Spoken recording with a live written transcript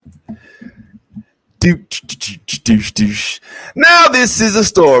Now this is a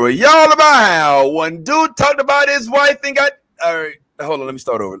story, y'all, about how one dude talked about his wife and got. All right, hold on. Let me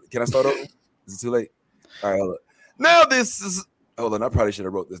start over. Can I start over? Is it too late? All right, hold on. Now this is. Hold on. I probably should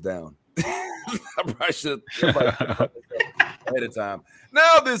have wrote this down. I probably should have ahead of time.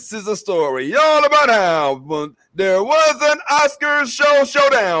 Now this is a story, y'all, about how there was an Oscars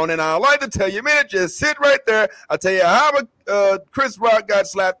showdown, and I'd like to tell you, man, just sit right there. I'll tell you how Chris Rock got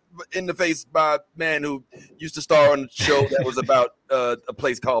slapped in the face by a man who used to star on a show that was about a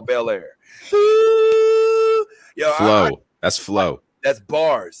place called Bel Air. Yo, Flow. That's flow. That's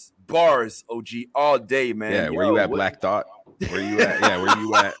bars. Bars, OG, all day, man. Yeah, where you at, Black Thought? Where you at? Yeah, where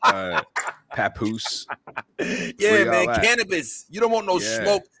you at, Papoose? Yeah, man, cannabis. You don't want no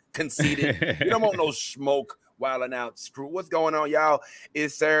smoke conceited. You don't want no smoke wilding out. Screw what's going on, y'all.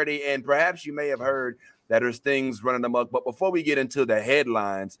 It's Saturday, and perhaps you may have heard that there's things running amok. But before we get into the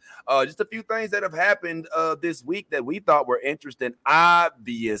headlines, just a few things that have happened this week that we thought were interesting.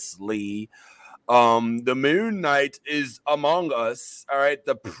 Obviously, the Moon Knight is among us. All right,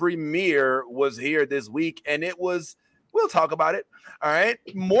 the premiere was here this week, and it was. We'll talk about it. All right.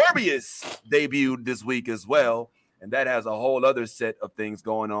 Morbius debuted this week as well. And that has a whole other set of things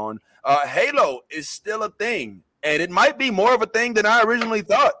going on. Halo is still a thing. And it might be more of a thing than I originally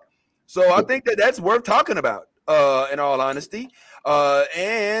thought. So I think that's worth talking about, in all honesty.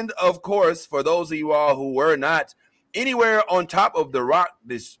 And, of course, for those of you all who were not anywhere on top of the rock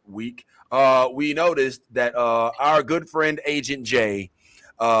this week, we noticed that our good friend Agent J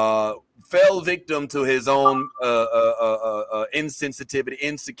fell victim to his own insensitivity,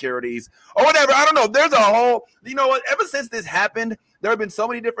 insecurities, or whatever. I don't know. There's a whole, you know what? Ever since this happened, there have been so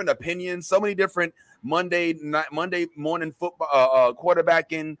many different opinions, so many different Monday morning football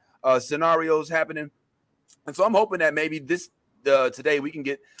quarterbacking scenarios happening. And so I'm hoping that maybe this today we can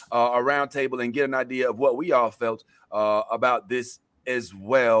get a round table and get an idea of what we all felt about this as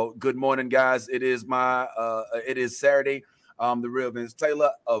well. Good morning, guys. It is Saturday. The real Vince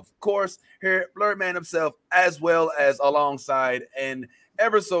Taylor, of course, here, Blurred Man himself, as well as alongside and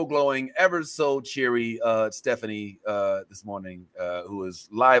ever so glowing, ever so cheery Stephanie this morning, who is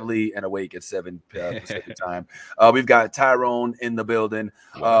lively and awake at 7 Pacific time. We've got Tyrone in the building.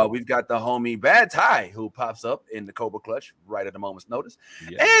 We've got the homie Bad Ty, who pops up in the Cobra Clutch right at a moment's notice.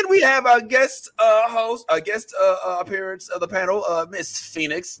 Yeah. And we have our guest appearance of the panel, Miss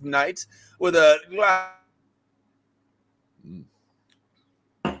Phoenix Knight, with a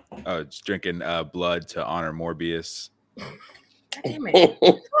just drinking blood to honor Morbius. Damn it.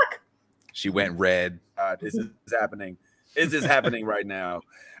 She went red. This is happening. This is happening right now.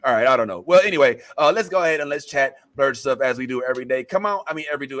 All right, I don't know. Well, anyway, let's go ahead and let's chat Blurred stuff as we do every day. Come on. I mean,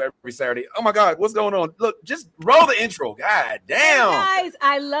 every Saturday. Oh, my God. What's going on? Look, just roll the intro. God damn. Hey guys,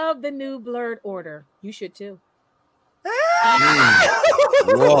 I love the new Blurred order. You should, too.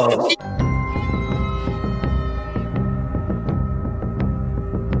 Whoa.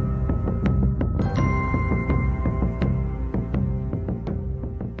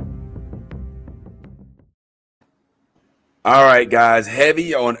 All right, guys,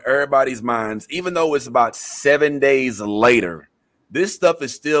 heavy on everybody's minds. Even though it's about 7 days later, this stuff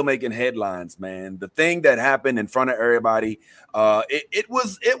is still making headlines, man. The thing that happened in front of everybody, it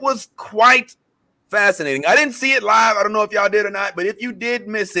was quite fascinating. I didn't see it live. I don't know if y'all did or not, but if you did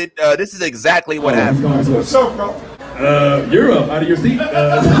miss it, this is exactly what happened. What's up, bro? You're up out of your seat.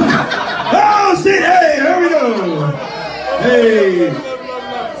 Oh, shit. Hey, there we go. Hey.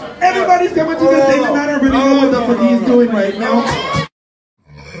 Everybody's coming to this thing, and I don't really know what the fuck he's doing right now.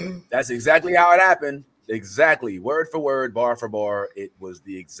 That's exactly how it happened. Exactly. Word for word, bar for bar. It was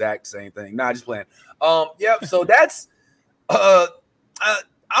the exact same thing. Nah, just playing. Yep. So that's I'm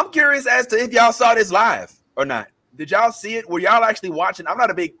curious as to if y'all saw this live or not. Did y'all see it? Were y'all actually watching? I'm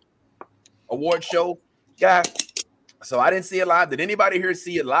not a big award show guy, so I didn't see it live. Did anybody here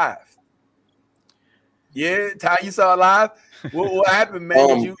see it live? Yeah, Ty, you saw it live? What happened,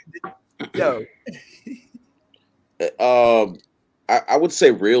 man? I would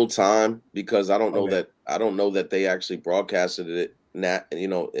say real time because I don't know that they actually broadcasted it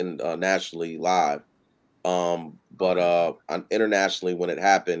nationally live. But internationally when it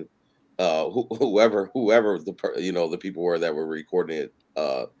happened, whoever the people were that were recording it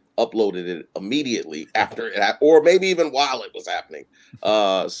uploaded it immediately after it or maybe even while it was happening.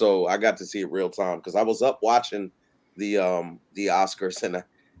 So I got to see it real time because I was up watching the Oscars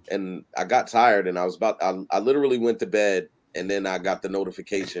and I got tired and I literally went to bed and then I got the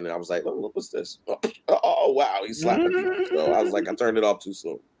notification and I was like, oh, look, what's this? Oh wow, he's slapping me. So I was like, I turned it off too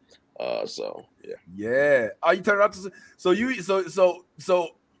soon. So yeah. Yeah. Oh, you turned it off too soon.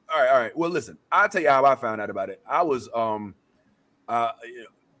 So All right. Well, listen, I'll tell you how I found out about it. I was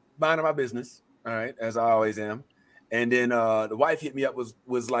minding my business, all right, as I always am. And then the wife hit me up,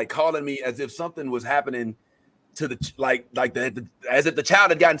 was like calling me as if something was happening to the as if the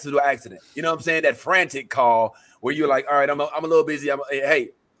child had gotten into an accident. You know what I'm saying? That frantic call where you're like, all right, I'm a little busy. Hey,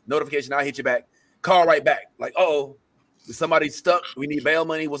 notification, I'll hit you back. Call right back. Like, somebody's stuck. We need bail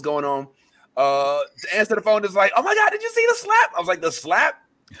money. What's going on? To answer the phone is like, oh my God, did you see the slap? I was like, the slap?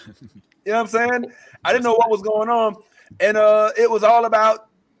 You know what I'm saying? I didn't know what was going on. And it was all about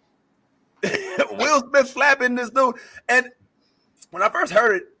Will Smith slapping this dude. And when I first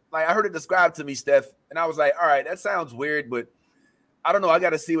heard it, like I heard it described to me, Steph, and I was like, all right, that sounds weird, but I don't know. I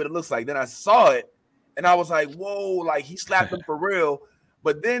got to see what it looks like. Then I saw it and I was like, whoa, like he slapped him for real.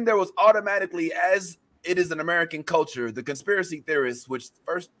 But then there was automatically, as it is an American culture, the conspiracy theorists, which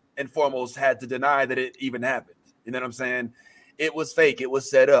first and foremost had to deny that it even happened. You know what I'm saying? It was fake. It was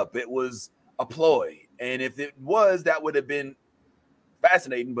set up. It was a ploy. And if it was, that would have been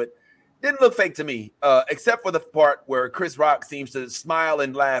fascinating, but didn't look fake to me, except for the part where Chris Rock seems to smile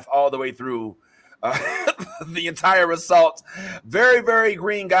and laugh all the way through the entire assault. Very, very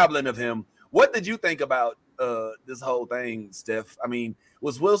Green Goblin of him. What did you think about this whole thing, Steph? I mean,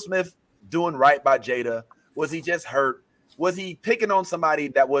 was Will Smith doing right by Jada? Was he just hurt? Was he picking on somebody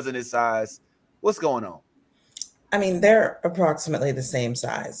that wasn't his size? What's going on? I mean, they're approximately the same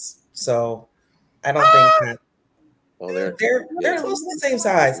size, so I don't think that. Oh, they're close to the same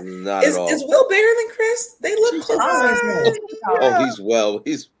size. Not at all. Is Will bigger than Chris? They look close.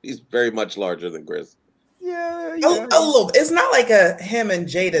 He's very much larger than Chris. Yeah. A little. It's not like a him and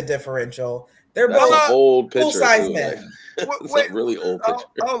Jada differential. They're That's both an old picture, full size men. It's a really old picture.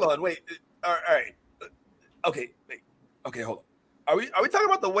 Hold on, wait. All right. Okay, wait. Okay, hold on. Are we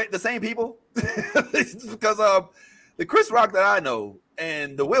talking about the same people? Because the Chris Rock that I know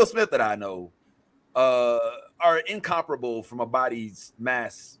and the Will Smith that I know are incomparable from a body's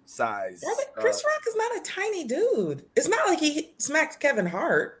mass size. Chris Rock is not a tiny dude. It's not like he smacked Kevin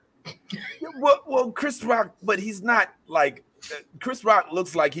Hart. Well, Chris Rock, but he's not like Chris Rock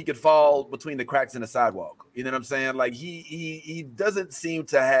looks like he could fall between the cracks in the sidewalk. You know what I'm saying? Like he doesn't seem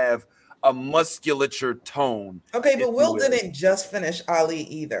to have a musculature tone. Okay, but Will didn't just finish Ali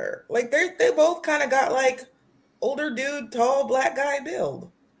either. Like they both kind of got like older dude, tall black guy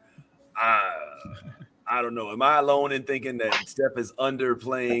build. I don't know. Am I alone in thinking that Steph is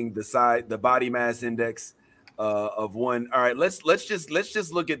underplaying the body mass index of one? All right, let's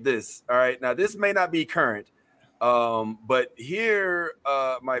just look at this. All right, now this may not be current, but here,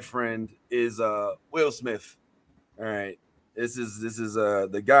 my friend, is Will Smith. All right, this is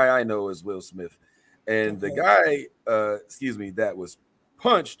the guy I know is Will Smith, and the guy, that was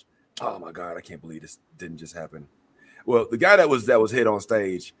punched. Oh my God, I can't believe this didn't just happen. Well, the guy that was hit on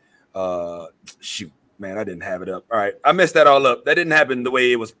stage. Shoot. Man, I didn't have it up. All right, I messed that all up. That didn't happen the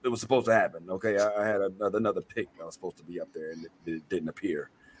way it was supposed to happen. Okay, I had another pick that was supposed to be up there, and it didn't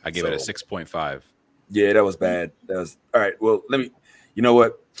appear. I gave it a 6.5. Yeah, that was bad. That was all right. Well, let me. You know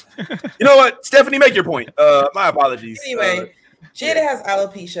what? Stephanie, make your point. My apologies. Anyway, Jada has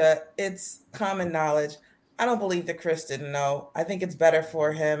alopecia. It's common knowledge. I don't believe that Chris didn't know. I think it's better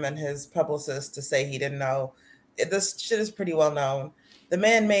for him and his publicist to say he didn't know. This shit is pretty well known. The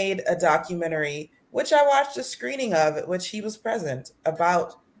man made a documentary, which I watched a screening of, at which he was present,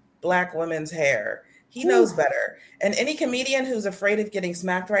 about Black women's hair. He knows better. And any comedian who's afraid of getting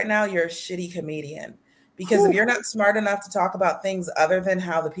smacked right now, you're a shitty comedian. Because if you're not smart enough to talk about things other than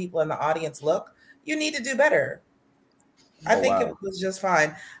how the people in the audience look, you need to do better. I think it was just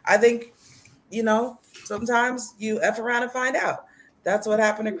fine. I think, sometimes you F around and find out. That's what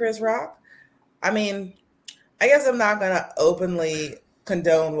happened to Chris Rock. I mean, I guess I'm not going to openly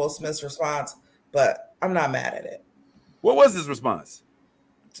condone Will Smith's response, but I'm not mad at it. What was his response?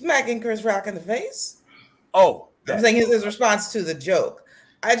 Smacking Chris Rock in the face. Oh, I'm saying his response to the joke.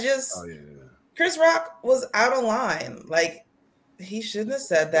 Chris Rock was out of line. Like, he shouldn't have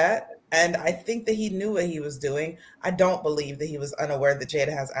said that. And I think that he knew what he was doing. I don't believe that he was unaware that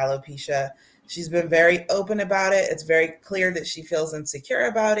Jada has alopecia. She's been very open about it. It's very clear that she feels insecure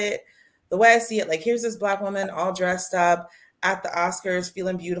about it. The way I see it, like, here's this Black woman all dressed up at the Oscars,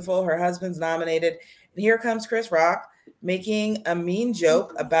 feeling beautiful. Her husband's nominated. And here comes Chris Rock making a mean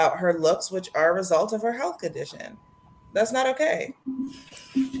joke about her looks, which are a result of her health condition. That's not okay.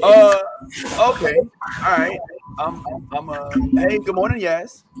 Okay. All right. Hey, good morning,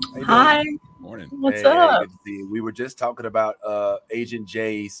 Yas. Hi. Morning. What's up? Good to see you. We were just talking about Agent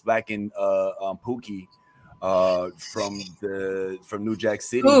J smacking Pookie from New Jack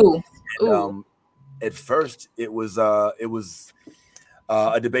City. Ooh. And, at first, it was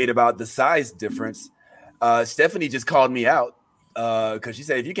a debate about the size difference. Stephanie just called me out because she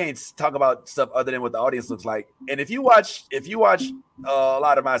said if you can't talk about stuff other than what the audience looks like, and if you watch a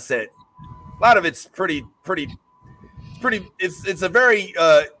lot of my set, a lot of it's pretty. It's a very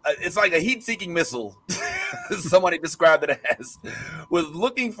it's like a heat-seeking missile. Somebody described it as, with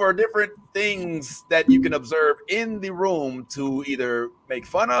looking for different things that you can observe in the room to either make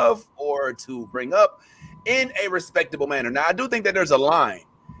fun of or to bring up in a respectable manner. Now, I do think that there's a line,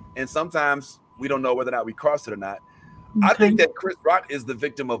 and sometimes we don't know whether or not we crossed it or not. Okay. I think that Chris Rock is the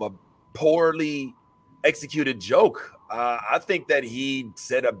victim of a poorly executed joke. I think that he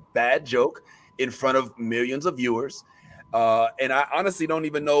said a bad joke in front of millions of viewers. And I honestly don't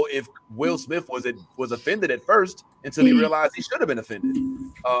even know if Will Smith was offended at first until he realized he should have been offended.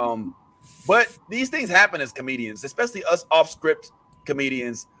 But these things happen as comedians, especially us off-script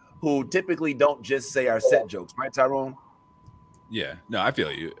comedians who typically don't just say our set jokes, right, Tyrone? Yeah, no, I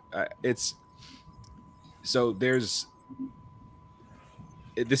feel you. This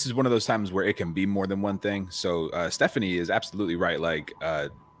is one of those times where it can be more than one thing. So Stephanie is absolutely right. Like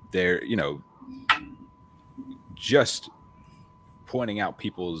they're, just pointing out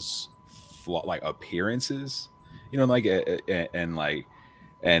people's appearances,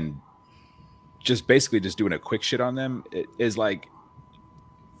 and just basically just doing a quick shit on them is like,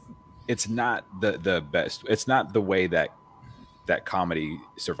 it's not the best. It's not the way that comedy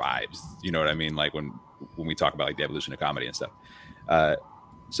survives. You know what I mean? Like when we talk about like the evolution of comedy and stuff.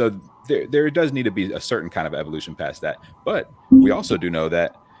 So there does need to be a certain kind of evolution past that. But we also do know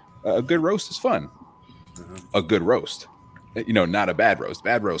that a good roast is fun. A good roast, not a bad roast.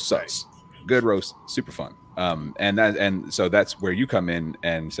 Bad roast sucks. Good roast, super fun. And so that's where you come in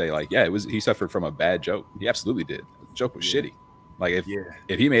and say like, yeah, he suffered from a bad joke. He absolutely did. The joke was shitty. Like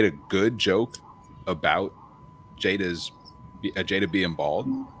if he made a good joke about Jada being bald,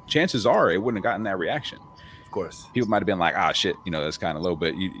 chances are it wouldn't have gotten that reaction. Of course, people might have been like, ah, shit, that's kind of low,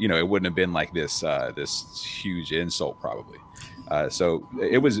 but it wouldn't have been like this huge insult probably. So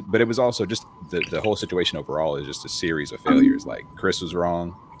it was also just the whole situation overall is just a series of failures. Like Chris was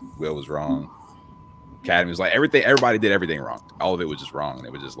wrong, Will was wrong, Academy was like everybody did everything wrong. All of it was just wrong, and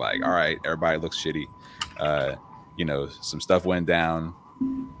it was just like, all right, everybody looks shitty. Some stuff went down,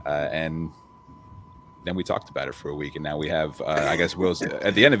 and then we talked about it for a week, and now we have, I guess,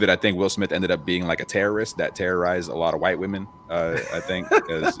 at the end of it, I think Will Smith ended up being like a terrorist that terrorized a lot of white women. I think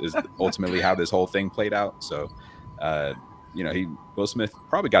is ultimately how this whole thing played out. So. Will Smith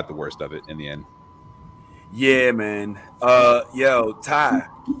probably got the worst of it in the end. Yeah, man. Yo, Ty.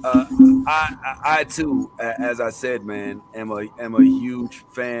 I too, as I said, man, am a huge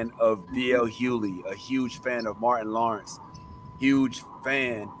fan of D.L. Hewley, a huge fan of Martin Lawrence, huge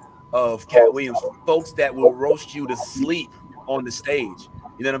fan of Cat Williams, folks that will roast you to sleep on the stage.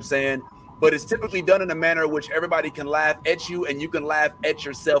 You know what I'm saying? But it's typically done in a manner in which everybody can laugh at you and you can laugh at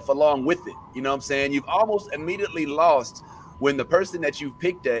yourself along with it. You know what I'm saying? You've almost immediately lost when the person that you've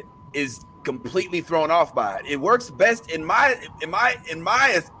picked at is completely thrown off by it. It works best in my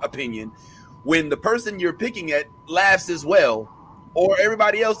opinion when the person you're picking at laughs as well, or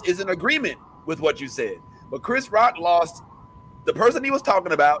everybody else is in agreement with what you said. But Chris Rock lost the person he was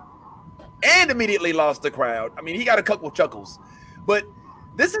talking about and immediately lost the crowd. I mean, he got a couple of chuckles, but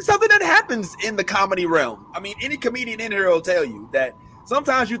this is something that happens in the comedy realm. I mean, any comedian in here will tell you that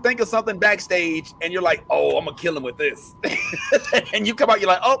sometimes you think of something backstage and you're like, oh, I'm going to kill him with this. And you come out, you're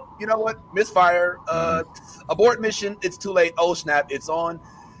like, oh, you know what? Misfire, abort mission. It's too late. Oh, snap. It's on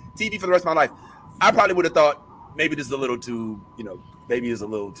TV for the rest of my life. I probably would have thought maybe this is a little too, maybe it's a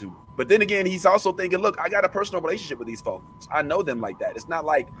little too. But then again, he's also thinking, look, I got a personal relationship with these folks. I know them like that. It's not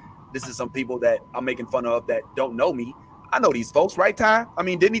like this is some people that I'm making fun of that don't know me. I know these folks, right, Ty? I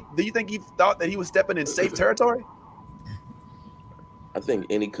mean, do you think he thought that he was stepping in safe territory? I think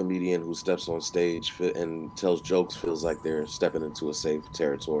any comedian who steps on stage and tells jokes feels like they're stepping into a safe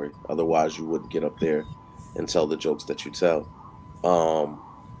territory. Otherwise, you wouldn't get up there and tell the jokes that you tell.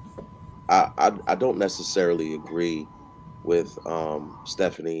 I don't necessarily agree with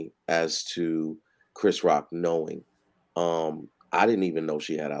Stephanie as to Chris Rock knowing. I didn't even know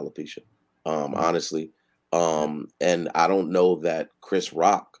she had alopecia, honestly. And I don't know that Chris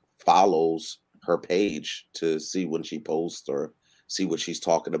Rock follows her page to see when she posts or see what she's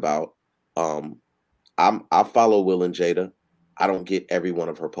talking about. I follow Will and Jada. I don't get every one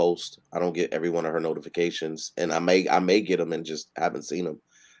of her posts. I don't get every one of her notifications, and I may get them and just haven't seen them.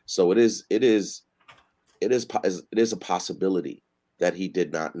 So it is a possibility that he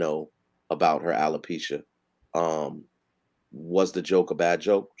did not know about her alopecia. Was the joke a bad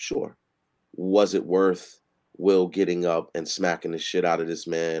joke? Sure. Was it worth Will getting up and smacking the shit out of this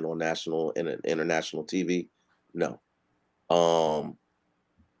man on national and international TV. No.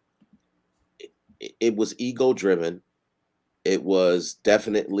 It was ego driven. It was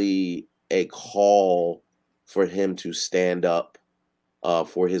definitely a call for him to stand up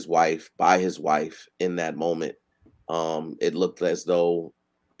for his wife, by his wife in that moment. It looked as though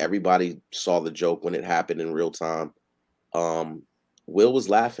everybody saw the joke when it happened in real time. Will was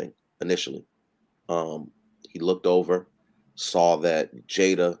laughing initially. He looked over, saw that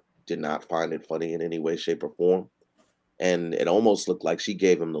Jada did not find it funny in any way, shape, or form. And it almost looked like she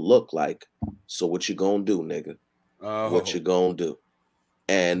gave him the look like, so what you gonna do, nigga? What you gonna do?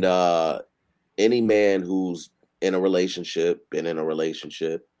 And any man who's been in a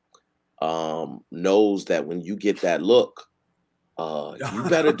relationship, knows that when you get that look, you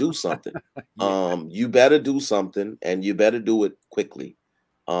better do something. You better do something, and you better do it quickly.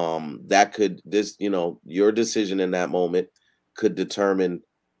 Your decision in that moment could determine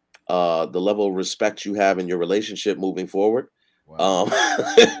the level of respect you have in your relationship moving forward. Wow.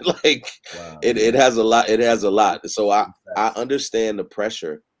 It has a lot. It has a lot. So I understand the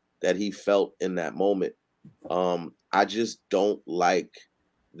pressure that he felt in that moment. I just don't like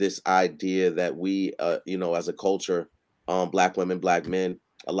this idea that we, as a culture, Black women, Black men,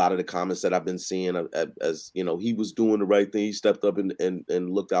 a lot of the comments that I've been seeing as he was doing the right thing. He stepped up and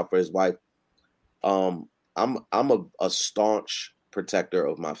looked out for his wife. I'm a staunch protector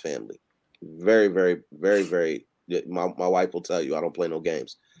of my family. Very, very, very, very. My wife will tell you I don't play no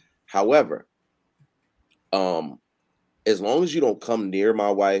games. However, as long as you don't come near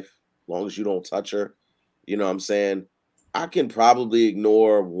my wife, as long as you don't touch her, you know what I'm saying, I can probably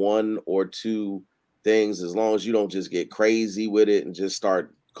ignore one or two things as long as you don't just get crazy with it and just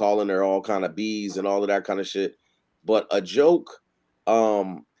start calling her all kind of bees and all of that kind of shit. But a joke,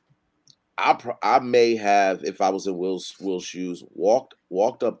 I may have, if I was in Will's shoes,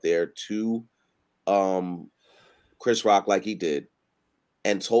 walked up there to Chris Rock like he did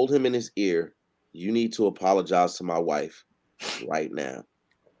and told him in his ear, you need to apologize to my wife right now.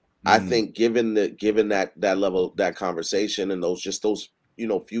 I think given that level, that conversation and those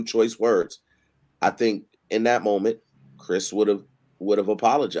few choice words, I think in that moment, Chris would have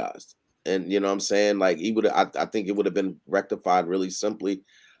apologized. And you know what I'm saying? Like he would have, I think it would have been rectified really simply.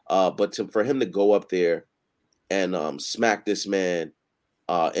 But for him to go up there and smack this man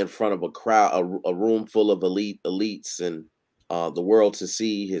in front of a crowd, a room full of elites and the world to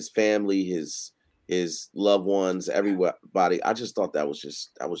see, his family, his loved ones, everybody. I just thought that was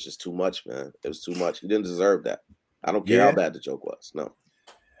just too much, man. It was too much. He didn't deserve that. I don't care how bad the joke was. No.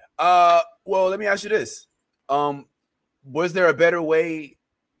 Well, let me ask you this. Was there a better way,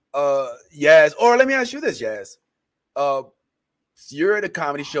 Yaz? Or let me ask you this, Yaz. You're at a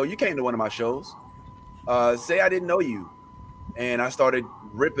comedy show. You came to one of my shows. Say I didn't know you, and I started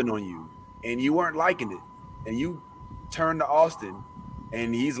ripping on you, and you weren't liking it, and you turned to Austin,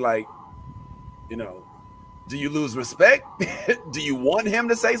 and he's like, do you lose respect? Do you want him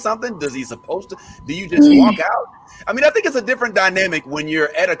to say something? Does he supposed to? Do you just walk out? I mean, I think it's a different dynamic when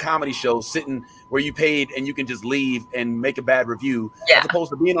you're at a comedy show sitting where you paid and you can just leave and make a bad review, as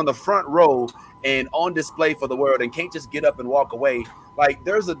opposed to being on the front row and on display for the world and can't just get up and walk away. Like,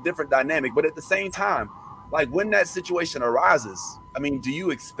 there's a different dynamic. But at the same time, like when that situation arises, I mean, do you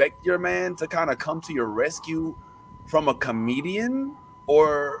expect your man to kind of come to your rescue from a comedian?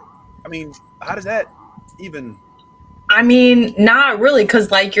 Or, I mean, how does that even? I mean, not really, because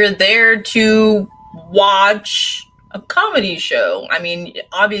like you're there to watch a comedy show. I mean,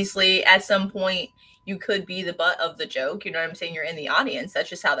 obviously at some point you could be the butt of the joke, you know what I'm saying? You're in the audience. That's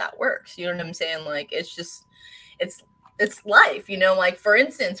just how that works. You know what I'm saying? Like, it's life, like for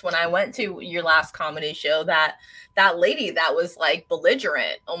instance, when I went to your last comedy show, that lady that was like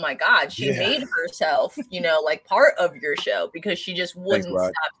belligerent, oh my God, she made herself, like part of your show because she just wouldn't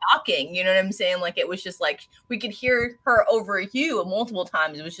stop talking. You know what I'm saying? Like, it was just like, we could hear her over you multiple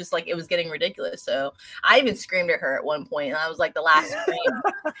times. It was just like, it was getting ridiculous. So I even screamed at her at one point, and I was like the last scream.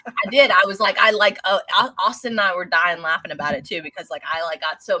 I did. I was like, Austin and I were dying laughing about it too, because like, I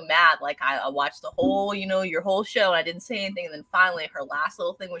got so mad. Like I watched the whole, your whole show, and I didn't say anything. And then finally her last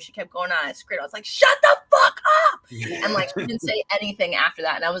little thing when she kept going on, I screamed. I was like, shut the fuck up. And like, she didn't say anything after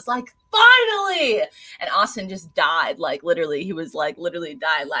that. And I was like, finally. And Austin just died. Like literally, he was like literally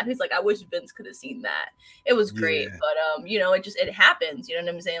died laughing. He's like, I wish Vince could have seen that. It was great. But it happens. You know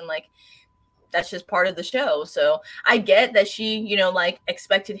what I'm saying? Like, that's just part of the show. So I get that she, like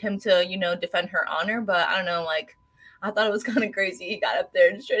expected him to, defend her honor, but I don't know, like, I thought it was kind of crazy. He got up there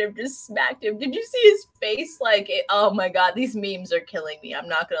and straight up just smacked him. Did you see his face? Oh my God, these memes are killing me. I'm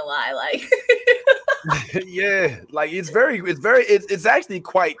not gonna lie. Yeah, like it's actually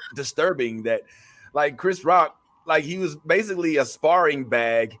quite disturbing that like Chris Rock, like he was basically a sparring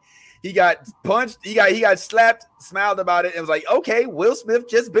bag. He got punched, he got slapped, smiled about it, and was like, okay, Will Smith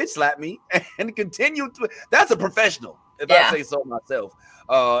just bitch slapped me and continued to. That's a professional, if I say so myself,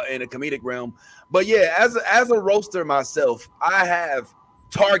 in a comedic realm. But yeah, as a roaster myself, I have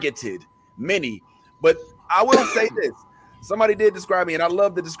targeted many, but I will say this. Somebody did describe me, and I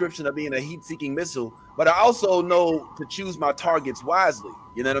love the description of being a heat-seeking missile, but I also know to choose my targets wisely.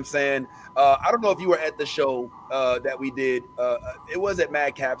 You know what I'm saying? I don't know if you were at the show that we did. It was at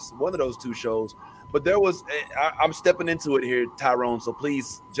Madcaps, one of those two shows, but there was, I'm stepping into it here, Tyrone, so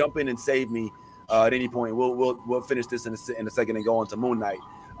please jump in and save me at any point. We'll finish this in a second and go on to Moon Knight.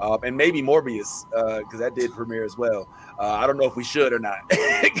 And maybe Morbius, because that did premiere as well. I don't know if we should or not,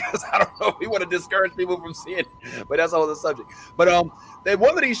 because I don't know if we want to discourage people from seeing it, but that's a whole other subject. But they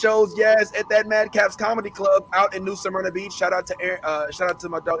one of these shows, yes, at that Madcaps Comedy Club out in New Smyrna Beach. Shout out to Aaron, shout out to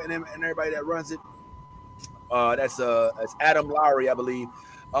my dog and everybody that runs it. That's Adam Lowry, I believe.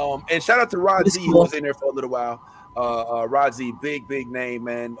 And shout out to Rod Z, who was in there for a little while. Rod Z, big name,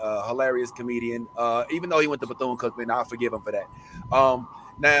 man, hilarious comedian. Even though he went to Bethune-Cookman, I'll forgive him for that.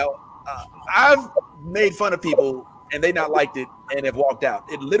 Now, I've made fun of people and they not liked it and have walked out.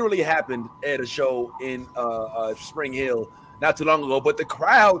 It literally happened at a show in Spring Hill not too long ago, but the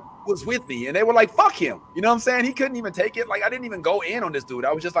crowd was with me and they were like, fuck him. You know what I'm saying? He couldn't even take it. Like, I didn't even go in on this dude.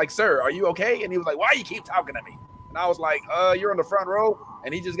 I was just like, sir, are you okay? And he was like, why you keep talking to me? And I was like, you're on the front row.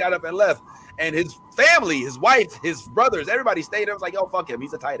 And he just got up and left. And his family, his wife, his brothers, everybody stayed there. I was like, yo, fuck him.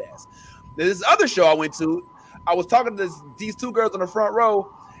 He's a tight ass. This other show I went to, I was talking to these two girls on the front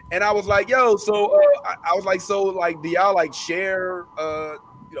row, and I was like, yo, so I was like, so like, do y'all like share,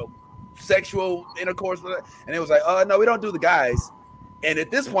 sexual intercourse with it? And it was like, no, we don't do the guys. And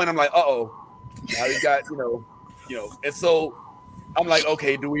at this point, I'm like, now we got, and so I'm like,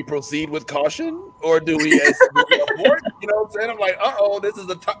 okay, do we proceed with caution or do we abort? You know what I'm saying? I'm like, this is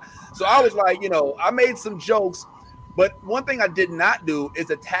so I was like, I made some jokes, but one thing I did not do is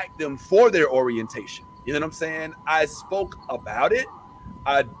attack them for their orientation. You know what I'm saying? I spoke about it.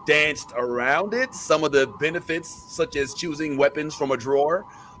 I danced around it. Some of the benefits, such as choosing weapons from a drawer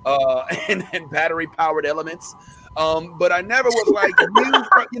and battery-powered elements. But I never was like,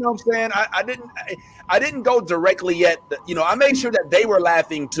 you know what I'm saying? I didn't go directly at I made sure that they were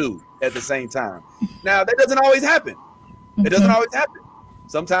laughing too at the same time. Now, that doesn't always happen. It doesn't always happen.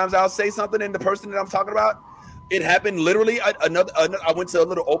 Sometimes I'll say something and the person that I'm talking about, it happened literally. I went to a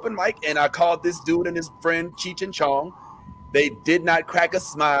little open mic and I called this dude and his friend Cheech and Chong. They did not crack a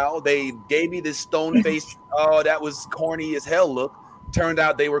smile. They gave me this stone face. Oh, that was corny as hell look. Turned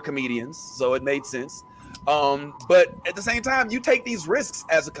out they were comedians, so it made sense. But at the same time, you take these risks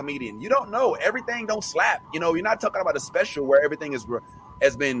as a comedian. You don't know. Everything don't slap. You're not talking about a special where everything has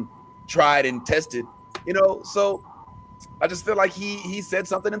been tried and tested. So I just feel like he said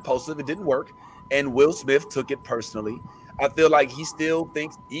something impulsive. It didn't work. And Will Smith took it personally. I feel like he still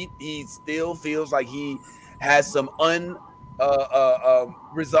thinks he still feels like he has some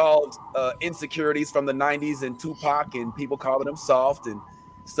resolved insecurities from the 90s and Tupac and people calling him soft and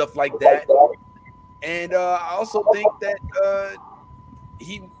stuff like that. And I also think that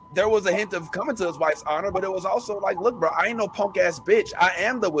there was a hint of coming to his wife's honor, but it was also like, look, bro, I ain't no punk ass bitch. I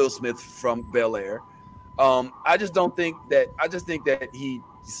am the Will Smith from Bel Air. I just think that he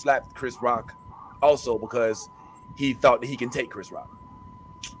slapped Chris Rock also because he thought that he can take Chris Rock.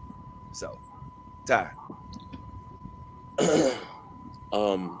 So, Ty. I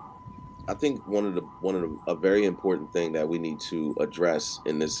think a very important thing that we need to address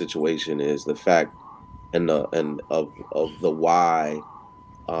in this situation is the fact of the why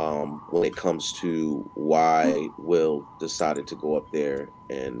when it comes to why Will decided to go up there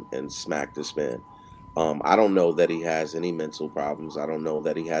and smack this man. I don't know that he has any mental problems. I don't know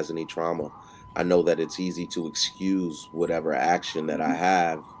that he has any trauma. I know that it's easy to excuse whatever action that I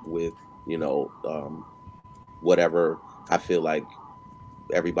have with, whatever I feel like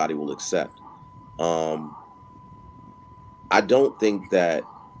everybody will accept. I don't think that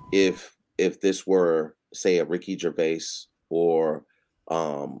if this were, say, a Ricky Gervais or,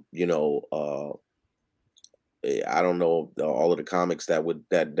 I don't know all of the comics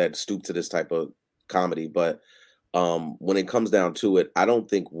that stoop to this type of comedy, but when it comes down to it, I don't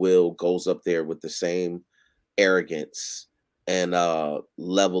think Will goes up there with the same arrogance and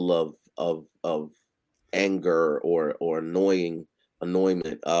level of anger or annoyance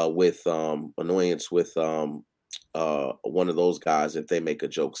with one of those guys if they make a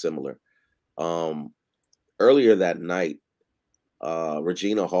joke similar. Earlier that night,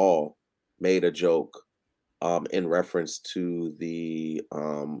 Regina Hall made a joke in reference to the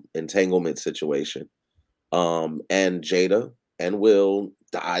entanglement situation. And Jada and Will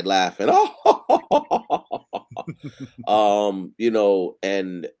died laughing. You know,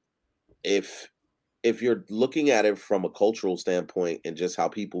 and if you're looking at it from a cultural standpoint and just how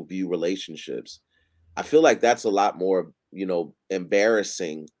people view relationships, I feel like that's a lot more, you know,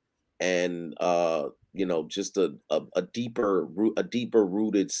 embarrassing and you know, just a deeper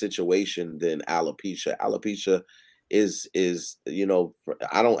rooted situation than alopecia. Alopecia is you know,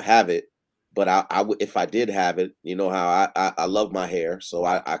 I don't have it, but I would, if I did have it, you know how I love my hair, so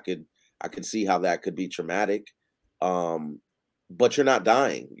I could see how that could be traumatic. But you're not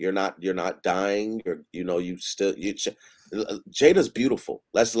dying. You're not dying. You know, Jada's beautiful.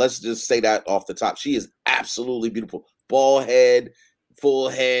 Let's just say that off the top. She is absolutely beautiful. Bald head, full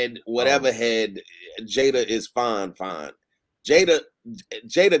head, whatever head. Jada is fine. Jada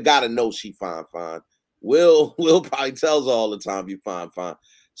gotta know she fine. Will probably tells her all the time you fine.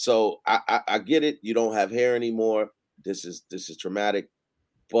 So I get it. You don't have hair anymore. This is traumatic,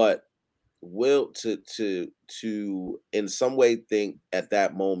 but Will to in some way think at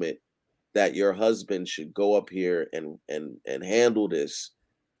that moment that your husband should go up here and handle this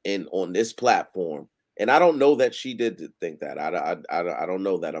on this platform. And I don't know that she did think that. I don't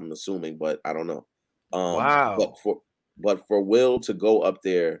know that. I'm assuming, but I don't know. Wow. But for Will to go up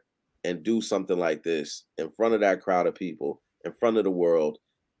there and do something like this in front of that crowd of people, in front of the world,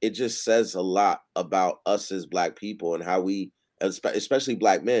 it just says a lot about us as Black people and how we, especially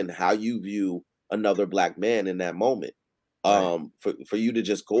Black men, how you view another Black man in that moment. Right. For you to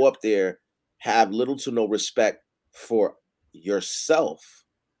just go up there, have little to no respect for yourself.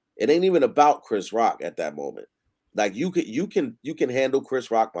 It ain't even about Chris Rock at that moment. Like you can handle Chris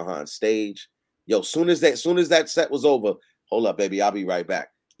Rock behind stage. Yo, soon as that set was over, hold up, baby, I'll be right back.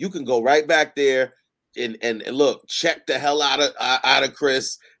 You can go right back there and look, check the hell out of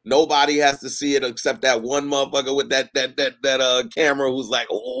Chris. Nobody has to see it except that one motherfucker with that camera who's like,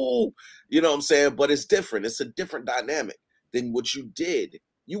 oh, you know what I'm saying? But it's different. It's a different dynamic than what you did.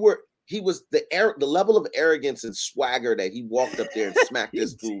 He was the level of arrogance and swagger that he walked up there and smacked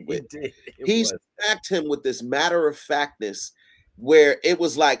this dude with. He smacked him with this matter of factness where it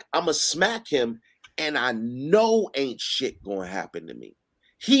was like, I'm gonna smack him and I know ain't shit gonna happen to me.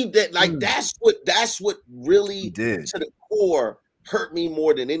 That's what really to the core hurt me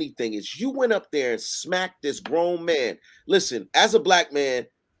more than anything is you went up there and smacked this grown man. Listen, as a Black man,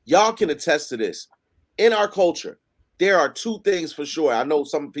 y'all can attest to this. In our culture, there are two things for sure. I know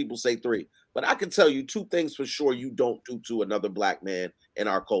some people say three, but I can tell you two things for sure you don't do to another Black man in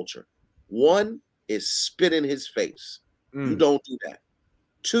our culture. One is spit in his face. You don't do that.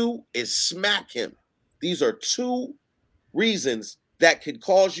 Two is smack him. These are two reasons that could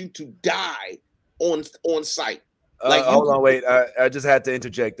cause you to die on sight. Hold on, wait. I just had to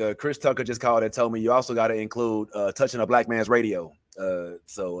interject. Chris Tucker just called and told me you also got to include touching a Black man's radio.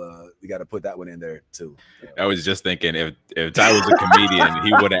 So we got to put that one in there too. I was just thinking if Ty was a comedian,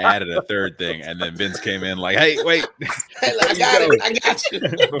 he would have added a third thing, and then Vince came in like, "Hey, wait, I got you.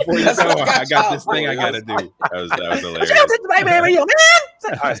 Before you go, I got this thing I got to do." That was hilarious. Shout out to the Black man radio, man.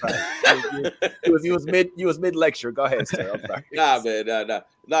 All right, sorry. You was mid lecture. Go ahead, sir. I'm sorry. Nah, man,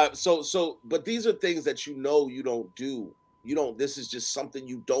 nah. So, but these are things that you know you don't do. You don't. This is just something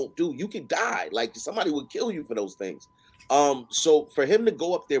you don't do. You can die. Like somebody would kill you for those things. So for him to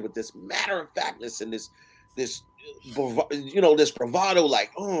go up there with this matter of factness and this bravado,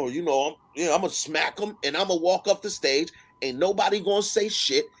 like, oh, I'm gonna smack him and I'm gonna walk up the stage, ain't nobody gonna say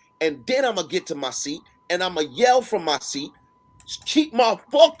shit, and then I'm gonna get to my seat and I'm gonna yell from my seat, keep my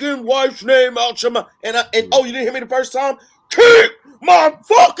fucking wife's name out your mouth, and oh, you didn't hear me the first time? Keep my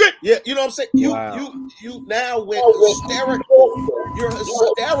fucking, yeah, you know what I'm saying? You now went hysterical. You're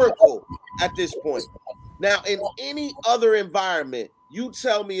hysterical at this point. Now, in any other environment, you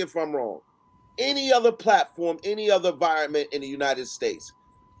tell me if I'm wrong. Any other platform, any other environment in the United States,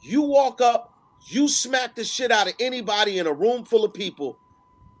 you walk up, you smack the shit out of anybody in a room full of people,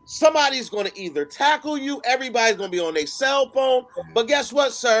 somebody's going to either tackle you, everybody's going to be on their cell phone, but guess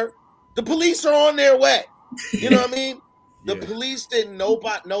what, sir? The police are on their way. You know what I mean? The police didn't know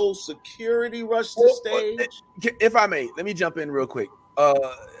about no security rush to stage. If I may, let me jump in real quick.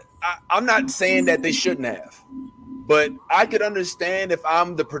 I'm not saying that they shouldn't have, but I could understand if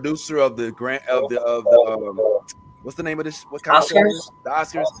I'm the producer of the grant of the what's the name of this? What kind of show? The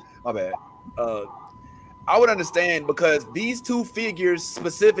Oscars? My bad. I would understand because these two figures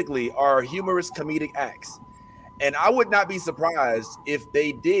specifically are humorous comedic acts, And I would not be surprised if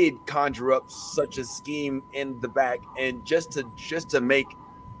they did conjure up such a scheme in the back, and just to make,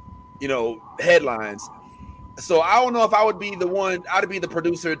 headlines. So I don't know if I would be the one. I'd be the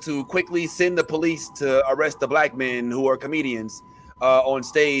producer to quickly send the police to arrest the black men who are comedians on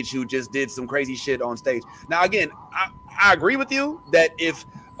stage who just did some crazy shit on stage. Now, again, I agree with you that if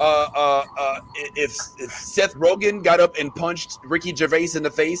Seth Rogen got up and punched Ricky Gervais in the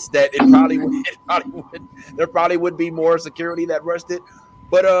face, that there probably would be more security that rushed it.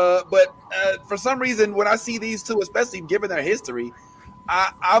 But for some reason, when I see these two, especially given their history,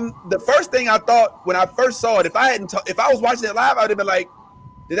 I'm the first thing I thought when I first saw it. If I was watching it live, I would have been like,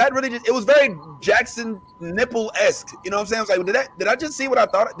 did that really just? It was very Jackson Nipple-esque. You know what I'm saying? I was like, did I just see what I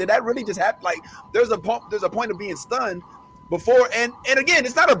thought? Did that really just happen? Like, there's a point of being stunned before, and again,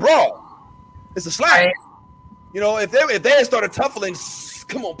 it's not a brawl, it's a slap. Right. If they had started tuffling,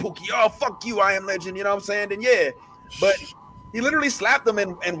 come on, Pookie, oh fuck you, I Am Legend. You know what I'm saying? Then yeah, but he literally slapped them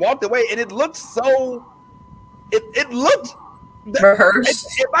and walked away, and it looked so. It looked.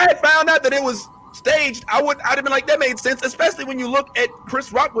 Rehearsed. If I had found out that it was staged, I'd have been like, that made sense, especially when you look at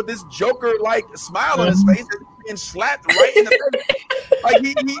Chris Rock with this Joker-like smile on his face and slapped right in the face. Like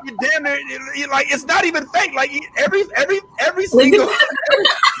he damn near, like it's not even fake. Like every single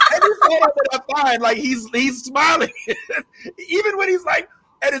every photo that I find, like he's smiling, even when he's like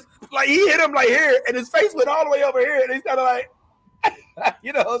he hit him like here, and his face went all the way over here, and he's kind of like,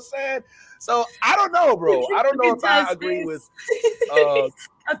 you know what I'm saying? So I don't know, bro. I don't know if I agree with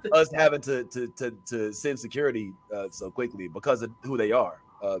us having to send security so quickly because of who they are.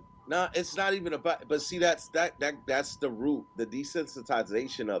 No, it's not even about. But see, that's the root, the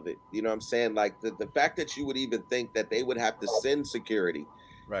desensitization of it. You know what I'm saying? Like the fact that you would even think that they would have to send security.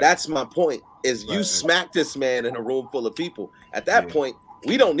 Right. That's my point. Is you smack this man in a room full of people. At that point,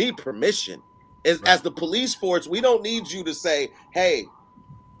 we don't need permission. As the police force, we don't need you to say, "Hey."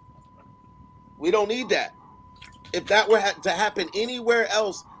 We don't need that. If that were to happen anywhere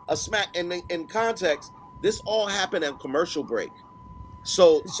else, a smack in context, this all happened at commercial break.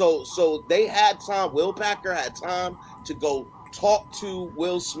 So they had time. Will Packer had time to go talk to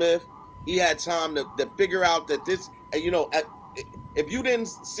Will Smith. He had time to figure out that this, if you didn't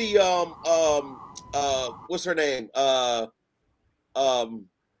see what's her name?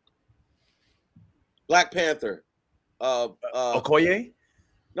 Black Panther. Okoye?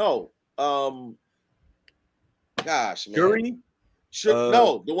 No. Gosh, man. Shuri?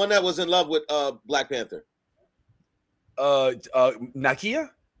 No, the one that was in love with Black Panther.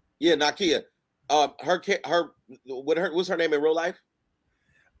 Nakia? Yeah, Nakia. What's her name in real life?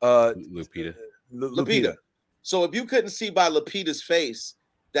 Lupita. Lupita. So if you couldn't see by Lupita's face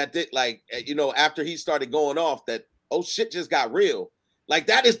that after he started going off that shit just got real. Like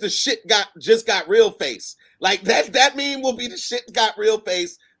that is the shit just got real face. Like that meme will be the shit got real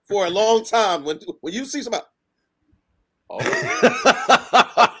face for a long time. When you see somebody,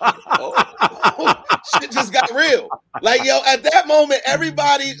 shit just got real. Like at that moment,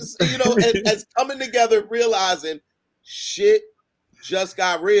 everybody is coming together, realizing shit just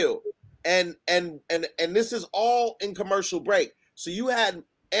got real, and this is all in commercial break. So you had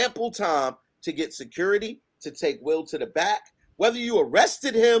ample time to get security to take Will to the back. Whether you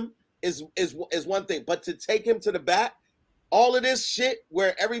arrested him is one thing, but to take him to the back, all of this shit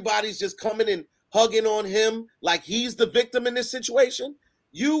where everybody's just coming and hugging on him like he's the victim in this situation,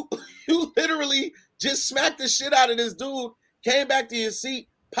 you literally just smacked the shit out of this dude, came back to your seat,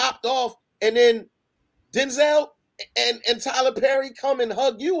 popped off, and then Denzel and Tyler Perry come and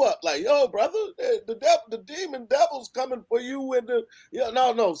hug you up like, yo, brother, the demon devil's coming for you. And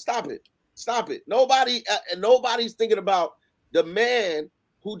no, stop it. Nobody's thinking about the man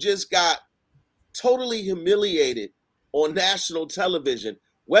who just got totally humiliated on national television,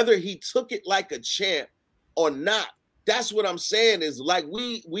 whether he took it like a champ or not. That's what I'm saying is like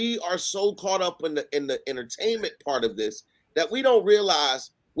we are so caught up in the entertainment part of this that we don't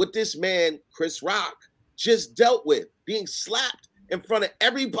realize what this man, Chris Rock, just dealt with, being slapped in front of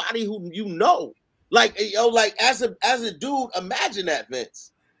everybody who Like as a dude, imagine that,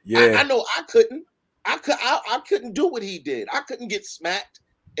 Vince. Yeah. I know I couldn't. I couldn't do what he did. I couldn't get smacked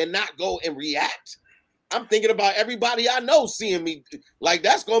and not go and react. I'm thinking about everybody I know seeing me. Like,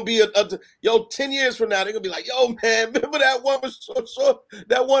 that's going to be 10 years from now, they're going to be like, yo, man, remember that one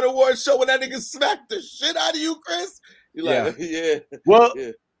that one award show when that nigga smacked the shit out of you, Chris? You're like, yeah. Well,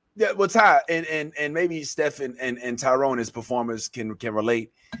 yeah. Well, Ty, and maybe Steph and Tyrone as performers can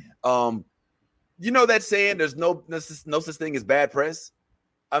relate. You know that saying, there's no such thing as bad press?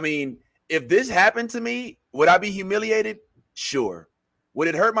 I mean, if this happened to me, would I be humiliated? Sure. Would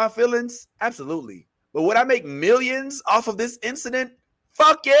it hurt my feelings? Absolutely. But would I make millions off of this incident?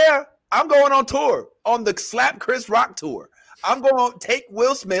 Fuck yeah. I'm going on tour, on the Slap Chris Rock tour. I'm going to take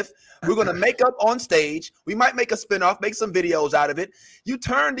Will Smith. We're going to make up on stage. We might make a spinoff, make some videos out of it. You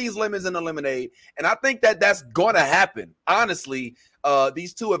turn these lemons into lemonade. And I think that that's going to happen. Honestly,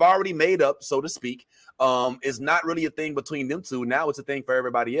 these two have already made up, so to speak. It's not really a thing between them two. Now it's a thing for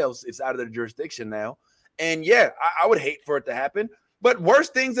everybody else. It's out of their jurisdiction now. And yeah, I would hate for it to happen. But worse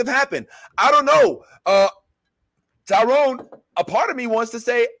things have happened. I don't know. Tyrone, a part of me wants to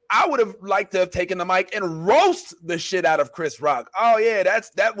say I would have liked to have taken the mic and roast the shit out of Chris Rock. Oh yeah,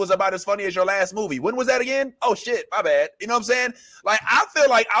 that was about as funny as your last movie. When was that again? Oh shit, my bad. You know what I'm saying? Like, I feel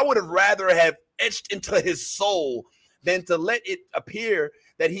like I would have rather have etched into his soul than to let it appear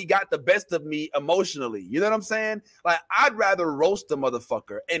that he got the best of me emotionally. You know what I'm saying? Like, I'd rather roast the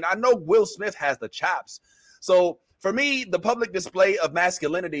motherfucker. And I know Will Smith has the chops. So for me, the public display of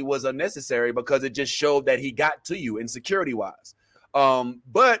masculinity was unnecessary because it just showed that he got to you insecurity-wise.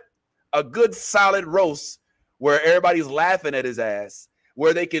 But a good solid roast where everybody's laughing at his ass,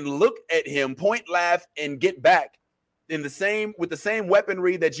 where they can look at him, point, laugh, and get back with the same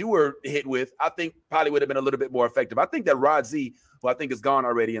weaponry that you were hit with, I think probably would have been a little bit more effective. I think that Rod Z, who I think is gone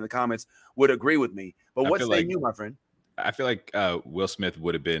already in the comments, would agree with me. But what say you, my friend? I feel like Will Smith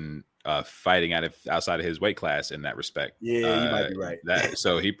would have been fighting outside of his weight class in that respect. Yeah, you might be right.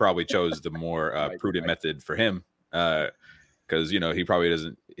 So he probably chose the more prudent method for him, because he probably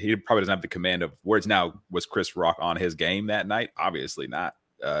doesn't have the command of words. Now, was Chris Rock on his game that night? Obviously not.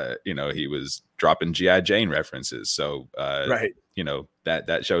 He was dropping G.I. Jane references, so right.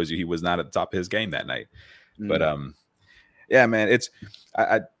 That shows you he was not at the top of his game that night. But yeah, man, it's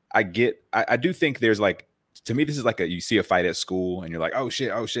I do think there's like, to me, this is like you see a fight at school and you're like, oh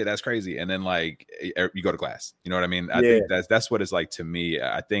shit, that's crazy. And then like you go to class. You know what I mean? I think that's what it's like to me.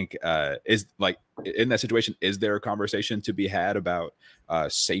 I think is like in that situation, is there a conversation to be had about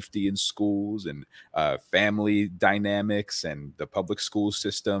safety in schools and family dynamics and the public school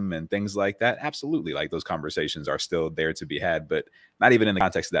system and things like that? Absolutely. Like, those conversations are still there to be had, but not even in the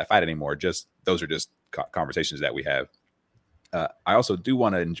context of that fight anymore. Just those are just conversations that we have. I also do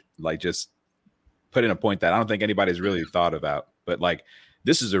want to just put in a point that I don't think anybody's really thought about, but like,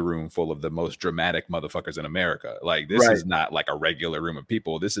 this is a room full of the most dramatic motherfuckers in America. Like, this is not like a regular room of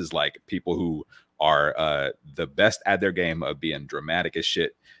people. This is like people who are the best at their game of being dramatic as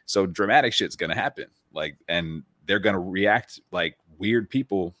shit. So dramatic shit's gonna happen. Like, and they're gonna react like weird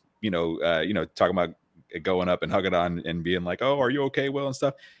people. Talking about going up and hugging on and being like, "Oh, are you okay, Will?" and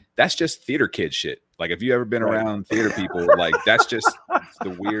stuff. That's just theater kid shit. Like, if you ever been around theater people, like, that's just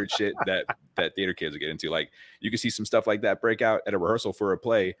the weird shit that theater kids will get into. Like, you can see some stuff like that break out at a rehearsal for a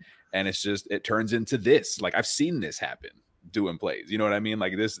play, and it turns into this. Like, I've seen this happen doing plays. You know what I mean?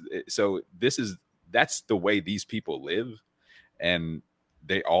 Like, that's the way these people live, and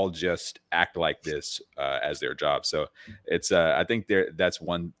they all just act like this as their job. So it's I think that's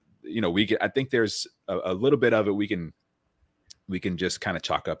one. I think there's a little bit of it we can just kind of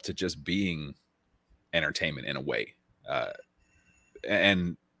chalk up to just being entertainment in a way,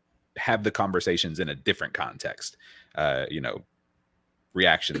 and have the conversations in a different context.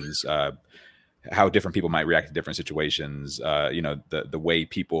 Reactions, how different people might react to different situations. The way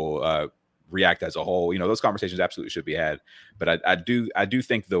people react as a whole. Those conversations absolutely should be had. But I do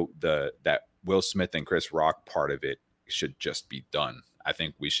think that Will Smith and Chris Rock part of it should just be done. I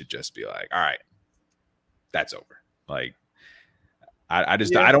think we should just be like, all right, that's over. Like, I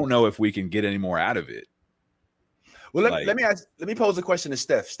don't know if we can get any more out of it. Well, let me pose a question to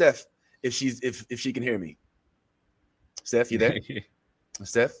Steph. Steph, if she can hear me. Steph, you there?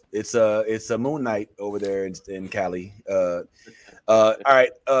 Steph, it's a moon night over there in Cali. All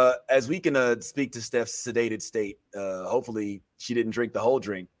right. As we can speak to Steph's sedated state, hopefully she didn't drink the whole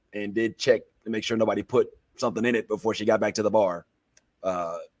drink and did check to make sure nobody put something in it before she got back to the bar.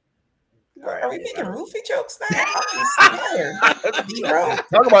 Are we making roofie jokes now?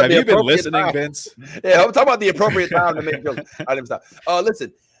 Talk about Have you been listening, time. Vince? Yeah, I'm talking about the appropriate time to make jokes. I didn't stop.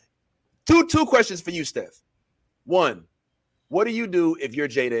 Listen, two questions for you, Steph. One, what do you do if you're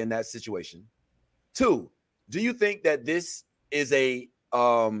Jada in that situation? Two, do you think that this is a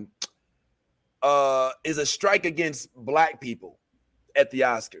strike against Black people at the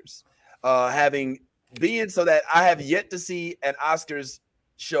Oscars? Being so that I have yet to see an Oscars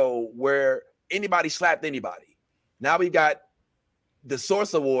show where anybody slapped anybody. Now we've got the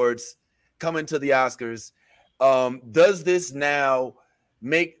Source Awards coming to the Oscars. Does this now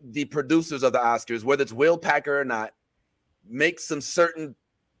make the producers of the Oscars, whether it's Will Packer or not, make some certain,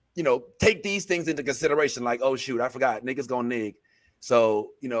 take these things into consideration? Like, oh shoot, I forgot, niggas gonna nig.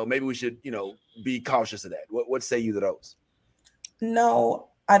 So, maybe we should, be cautious of that. What say you to those? No,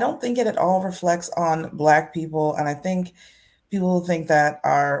 I don't think it at all reflects on Black people. And I think people who think that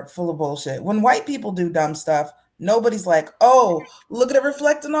are full of bullshit. When white people do dumb stuff, nobody's like, oh, look at it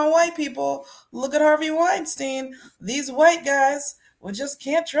reflecting on white people. Look at Harvey Weinstein. These white guys, we just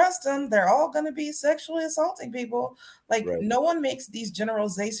can't trust them. They're all going to be sexually assaulting people. Like, right. No one makes these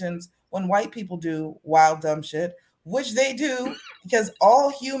generalizations when white people do wild, dumb shit, which they do because all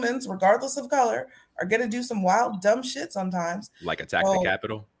humans, regardless of color, are going to do some wild, dumb shit sometimes. Like attack the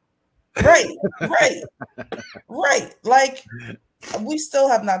Capitol? Right. Like, we still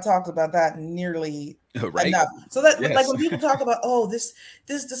have not talked about that nearly enough. So that, like, when people talk about, this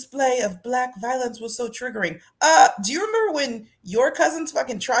display of Black violence was so triggering. Do you remember when your cousins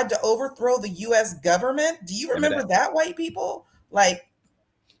fucking tried to overthrow the U.S. government? Do you remember that, white people? Like,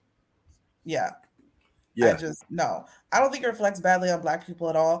 yeah. I don't think it reflects badly on Black people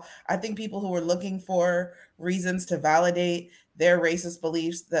at all. I think people who are looking for reasons to validate their racist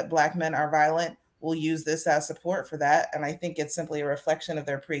beliefs that Black men are violent will use this as support for that. And I think it's simply a reflection of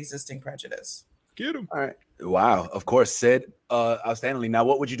their pre-existing prejudice. Get them. All right. Wow. Of course, said outstandingly. Now,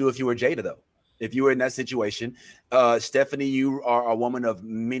 what would you do if you were Jada, though? If you were in that situation? Stephanie, you are a woman of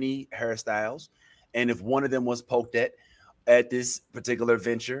many hairstyles. And if one of them was poked at this particular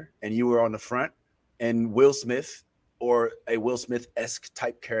venture and you were on the front, and Will Smith or a Will Smith-esque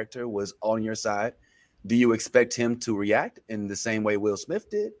type character was on your side, do you expect him to react in the same way Will Smith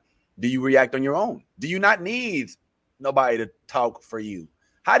did? Do you react on your own? Do you not need nobody to talk for you?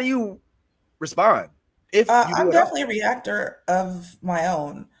 How do you respond? I'm definitely a reactor of my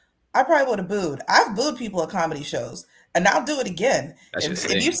own. I probably would have booed. I've booed people at comedy shows, and I'll do it again.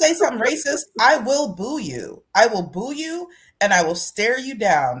 If you say something racist, I will boo you. I will boo you, and I will stare you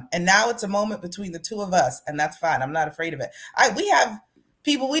down. And now it's a moment between the two of us, and that's fine. I'm not afraid of it. We have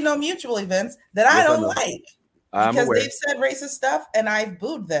people we know mutual events that I don't like because they've said racist stuff, and I've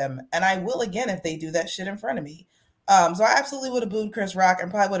booed them, and I will again if they do that shit in front of me. So I absolutely would have booed Chris Rock,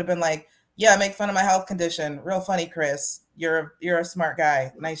 and probably would have been like, yeah, make fun of my health condition. Real funny, Chris. You're a smart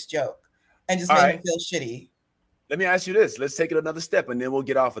guy. Nice joke. And just made him feel shitty. Let me ask you this. Let's take it another step and then we'll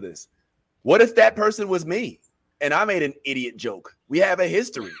get off of this. What if that person was me and I made an idiot joke? We have a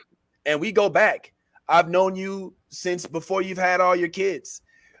history and we go back. I've known you since before you've had all your kids.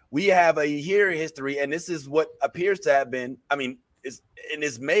 We have a year history, and this is what appears to have been,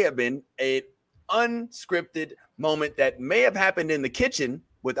 this may have been an unscripted moment that may have happened in the kitchen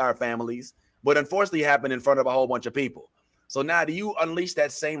with our families, but unfortunately happened in front of a whole bunch of people. So now do you unleash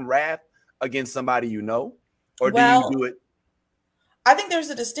that same wrath against somebody you know, or do you do it? I think there's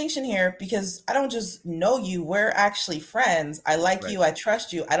a distinction here because I don't just know you. We're actually friends. I like you. I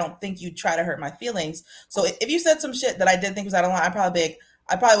trust you. I don't think you'd try to hurt my feelings. So if you said some shit that I did think was out of line, I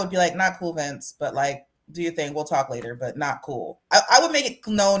probably would be like, not cool, Vince, but like, do your thing. We'll talk later, but not cool. I would make it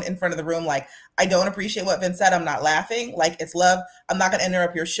known in front of the room, like, I don't appreciate what Vince said. I'm not laughing. Like, it's love. I'm not going to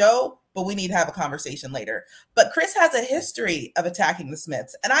interrupt your show, but we need to have a conversation later. But Chris has a history of attacking the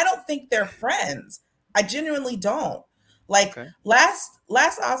Smiths, and I don't think they're friends. I genuinely don't. Like, last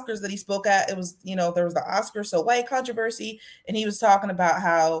Oscars that he spoke at, it was, there was the Oscar So White controversy, and he was talking about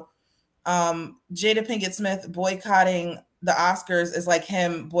how Jada Pinkett Smith boycotting the Oscars is like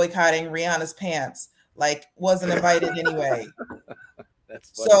him boycotting Rihanna's pants. Like, wasn't invited anyway. That's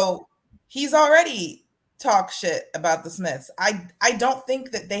funny. So he's already talked shit about the Smiths. I don't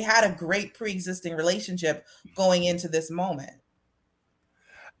think that they had a great pre-existing relationship going into this moment.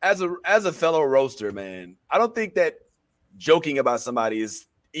 As a fellow roaster, man, I don't think that joking about somebody is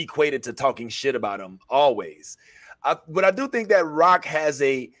equated to talking shit about them always. But I do think that Rock has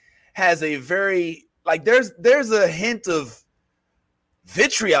a very, like, there's a hint of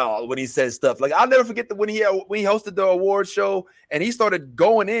vitriol when he says stuff. Like, I'll never forget when he hosted the award show and he started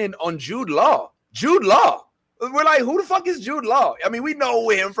going in on Jude Law. We're like, who the fuck is Jude Law? I mean, we know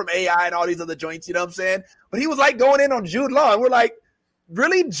him from AI and all these other joints, you know what I'm saying? But he was like going in on Jude Law, and we're like,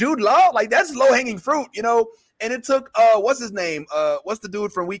 really, Jude Law? Like, that's low hanging fruit, And it took what's his name? What's the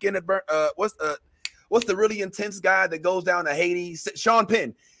dude from Weekend at what's the really intense guy that goes down to Haiti? Sean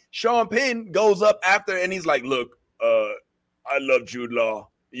Penn. Sean Penn goes up after and he's like, look, I love Jude Law.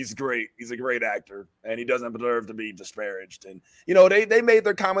 He's great. He's a great actor, and he doesn't deserve to be disparaged. And they made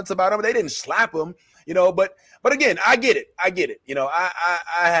their comments about him. They didn't slap him, But again, I get it. I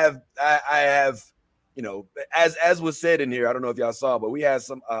have, as was said in here. I don't know if y'all saw, but we had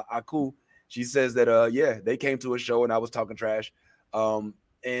some Aku. She says that they came to a show and I was talking trash, and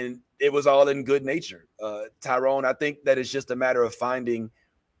it was all in good nature. Tyrone, I think that it's just a matter of finding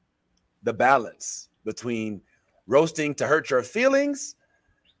the balance between roasting to hurt your feelings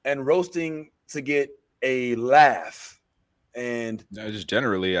and roasting to get a laugh. And just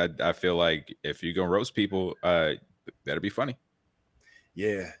generally, I feel like if you're gonna roast people, better be funny.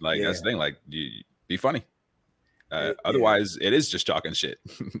 Yeah, that's the thing. Like, you be funny. Otherwise, it is just talking shit.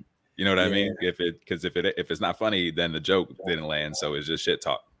 You know what I mean? If it's not funny, then the joke didn't land. So it's just shit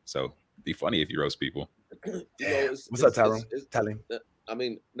talk. So be funny if you roast people. What's up, Tyrone? I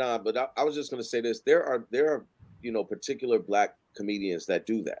mean, nah, but I was just gonna say this. There are particular black comedians that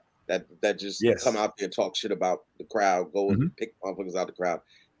do that just come out there and talk shit about the crowd, go and pick motherfuckers out the crowd,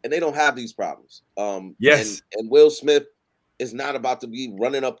 and they don't have these problems. And Will Smith is not about to be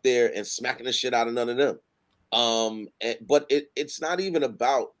running up there and smacking the shit out of none of them. But it's not even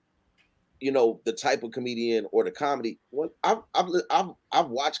about the type of comedian or the comedy. Well, I've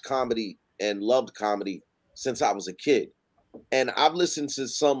watched comedy and loved comedy since I was a kid, and I've listened to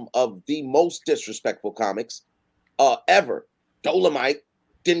some of the most disrespectful comics ever. Dolomite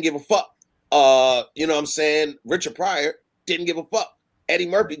didn't give a fuck. You know what I'm saying? Richard Pryor didn't give a fuck. Eddie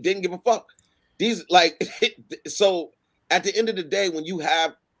Murphy didn't give a fuck. These so at the end of the day, when you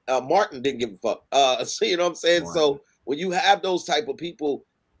have Martin didn't give a fuck. So you know what I'm saying? Wow. So when you have those type of people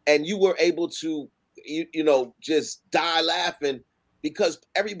and you were able to just die laughing because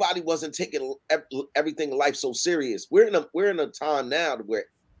everybody wasn't taking everything in life so serious. We're in a time now where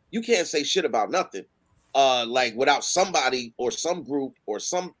you can't say shit about nothing. Without somebody or some group or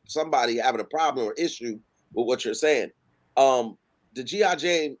somebody having a problem or issue with what you're saying. The G.I.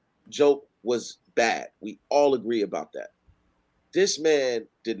 Jane joke was bad. We all agree about that. This man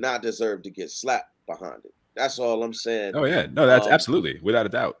did not deserve to get slapped behind it. That's all I'm saying. Oh yeah, no, that's absolutely without a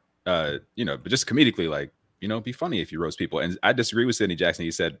doubt. But just comedically, be funny if you roast people. And I disagree with Sidney Jackson.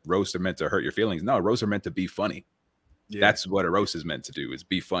 He said roasts are meant to hurt your feelings. No, roasts are meant to be funny. Yeah. That's what a roast is meant to do, is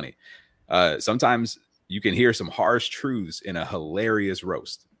be funny. Sometimes you can hear some harsh truths in a hilarious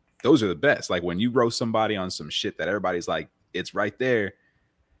roast. Those are the best. Like when you roast somebody on some shit that everybody's like, it's right there.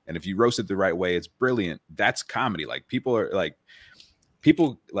 And if you roast it the right way, it's brilliant. That's comedy. Like people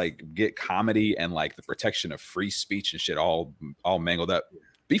get comedy and like the protection of free speech and shit all mangled up.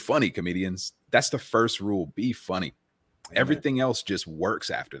 Be funny, comedians. That's the first rule. Be funny. Amen. Everything else just works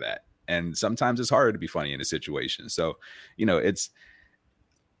after that. And sometimes it's harder to be funny in a situation. So, it's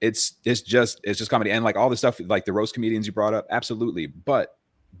just comedy. And like all the stuff, like the roast comedians you brought up, absolutely. But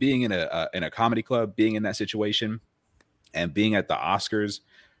being in a comedy club, being in that situation and being at the Oscars,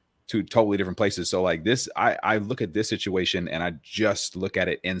 two totally different places. So like this, I look at this situation and I just look at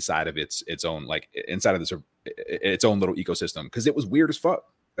it inside of its own, like inside of its own little ecosystem. Cause it was weird as fuck.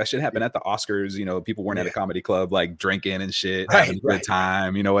 That shit happened at the Oscars. People weren't at a comedy club, like drinking and shit, having a good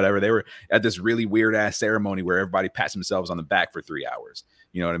time, whatever. They were at this really weird ass ceremony where everybody pats themselves on the back for 3 hours.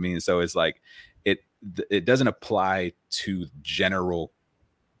 You know what I mean? So it's like, it doesn't apply to general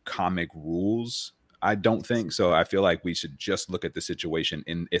comic rules. I don't think so. I feel like we should just look at the situation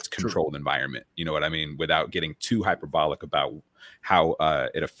in its controlled environment. You know what I mean? Without getting too hyperbolic about how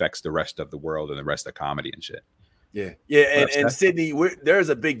it affects the rest of the world and the rest of comedy and shit. Yeah. And Sydney, there's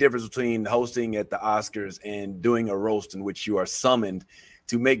a big difference between hosting at the Oscars and doing a roast in which you are summoned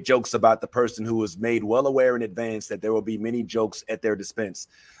to make jokes about the person who was made well aware in advance that there will be many jokes at their expense.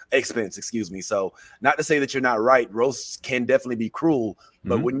 So not to say that you're not right. Roasts can definitely be cruel,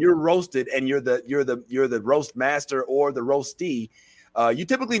 but when you're roasted and you're the roast master or the roastee, you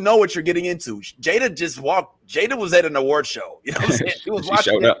typically know what you're getting into. Jada was at an award show. You know what I'm saying? She was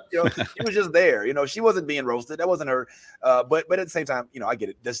watching it. She was just there. She wasn't being roasted. That wasn't her. But at the same time, I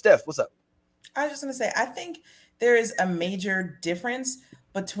get it. Steph, what's up? I was just going to say, I think there is a major difference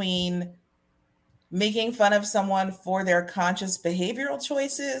between making fun of someone for their conscious behavioral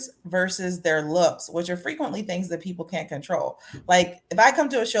choices versus their looks, which are frequently things that people can't control. Like if I come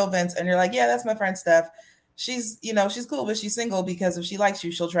to a show, Vince, and you're like, yeah, that's my friend Steph. She's cool, but she's single because if she likes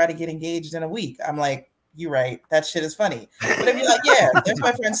you, she'll try to get engaged in a week. I'm like, you right. That shit is funny. But if you're like, yeah, there's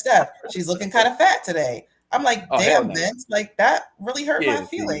my friend Steph. She's looking kind of fat today. I'm like, damn, Vince, like that really hurt my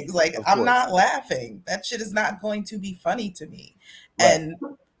feelings. Like I'm not laughing. That shit is not going to be funny to me. Right. And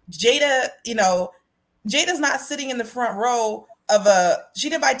Jada, Jada's not sitting in the front row she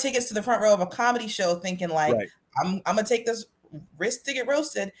didn't buy tickets to the front row of a comedy show thinking like, I'm going to take this risk to get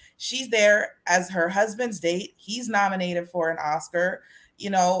roasted. She's there as her husband's date. He's nominated for an Oscar.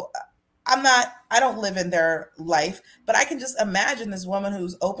 I don't live in their life, but I can just imagine this woman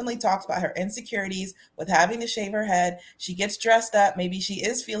who's openly talks about her insecurities with having to shave her head. She gets dressed up. Maybe she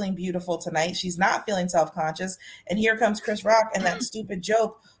is feeling beautiful tonight. She's not feeling self-conscious. And here comes Chris Rock and that stupid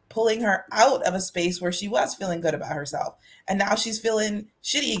joke pulling her out of a space where she was feeling good about herself. And now she's feeling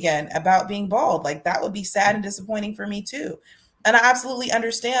shitty again about being bald. Like, that would be sad and disappointing for me too. And I absolutely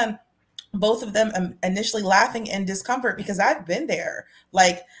understand both of them initially laughing in discomfort, because I've been there.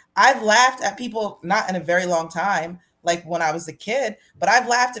 Like, I've laughed at people, not in a very long time, like when I was a kid, but I've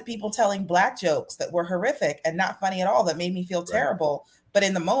laughed at people telling Black jokes that were horrific and not funny at all, that made me feel terrible. But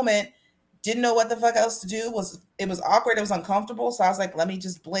in the moment, didn't know what the fuck else to do. It was awkward. It was uncomfortable. So I was like, let me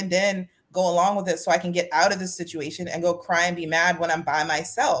just blend in, go along with it so I can get out of this situation and go cry and be mad when I'm by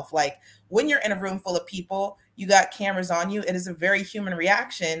myself. Like, when you're in a room full of people, you got cameras on you. It is a very human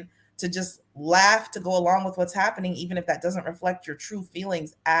reaction to just laugh, to go along with what's happening, even if that doesn't reflect your true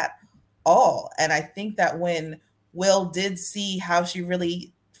feelings at all. And I think that when Will did see how she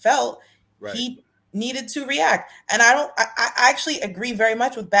really felt, he needed to react. And I actually agree very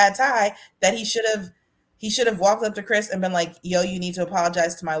much with Bad Ty that he should have walked up to Chris and been like, yo, you need to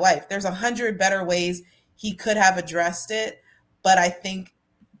apologize to my wife. There's 100 better ways he could have addressed it. But I think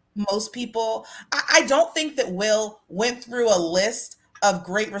most people, I don't think that Will went through a list of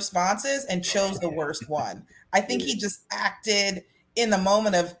great responses and chose the worst one. I think he just acted in the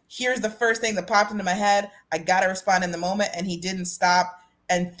moment of, here's the first thing that popped into my head, I gotta respond in the moment, and he didn't stop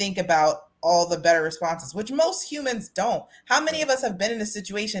and think about all the better responses, which most humans don't. How many of us have been in a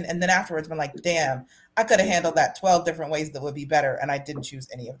situation and then afterwards been like, damn, I could have handled that 12 different ways that would be better, and I didn't choose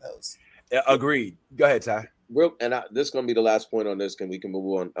any of those. Yeah, agreed. Go ahead, Ty. This is going to be the last point on this, and we can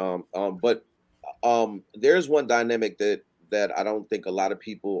move on. But there's one dynamic that I don't think a lot of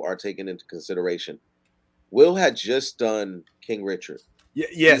people are taking into consideration. Will had just done King Richard.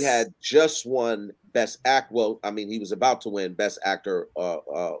 Yes. He had just won Best Act. Well, I mean, he was about to win Best Actor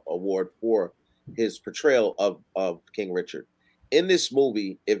award for his portrayal of King Richard. In this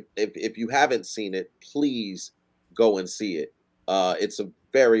movie, if you haven't seen it, please go and see it. It's a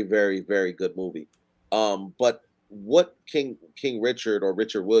very, very, very good movie. But what King Richard or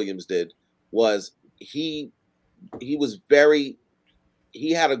Richard Williams did was he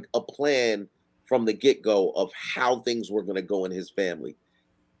had a plan from the get-go of how things were going to go in his family,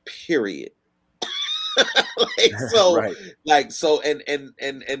 period. And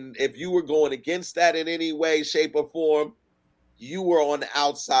if you were going against that in any way, shape, or form, you were on the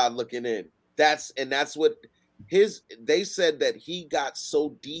outside looking in. That's what they said, that he got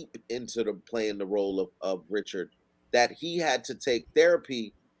so deep into playing the role of Richard that he had to take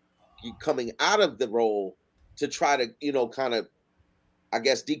therapy coming out of the role to try to, kind of, I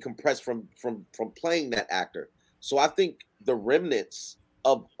guess, decompress from playing that actor. So I think the remnants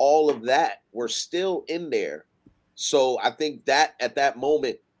of all of that were still in there. So I think that at that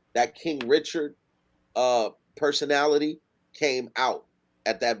moment, that King Richard personality came out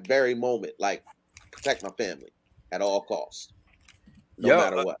at that very moment, like, protect my family at all costs, no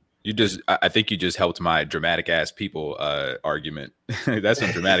matter what. I think you just helped my dramatic ass people argument. That's some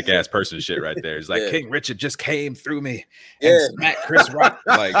dramatic ass person shit right there. It's like, King Richard just came through me and smacked Chris Rock.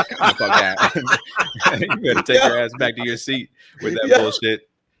 Like, fuck that. You better take your ass back to your seat with that bullshit.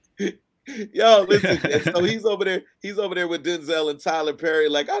 Yo, listen. So he's over there with Denzel and Tyler Perry.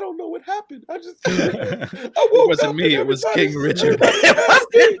 Like, I don't know what happened. It wasn't me. It was King Richard. I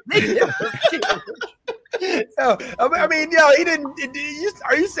mean, he didn't.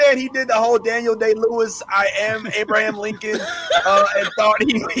 Are you saying he did the whole Daniel Day-Lewis, I am Abraham Lincoln, and thought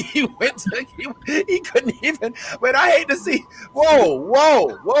he went to, he couldn't even? But I hate to see.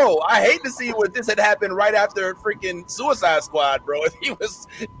 Whoa! I hate to see what this had happened right after freaking Suicide Squad, bro. If he was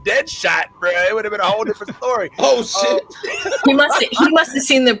dead shot, bro, it would have been a whole different story. Oh shit! He must have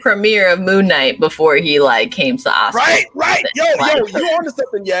seen the premiere of Moon Knight before he came to Oscar. Right. Yo, you on to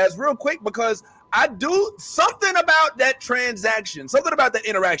something, Yaz, real quick, because I do something about that transaction, something about that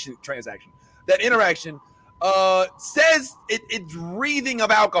transaction. That interaction says it's breathing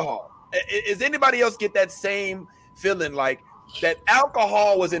of alcohol. Is anybody else get that same feeling, like that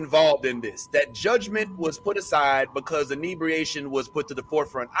alcohol was involved in this? That judgment was put aside because inebriation was put to the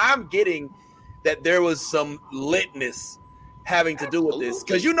forefront. I'm getting that there was some litness having to do with this.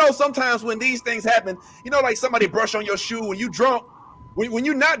 Because sometimes when these things happen, like somebody brush on your shoe when you drunk. When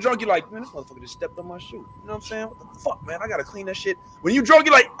you're not drunk, you're like, man, this motherfucker just stepped on my shoe. You know what I'm saying? What the fuck, man? I gotta clean that shit. When you drunk,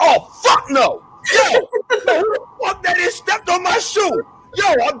 you're like, oh, fuck no. Yo, who the fuck that is stepped on my shoe? Yo,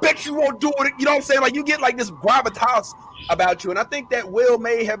 I bet you won't do it. You know what I'm saying? Like, you get like this gravitas about you. And I think that Will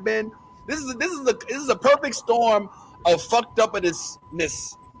may have been, this is a perfect storm of fucked upness,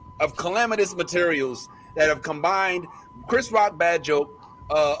 of calamitous materials that have combined Chris Rock bad joke,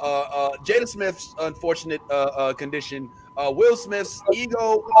 Jada Smith's unfortunate condition, Will Smith's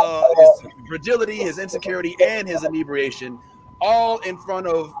ego, his fragility, his insecurity, and his inebriation, all in front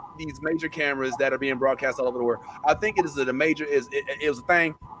of these major cameras that are being broadcast all over the world. I think it was a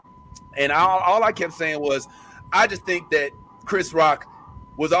thing. And all I kept saying was, I just think that Chris Rock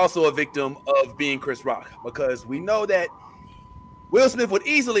was also a victim of being Chris Rock, because we know that Will Smith would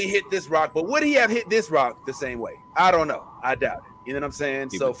easily hit this rock, but would he have hit this rock the same way? I don't know. I doubt it. You know what I'm saying?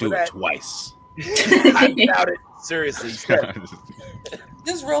 He so would for do that, it twice. I doubt it. Seriously.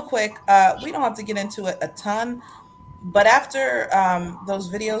 Just real quick, we don't have to get into it a ton, but after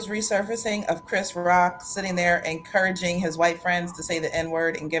those videos resurfacing of Chris Rock sitting there encouraging his white friends to say the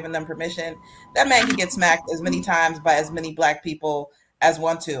N-word and giving them permission, that man can get smacked as many times by as many black people as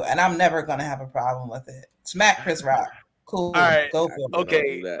want to, and I'm never going to have a problem with it. Smack Chris Rock. Cool. All right. Go for it.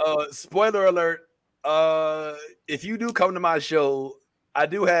 Okay. Spoiler alert. If you do come to my show, I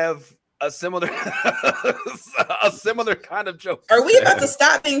do have a similar kind of joke. Are we about to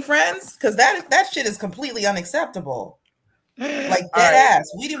stop being friends? Because that shit is completely unacceptable. Like dead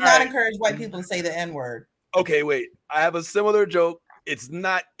ass. We do not encourage white people to say the N-word. Okay, wait. I have a similar joke. It's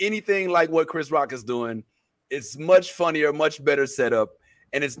not anything like what Chris Rock is doing. It's much funnier, much better setup,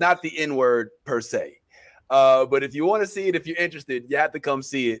 and it's not the N-word per se. But if you want to see it, if you're interested, you have to come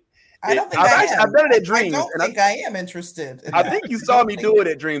see it. I don't think I am. I've done it at Dreams. I don't think I am interested. I think you saw me do it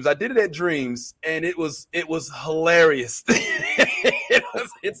at Dreams. I did it at Dreams, and it was hilarious.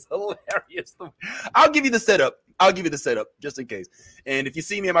 It's hilarious. I'll give you the setup. Just in case. And if you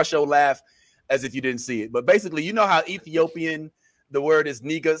see me in my show, laugh as if you didn't see it. But basically, you know how Ethiopian, the word is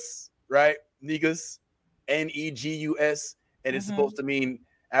negus, right? Negus, Negus, and it's supposed to mean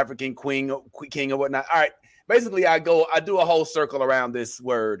African king or whatnot. All right. Basically, I do a whole circle around this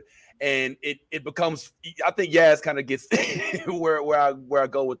word, and it becomes, I think Yaz kind of gets where I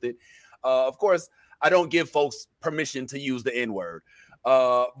go with it. Of course, I don't give folks permission to use the N-word.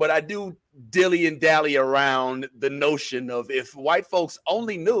 But I do dilly and dally around the notion of, if white folks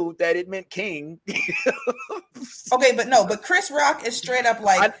only knew that it meant king. Okay, but Chris Rock is straight up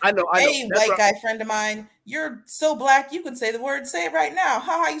like, I know. Hey, that's white guy friend of mine, you're so black, you can say the word. Say it right now.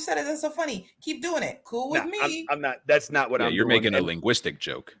 How you said it? That's so funny. Keep doing it. Cool with me. I'm not. That's not what I'm. You're doing. making a linguistic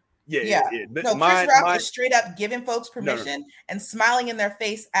joke. Yeah. No, Chris Rock was straight up giving folks permission and smiling in their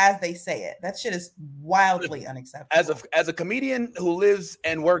face as they say it. That shit is wildly unacceptable. As a comedian who lives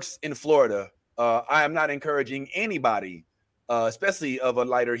and works in Florida, I am not encouraging anybody, especially of a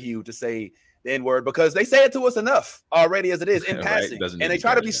lighter hue, to say the N-word, because they say it to us enough already as it is in passing, and they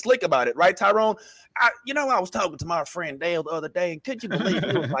try to be slick about it, right, Tyrone? I was talking to my friend Dale the other day, and could you believe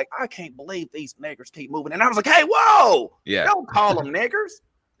he was like, I can't believe these niggers keep moving, and I was like, hey, whoa, don't call them niggers.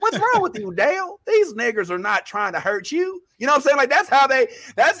 What's wrong with you, Dale? These niggers are not trying to hurt you. You know what I'm saying? Like, that's how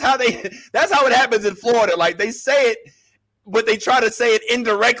it happens in Florida. Like, they say it, but they try to say it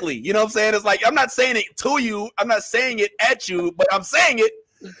indirectly. You know what I'm saying? It's like, I'm not saying it to you. I'm not saying it at you, but I'm saying it.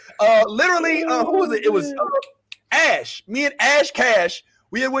 Literally, who was it? It was Ash. Me and Ash Cash.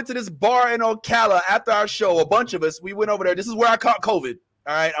 We had went to this bar in Ocala after our show. A bunch of us. We went over there. This is where I caught COVID.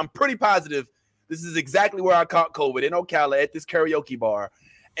 All right. I'm pretty positive this is exactly where I caught COVID, in Ocala at this karaoke bar.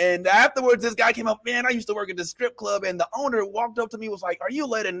 And afterwards, this guy came up, man, I used to work at this strip club, and the owner walked up to me, was like, are you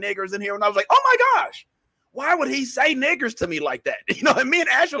letting niggers in here? And I was like, oh my gosh, why would he say niggers to me like that? You know, and me and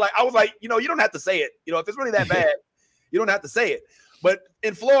Ash were like, I was like, you don't have to say it. If it's really that bad, you don't have to say it. But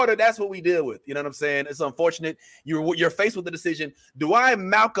in Florida, that's what we deal with. You know what I'm saying? It's unfortunate. You're faced with the decision. Do I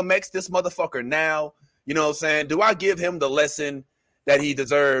Malcolm X this motherfucker now? You know what I'm saying? Do I give him the lesson that he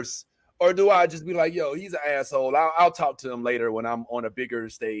deserves? Or do I just be like, yo, he's an asshole. I'll talk to him later when I'm on a bigger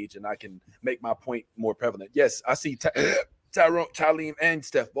stage and I can make my point more prevalent. Yes, I see Tyrone, Charlene, and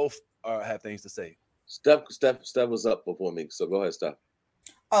Steph both have things to say. Steph was up before me, so go ahead, Steph.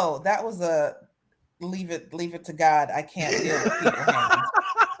 Oh, that was a leave it to God. I can't deal with people's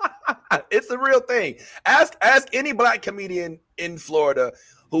hands. It's a real thing. Ask any black comedian in Florida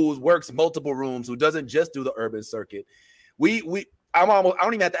who works multiple rooms, who doesn't just do the urban circuit. I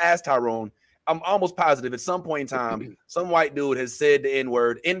don't even have to ask Tyrone. I'm almost positive at some point in time, some white dude has said the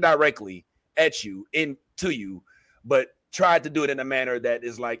N-word indirectly at you, to you, but tried to do it in a manner that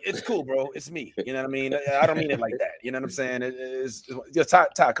is like, it's cool, bro. It's me. You know what I mean? I don't mean it like that. You know what I'm saying? It's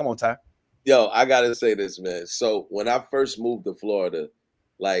Ty, come on, Ty. Yo, I gotta say this, man. So when I first moved to Florida,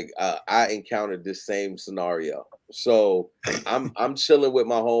 like I encountered this same scenario. So I'm chilling with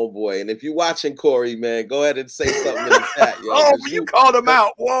my homeboy, and if you're watching Corey, man, go ahead and say something in the chat. Yo, you called him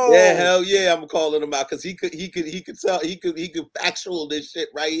out. Whoa. Yeah, hell yeah, I'm calling him out because he could factual this shit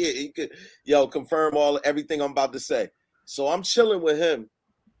right here. He could confirm everything I'm about to say. So I'm chilling with him,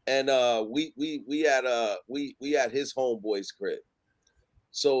 and we at his homeboy's crib.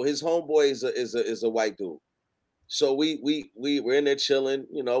 So his homeboy is a white dude. So we're in there chilling,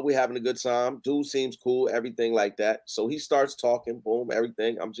 you know, we having a good time. Dude seems cool, everything like that. So he starts talking, boom,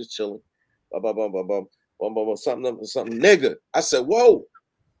 everything. I'm just chilling. Bum, bum, bum, bum, bum, bum, bum, bum, something, nigga. I said, whoa.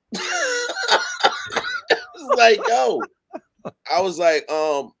 Like, yo. I was like,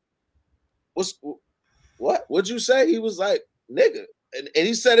 what'd you say? He was like, nigga. And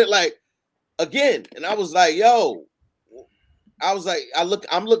he said it like again. And I was like, yo. I was like, I'm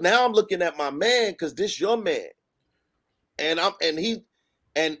looking at my man because this your man. And he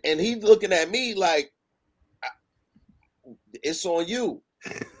looking at me like it's on you.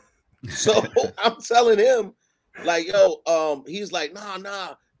 So I'm telling him, like, yo, he's like,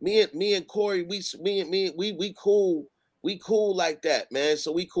 nah, me and Corey, we cool like that, man.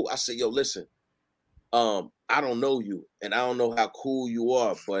 So we cool. I said, yo, listen, I don't know you, and I don't know how cool you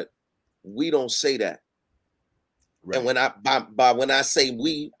are, but we don't say that. Right. And when I say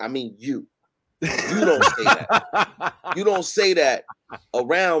we, I mean you. You don't say that. You don't say that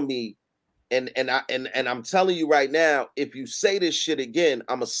around me. And I'm telling you right now, if you say this shit again,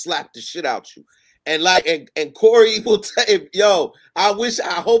 I'ma slap the shit out you. And like and Corey will tell you, yo, I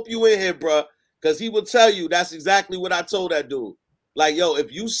hope you in here, bro, because he will tell you that's exactly what I told that dude. Like, yo,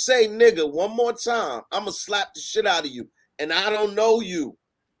 if you say nigga one more time, I'ma slap the shit out of you. And I don't know you,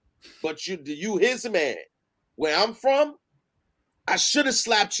 but you his man. Where I'm from, I should have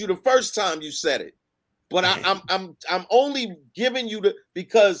slapped you the first time you said it, but I'm only giving you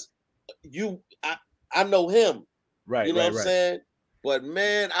because I know him, right? You know what I'm saying? But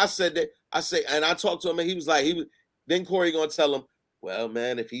man, I said that. And I talked to him, and he was like, Then Corey gonna tell him, well,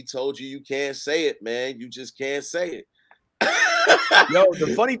 man, if he told you can't say it, man, you just can't say it. Yo,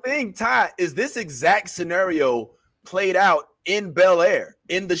 the funny thing, Ty, is this exact scenario played out in Bel Air,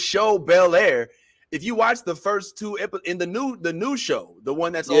 in the show Bel Air. If you watch the first two in the new show, the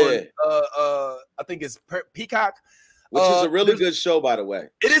one that's on, I think it's Peacock, which is a really good show, by the way.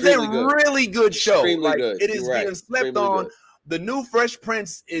 It is a really good show. Extremely good. It is being slept on. Good. The new Fresh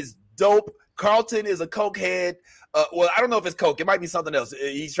Prince is dope. Carlton is a cokehead. Well, I don't know if it's coke. It might be something else.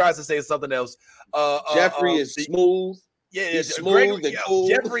 He tries to say it's something else. Jeffrey is smooth. Yeah, it's smooth and cool.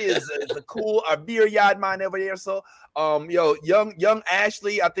 Jeffrey is a cool beer yard mind over there. So, young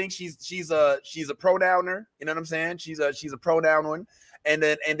Ashley, I think she's a pronouner. You know what I'm saying? She's a pronoun one. And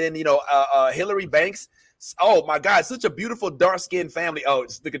then Hillary Banks. Oh my God, such a beautiful dark skinned family. Oh,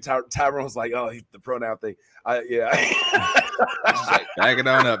 look at Tyrone's like, oh, the pronoun thing. Yeah. Like, back it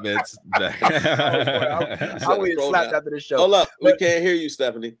on up, bitch. I would slapped after this show. Hold up, we can't hear you,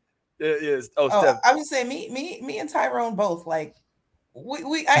 Stephanie. Yes. Steph. I would say me and Tyrone both like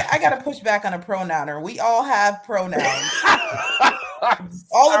I gotta push back on a pronouner. We all have pronouns.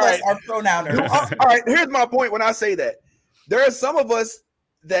 all of us are pronouners. All right, here's my point when I say that. There are some of us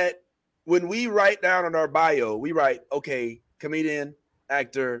that when we write down on our bio, we write, okay, comedian,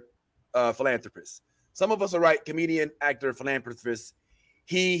 actor, philanthropist. Some of us will write comedian, actor, philanthropist,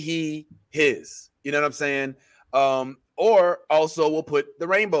 he, his. You know what I'm saying? Or also we'll put the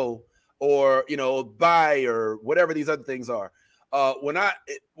rainbow or, bi or whatever these other things are. When I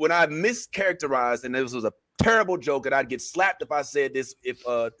mischaracterized, and this was a terrible joke, and I'd get slapped if I said this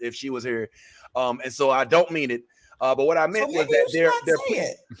if she was here. And so I don't mean it. But what I meant was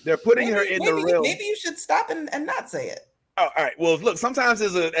that they're putting her in the realm. Maybe you should stop and not say it. Oh, all right. Well, look, sometimes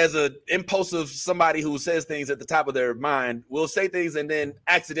as a impulsive somebody who says things at the top of their mind will say things and then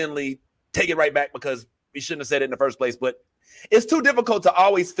accidentally take it right back because we shouldn't have said it in the first place. But it's too difficult to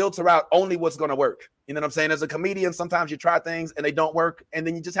always filter out only what's going to work. You know what I'm saying? As a comedian, sometimes you try things and they don't work, and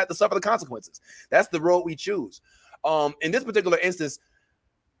then you just have to suffer the consequences. That's the road we choose. In this particular instance,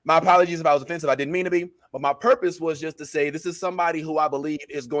 my apologies if I was offensive. I didn't mean to be, but my purpose was just to say this is somebody who I believe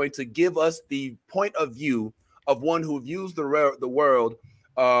is going to give us the point of view of one who views the world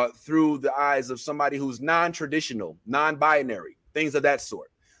through the eyes of somebody who's non-traditional, non-binary, things of that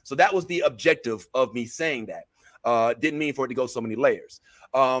sort. So that was the objective of me saying that. Didn't mean for it to go so many layers.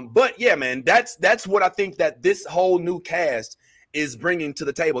 But yeah, man, that's what I think that this whole new cast is bringing to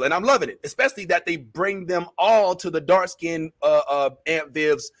the table. And I'm loving it, especially that they bring them all to the dark-skinned Aunt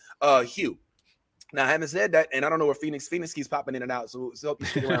Viv's hue. Now, having said that, and I don't know where Phoenix keeps popping in and out, so hope you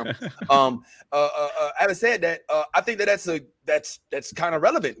stick around. Having said that, I think that's kind of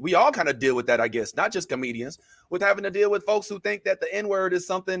relevant. We all kind of deal with that, I guess, not just comedians, with having to deal with folks who think that the N-word is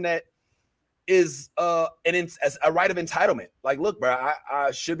something that is as a right of entitlement. Like, look, bro,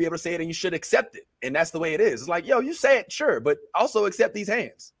 I should be able to say it, and you should accept it, and that's the way it is. It's like, yo, you say it, sure, but also accept these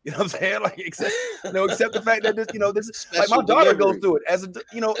hands. You know what I'm saying? Like, accept the fact that this is like my daughter goes through it as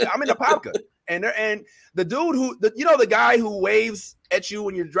I'm in the podcast. And the dude the guy who waves at you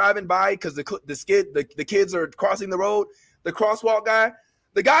when you're driving by because the kids are crossing the road, the crosswalk guy,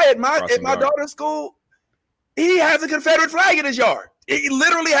 the guy at my daughter's school, he has a Confederate flag in his yard. He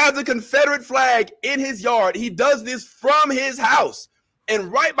literally has a Confederate flag in his yard. He does this from his house.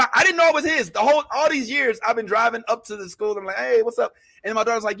 And I didn't know it was his. All these years I've been driving up to the school. I'm like, hey, what's up? And my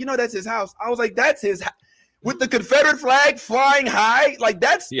daughter's like, that's his house. I was like, that's his house. With the Confederate flag flying high,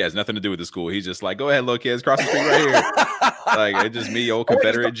 he has nothing to do with the school. He's just like, go ahead, little kids, cross the street right here. Like, it's just me, old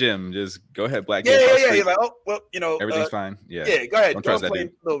Confederate Jim. Just go ahead, black kids. Yeah. He's like, oh, well, everything's fine. Yeah, go ahead. Don't trust that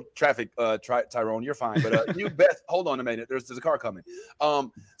dude. Little traffic, Tyrone, you're fine. But you, Beth, hold on a minute. There's a car coming.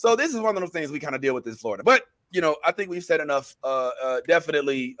 So this is one of those things we kind of deal with in Florida. But I think we've said enough.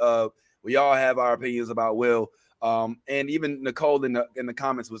 Definitely, we all have our opinions about Will. And even Nicole in the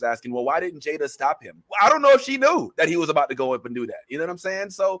comments was asking, well, why didn't Jada stop him? Well, I don't know if she knew that he was about to go up and do that. You know what I'm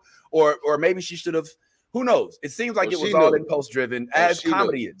saying? So, or maybe she should have. Who knows? It seems like it was all impulse driven, as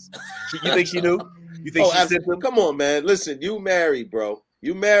comedy is. You think she knew? You think she sent him? Come on, man. Listen, you married, bro.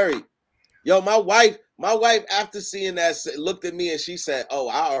 You married. Yo, my wife, after seeing that, looked at me and she said, "Oh,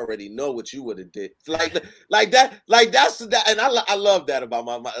 I already know what you would have did." Like that's that, and I love that about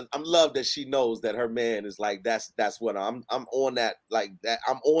my. I love that she knows that her man is like that's what I'm on that, like that.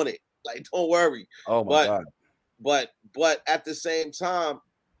 I'm on it. Like, don't worry. Oh my God. But at the same time,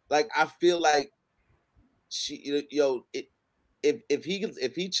 like, I feel like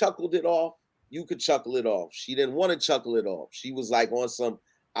if he chuckled it off, you could chuckle it off. She didn't want to chuckle it off. She was like on some,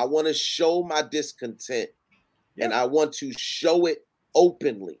 I want to show my discontent, and I want to show it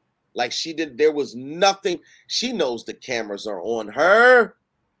openly. Like she did. There was nothing. She knows the cameras are on her.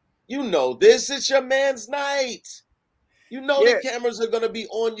 This is your man's night. The cameras are going to be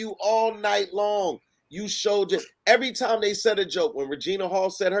on you all night long. You showed it. Every time they said a joke, when Regina Hall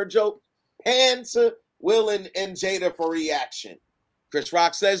said her joke, pan to Will and Jada for reaction. Chris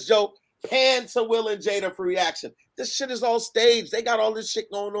Rock says joke, pan to Will and Jada for reaction. This shit is all staged. They got all this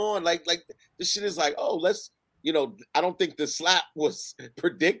shit going on. Like this shit is like, oh, let's, I don't think the slap was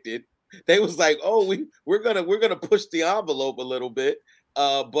predicted. They was like, oh, we're gonna push the envelope a little bit.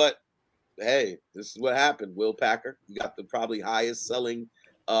 But hey, this is what happened. Will Packer, you got the probably highest selling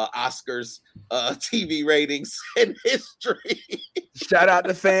Oscars TV ratings in history. Shout out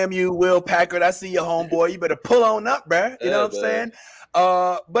to FAMU, Will Packard. I see you, homeboy. You better pull on up, bruh. You know what I'm saying?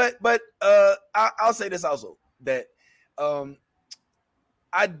 But I'll say this also, that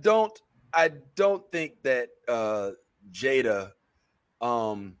I don't think that Jada,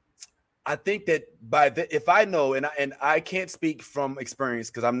 I think that if I know, and I can't speak from experience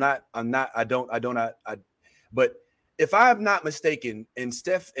because but if I'm not mistaken, and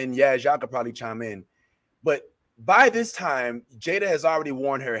Steph and Yaz, y'all could probably chime in, but by this time, Jada has already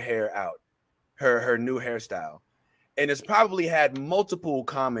worn her hair out, her new hairstyle, and has probably had multiple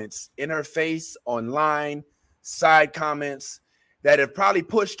comments in her face, online, side comments that have probably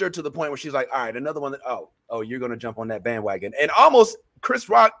pushed her to the point where she's like, all right, another one that, oh, you're going to jump on that bandwagon. And almost Chris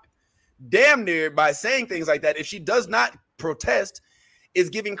Rock, damn near by saying things like that, if she does not protest,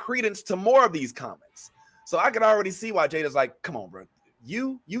 is giving credence to more of these comments. So I can already see why Jada's like, come on, bro.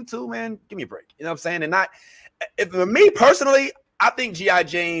 You too, man. Give me a break. You know what I'm saying? And for me personally, I think G.I.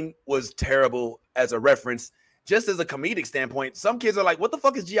 Jane was terrible as a reference, just as a comedic standpoint. Some kids are like, what the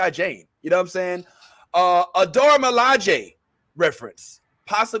fuck is G.I. Jane? You know what I'm saying? Adora Milaje reference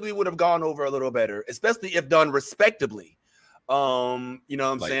possibly would have gone over a little better, especially if done respectably. You know what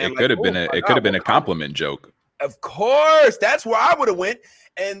I'm saying? It could have been a compliment joke. Of course. That's where I would have went,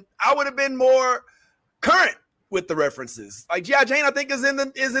 and I would have been more current with the references. Like G.I. Jane, I think is in the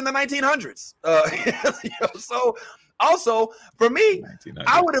 1900s. So also for me,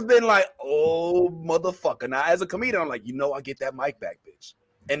 I would have been like, oh motherfucker. Now as a comedian, I'm like, I get that mic back, bitch.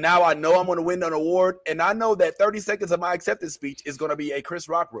 And now I know I'm going to win an award, and I know that 30 seconds of my acceptance speech is going to be a Chris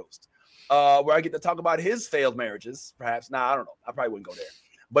Rock roast, where I get to talk about his failed marriages. Perhaps. I don't know. I probably wouldn't go there,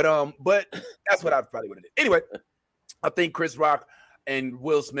 but that's what I probably would have did. Anyway, I think Chris Rock and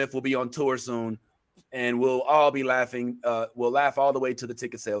Will Smith will be on tour soon. And we'll all be laughing. We'll laugh all the way to the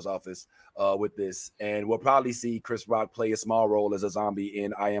ticket sales office with this. And we'll probably see Chris Rock play a small role as a zombie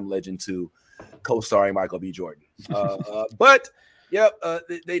in I Am Legend 2, co-starring Michael B. Jordan. But,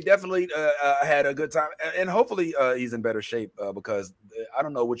 they definitely had a good time. And hopefully he's in better shape because I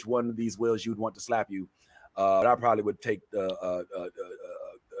don't know which one of these Wills you'd want to slap you. But I probably would take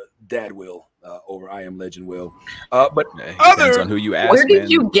Dad Will over I Am Legend Will. But depends on who you ask. Where did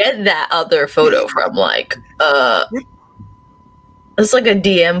you get that other photo from? Like, it's like a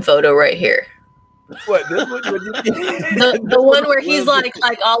DM photo right here. What? This one? the one where he's like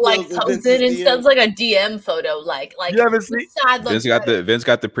all like posing and stuff, like a DM photo, like you haven't seen. Vince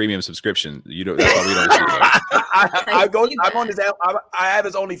got the premium subscription. You don't. That's why we don't see it. I'm on his. I have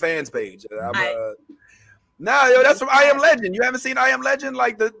his OnlyFans page. No, yo, that's from I Am Legend. You haven't seen I Am Legend?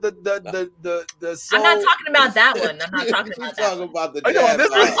 Like the soul. I'm not talking about that one. I'm not talking about that. Talking about the I'm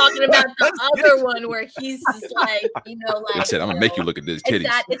talking about the other one where he's just like, like I said, I'm gonna make you look at these titties.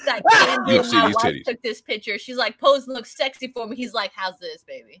 It's that Camden, my wife took this picture. She's like, pose and look sexy for me. He's like, how's this,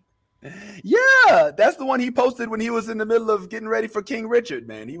 baby? Yeah, that's the one he posted when he was in the middle of getting ready for King Richard,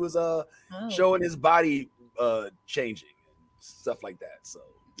 man. He was showing his body changing and stuff like that. So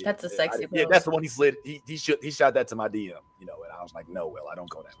yeah, that's a sexy yeah, that's the one he slid. He shot that to my DM, and I was like, no, Will, I don't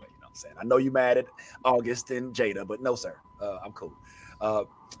go that way. You know what I'm saying? I know you mad at August and Jada, but no, sir. I'm cool. All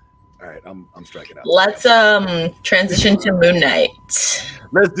right, I'm striking out. Let's transition to Moon Knight.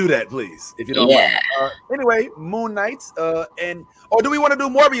 Let's do that, please, if you don't mind. Anyway, Moon Knight, or do we want to do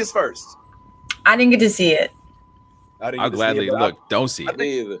Morbius first? I didn't get to see it. I'll gladly don't see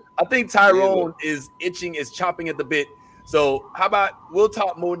it. I think Tyrone is chomping at the bit. So how about we'll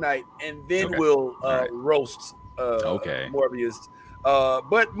talk Moon Knight and then we'll roast Morbius.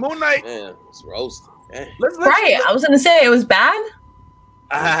 But Moon Knight, it's roasted. I was gonna say it was bad.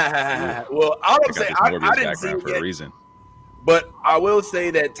 Well, I didn't see it for a reason. But I will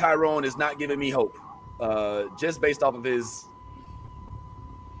say that Tyrone is not giving me hope, just based off of his.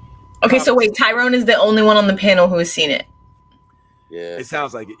 Okay, so wait, Tyrone is the only one on the panel who has seen it. Yeah, it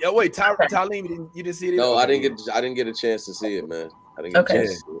sounds like it. Oh wait, Tyleen, you didn't see it? No, I didn't get a chance to see it, man. I didn't get a chance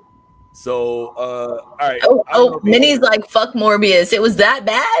to see it. So, all right. Minnie's like, fuck Morbius. It was that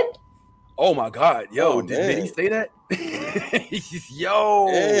bad? Oh my God, yo! Did Minnie say that? Yo!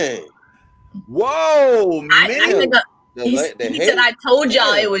 Dang. Whoa, Minnie! He said, "I told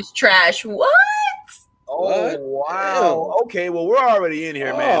y'all it was trash." What? Oh wow! Damn. Okay, well we're already in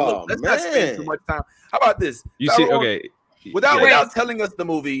here, man. Look, let's not spend too much time. How about this? Without telling us the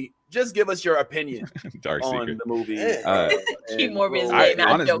movie, just give us your opinion on the movie. Keep Morbius.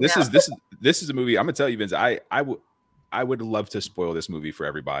 This is a movie. I'm gonna tell you, Vince. I would love to spoil this movie for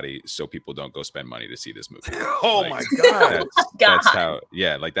everybody, so people don't go spend money to see this movie. Oh my God! That's how.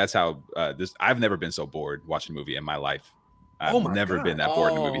 Yeah, that's how. This. I've never been so bored watching a movie in my life. I've never been that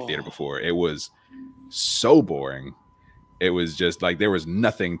bored in a movie theater before. It was so boring. It was just like there was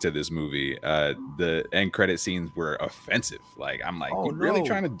nothing to this movie. The end credit scenes were offensive. Like I'm like, you really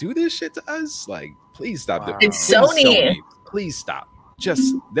trying to do this shit to us? Like, please stop. It's Sony. Please stop.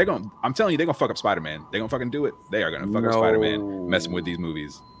 I'm telling you, they're gonna fuck up Spider-Man. They're gonna fucking do it. They are gonna fuck up Spider-Man messing with these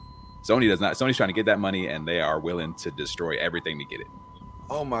movies. Sony's trying to get that money, and they are willing to destroy everything to get it.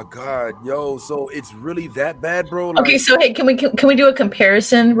 Oh my God, yo! So it's really that bad, bro? Okay, so hey, can we do a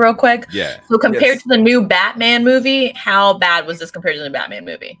comparison real quick? Yeah. So compared to the new Batman movie, how bad was this compared to the Batman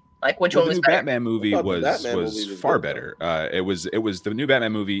movie? Like which one was better? The Batman movie was far better. It was the new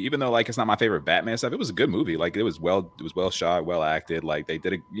Batman movie. Even though it's not my favorite Batman stuff, it was a good movie. Like it was well shot, well acted. Like they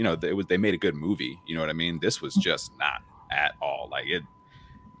did they made a good movie. You know what I mean? This was just not at all.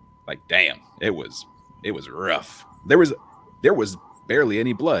 Damn, it was rough. There was barely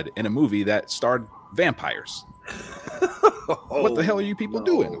any blood in a movie that starred vampires. What the hell are you people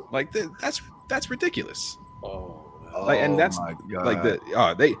doing? Like that's ridiculous.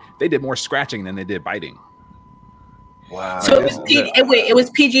 They did more scratching than they did biting. Wow. So it was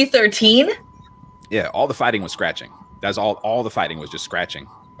PG-13? Yeah, all the fighting was scratching. That's all the fighting was just scratching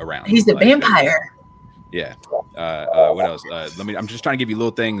around. He's a vampire. Yeah. What else? I'm just trying to give you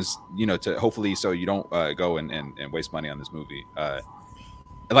little things, to hopefully so you don't go and waste money on this movie.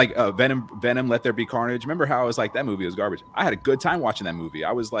 Venom, Let There Be Carnage. Remember how I was like, that movie was garbage? I had a good time watching that movie.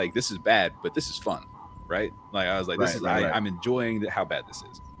 I was like, this is bad, but this is fun, right? Like I was like, I'm enjoying how bad this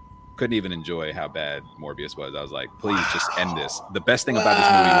is. Couldn't even enjoy how bad Morbius was. I was like, please just end this. The best thing about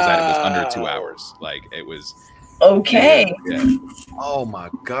this movie was that it was under 2 hours. Like it was okay. Yeah. Oh my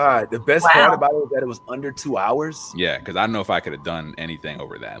God! The best part about it was that it was under 2 hours. Yeah, because I don't know if I could have done anything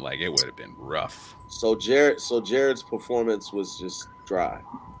over that. Like it would have been rough. So Jared's performance was just dry.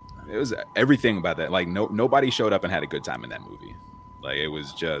 It was everything about that. Like nobody showed up and had a good time in that movie. Like it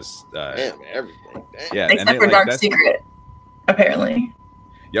was just everything. Damn. Yeah, except for Dark Secret, apparently.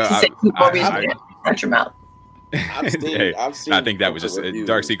 Yeah, shut your mouth. I've seen. I think that was just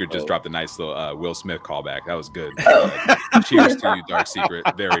Dark Secret. Just dropped a nice little Will Smith callback. That was good. Cheers to you, Dark Secret.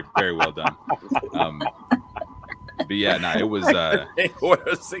 Very, very well done. But yeah, it was.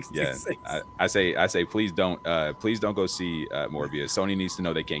 Order 66. Yeah, I say, please don't go see Morbius. Sony needs to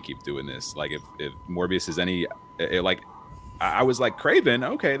know they can't keep doing this. Like, if Morbius is any, I was like, Craven,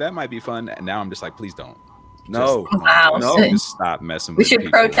 okay, that might be fun. And now I'm just like, please don't. No, just stop messing with We should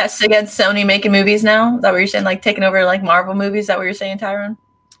people. protest against Sony making movies now. Is that what you're saying? Like taking over like Marvel movies? Is that what you're saying, Tyrone?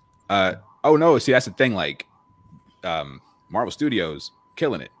 Oh no, see that's the thing. Like, Marvel Studios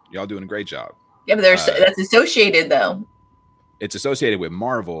killing it. Y'all doing a great job. Yeah, but that's associated though. It's associated with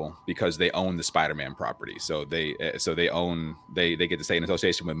Marvel because they own the Spider-Man property. So they get to stay in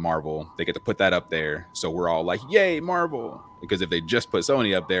association with Marvel. They get to put that up there. So we're all like, yay, Marvel. Because if they just put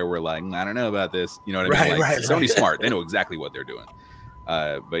Sony up there, we're like, I don't know about this. You know what I mean? Like, Sony's smart. They know exactly what they're doing.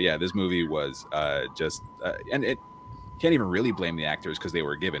 But yeah, this movie was and it can't even really blame the actors because they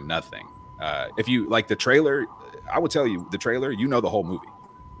were given nothing. If you like the trailer, I will tell you the trailer, you know the whole movie.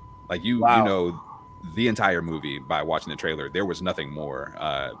 Like you know the entire movie by watching the trailer. There was nothing more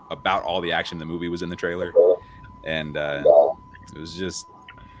about all the action in the movie was in the trailer, and it was just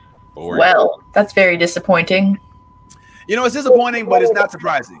boring. Well, that's very disappointing. You know, it's disappointing, but it's not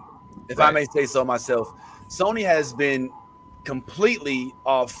surprising, if I may say so myself. Sony has been completely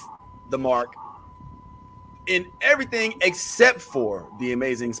off the mark in everything except for the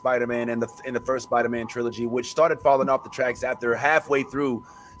Amazing Spider-Man and in the first Spider-Man trilogy, which started falling off the tracks after halfway through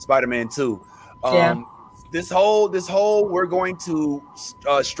Spider-Man 2. This whole we're going to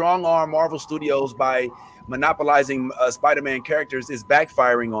strong arm Marvel Studios by monopolizing Spider-Man characters is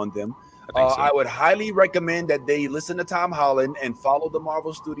backfiring on them. I would highly recommend that they listen to Tom Holland and follow the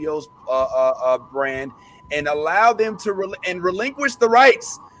Marvel Studios brand and allow them to relinquish the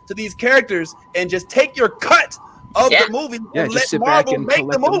rights to these characters and just take your cut of the movie and let Marvel make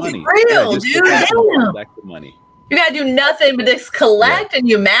the movie. Real, dude. Collect the money. You gotta do nothing but just collect, and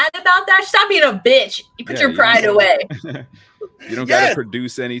you're mad about that? Stop being a bitch. You put your pride away. You don't gotta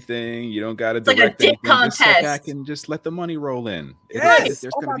produce anything. You don't gotta direct like a dick anything. contest. Just sit back and just let the money roll in. There's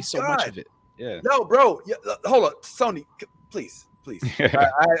gonna be so much of it. Yeah. No, bro. Hold on, Sony. Please.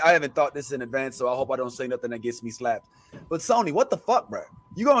 I haven't thought this in advance, so I hope I don't say nothing that gets me slapped. But Sony, what the fuck, bro?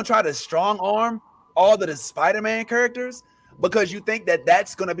 You gonna try to strong arm all of the Spider-Man characters because you think that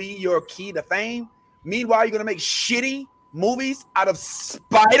that's gonna be your key to fame? Meanwhile, you're gonna make shitty movies out of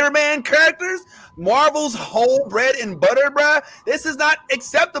Spider-Man characters? Marvel's whole bread and butter, bruh. This is not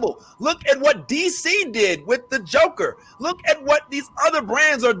acceptable. Look at what DC did with the Joker. Look at what these other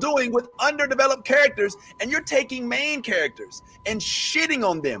brands are doing with underdeveloped characters, and you're taking main characters and shitting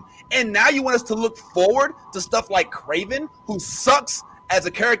on them. And now you want us to look forward to stuff like Kraven, who sucks as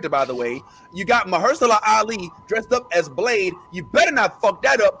a character, by the way. You got Mahershala Ali dressed up as Blade. You better not fuck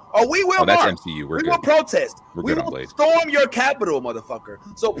that up, or we will. That's MCU. We will protest. We will storm your capital, motherfucker.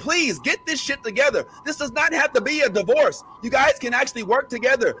 So please get this shit together. This does not have to be a divorce. You guys can actually work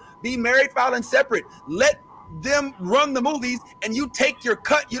together. Be married, filing separate. Let them run the movies, and you take your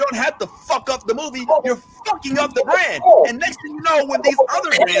cut. You don't have to fuck up the movie. You're fucking up the brand. And next thing you know, when these other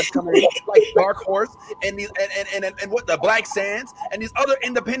brands come in, like Dark Horse and these and what the Black Sands and these other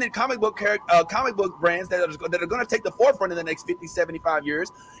independent comic book brands that are going to take the forefront in the next 50, 75 years,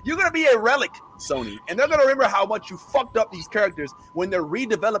 you're going to be a relic, Sony, and they're going to remember how much you fucked up these characters when they're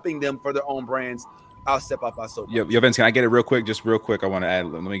redeveloping them for their own brands. I'll step up. Yo, Vince, can I get it real quick? Just real quick. I want to add.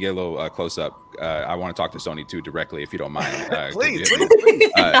 Let me get a little close up. I want to talk to Sony too directly, if you don't mind. Please.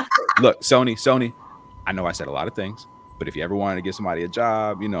 Look, Sony. I know I said a lot of things, but if you ever wanted to get somebody a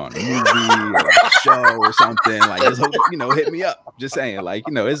job, on a movie or a show or something, like just, hit me up. Just saying, like,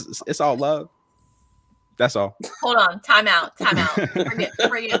 it's all love. That's all. Hold on. Time out. Bring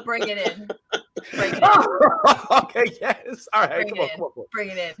it in. Okay. Yes. All right. Come on. Bring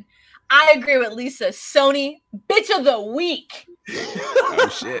it in. I agree with Lisa. Sony, bitch of the week. Oh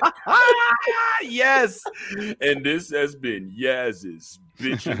shit. Yes. And this has been Yaz's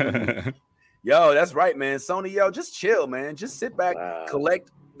bitch of the week. Yo, that's right, man. Sony, just chill, man. Just sit back,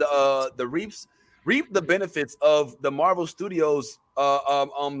 collect reap the benefits of the Marvel Studios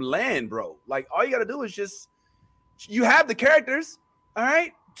land, bro. Like all you gotta do is you have the characters, all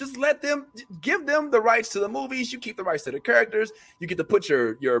right? Just give them the rights to the movies. You keep the rights to the characters. You get to put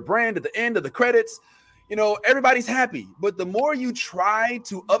your brand at the end of the credits. Everybody's happy. But the more you try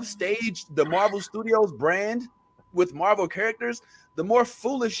to upstage the Marvel Studios brand with Marvel characters, the more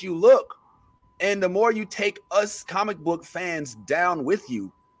foolish you look. And the more you take us comic book fans down with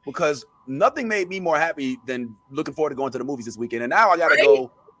you, because nothing made me more happy than looking forward to going to the movies this weekend. And now I got to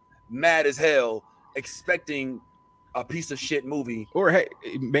go mad as hell expecting a piece of shit movie. Or hey,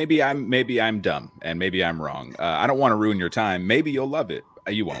 maybe I'm dumb and maybe I'm wrong. I don't want to ruin your time. Maybe you'll love it.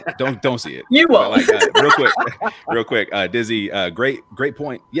 You won't. Don't see it. You won't. Real quick, Dizzy. Great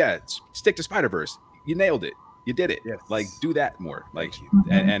point. Yeah, stick to Spider-Verse. You nailed it. You did it. Yes. Like, do that more. Like,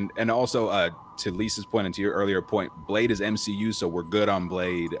 and also to Lisa's point and to your earlier point, Blade is MCU, so we're good on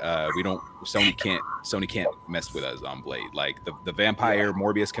Blade. Sony can't mess with us on Blade. Like the vampire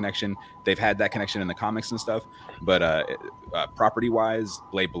Morbius connection, they've had that connection in the comics and stuff, but property wise,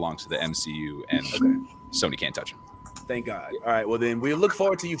 Blade belongs to the MCU, and Sony can't touch him. Thank God. All right. Well, then we look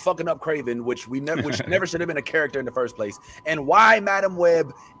forward to you fucking up Craven, which never should have been a character in the first place. And why Madam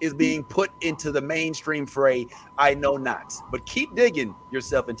Web is being put into the mainstream fray, I know not. But keep digging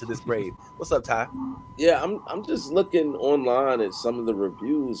yourself into this grave. What's up, Ty? Yeah, I'm just looking online at some of the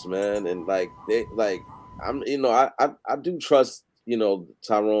reviews, man, and I do trust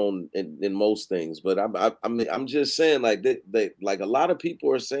Tyrone in most things, but I'm just saying like they like a lot of people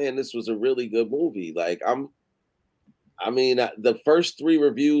are saying this was a really good movie. Like the first 3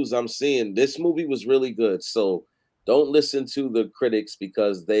 reviews I'm seeing, this movie was really good. So don't listen to the critics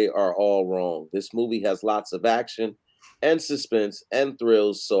because they are all wrong. This movie has lots of action and suspense and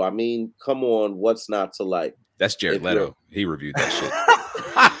thrills. So, come on, what's not to like? That's Jared Leto. He reviewed that shit.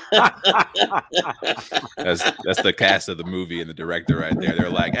 That's the cast of the movie and the director right there. They're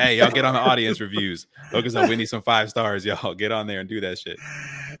like, hey, y'all get on the audience reviews. Focus on, we need some 5 stars, y'all. Get on there and do that shit.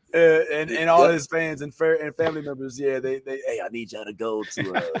 And all his fans and family members, they hey, I need y'all to go to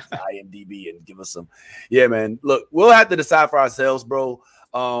IMDb and give us some. Yeah, man. Look, we'll have to decide for ourselves, bro.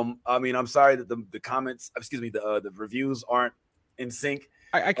 I'm sorry that the comments, the reviews aren't in sync.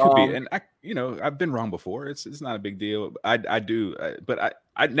 I could be, and I've been wrong before. It's not a big deal. I do, but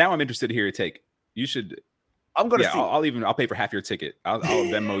I now I'm interested to hear your take. You should. I'm gonna. Yeah, I'll pay for half your ticket. I'll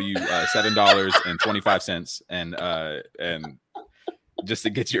Venmo you $7.25 and just to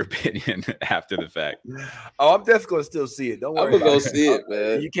get your opinion after the fact. Oh, I'm definitely gonna still see it. Don't worry. I'm gonna go see it,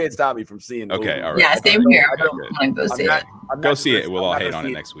 man. You can't stop me from seeing it. Okay, all right. Yeah, same here. I don't want to go see it. Go see it. We'll all hate on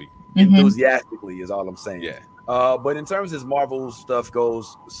it next week. Enthusiastically is all I'm saying. Yeah. But in terms as Marvel stuff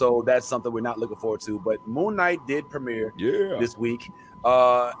goes, so that's something we're not looking forward to. But Moon Knight did premiere this week.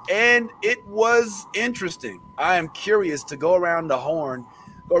 And it was interesting. I am curious to go around the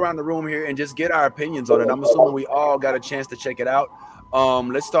room here and just get our opinions on it. I'm assuming we all got a chance to check it out.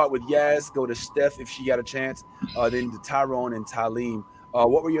 Let's start with Yaz, go to Steph if she got a chance, then to Tyrone and Talim.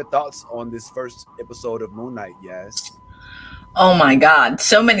 What were your thoughts on this first episode of Moon Knight, Yaz? Oh my God,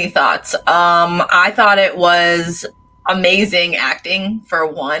 so many thoughts. I thought it was amazing acting for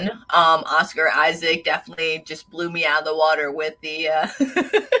one. Oscar Isaac definitely just blew me out of the water with the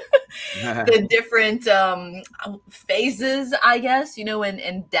the different phases, I guess,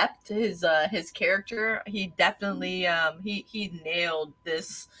 and depth to his character. He definitely he nailed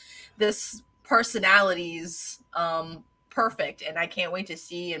this personalities perfect, and I can't wait to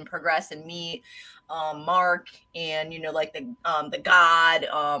see and progress and meet Mark and the god,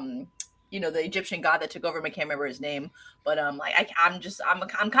 the Egyptian god that took over. I can't remember his name, but I'm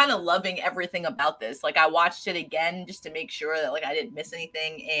kind of loving everything about this. Like, I watched it again just to make sure that I didn't miss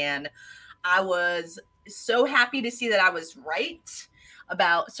anything, and I was so happy to see that I was right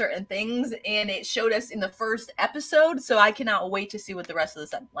about certain things, and it showed us in the first episode. So I cannot wait to see what the rest of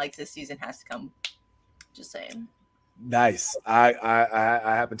this season has to come. Just saying. Nice. I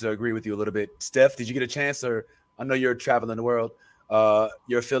happen to agree with you a little bit. Steph, did you get a chance? Or I know you're traveling the world.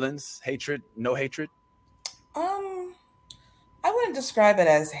 Your feelings, hatred, no hatred? I wouldn't describe it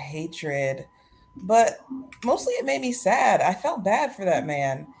as hatred, but mostly it made me sad. I felt bad for that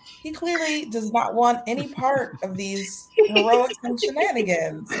man. He clearly does not want any part of these heroics and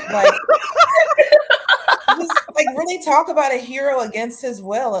shenanigans. Just really talk about a hero against his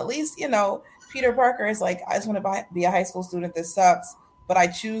will. At least, Peter Parker is like, I just want to be a high school student. This sucks, but I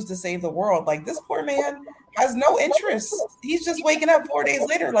choose to save the world. Like, this poor man has no interest. He's just waking up 4 days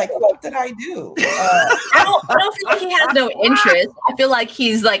later. Like, what did I do? I don't feel like he has no interest. I feel like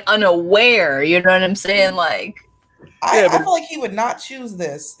he's unaware. You know what I'm saying? I feel like he would not choose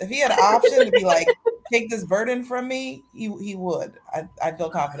this. If he had an option to be like, take this burden from me, he would. I feel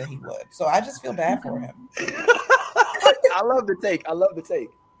confident he would. So I just feel bad for him. I love the take.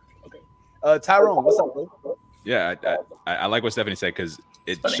 Okay. Tyrone, what's up, bro? Yeah, I like what Stephanie said because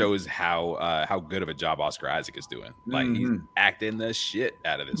it shows how good of a job Oscar Isaac is doing. Like, he's acting the shit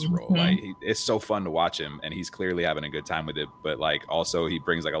out of this role. Like, it's so fun to watch him, and he's clearly having a good time with it. But also he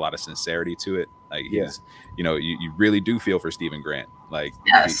brings a lot of sincerity to it. Like, he's, you really do feel for Stephen Grant. Like,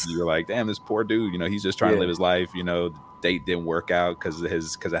 you're like, damn, this poor dude. He's just trying to live his life. The date didn't work out because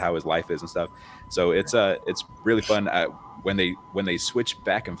of how his life is and stuff. So it's really fun when they switch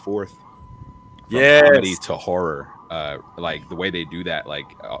back and forth. From comedy to horror, like the way they do that, like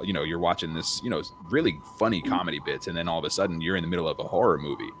you know, you're watching this, you know, really funny comedy bits, and then all of a sudden you're in the middle of a horror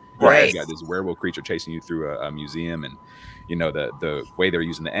movie. Right. You got this werewolf creature chasing you through a museum, and you know the way they're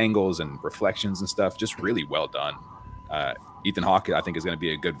using the angles and reflections and stuff, just really well done. Ethan Hawke, I think, is going to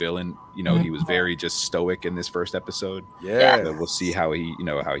be a good villain. You know, he was very just stoic in this first episode. Yeah, but we'll see how he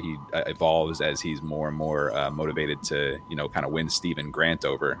evolves as he's more and more motivated to, you know, kind of win Stephen Grant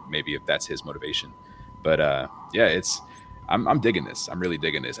over. Maybe if that's his motivation. But yeah, I'm digging this. I'm really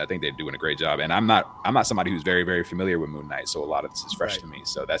digging this. I think they're doing a great job. And I'm not somebody who's very, very familiar with Moon Knight, so a lot of this is fresh to me.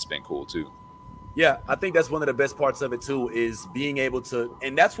 So that's been cool too. Yeah, I think that's one of the best parts of it too, is being able to,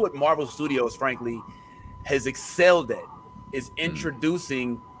 and that's what Marvel Studios, frankly, has excelled at, is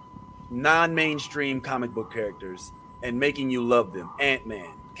introducing non-mainstream comic book characters and making you love them.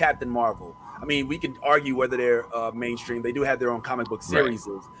 Ant-Man, Captain Marvel. I mean, we can argue whether they're mainstream. They do have their own comic book series,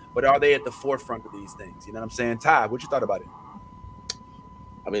 but are they at the forefront of these things? You know what I'm saying? Ty, what you thought about it?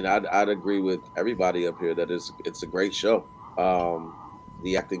 I mean, I'd agree with everybody up here that it's a great show.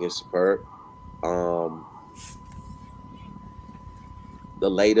 The acting is superb. The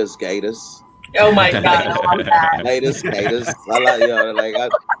latest Gators. Oh my god, I love that. Latest Gators. I like,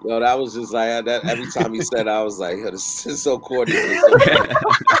 that was just like that. Every time he said, I was like, this is so corny.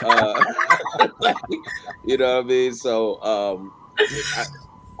 Like, you know what I mean? So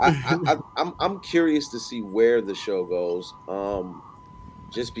I'm curious to see where the show goes.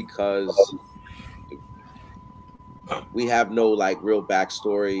 Just because we have no like real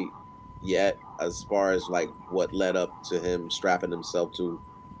backstory yet, as far as like what led up to him strapping himself to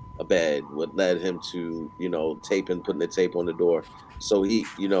a bed, what led him to, you know, putting the tape on the door. So he,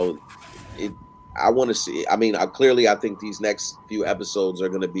 you know, I want to see. I mean, clearly, I think these next few episodes are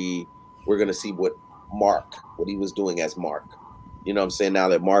going to be, we're going to see what he was doing as Mark. You know what I'm saying? Now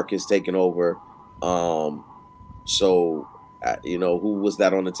that Mark is taking over. So, you know, who was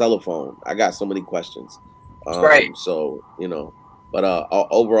that on the telephone? I got so many questions. Right. So, you know, but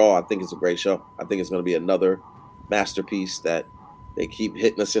overall, I think it's a great show. I think it's going to be another masterpiece that they keep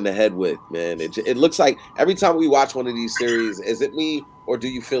hitting us in the head with, man. It looks like every time we watch one of these series, is it me or do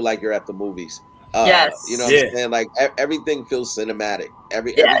you feel like you're at the movies? Yes. You know what I'm saying? Like everything feels cinematic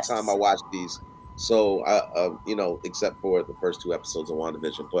every time I watch these. So, you know, except for the first 2 episodes of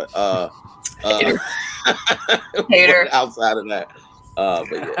WandaVision, but Hater. Outside of that, but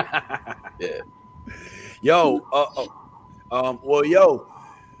yeah. Yo,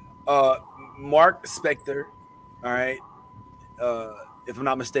 Mark Spector, all right, if I'm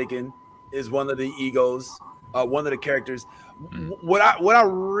not mistaken, is one of the egos, one of the characters. What I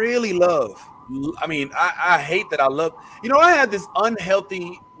really love, I mean, I hate that I love, you know, I have this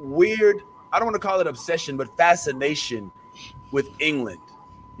unhealthy, weird, I don't want to call it obsession, but fascination with England.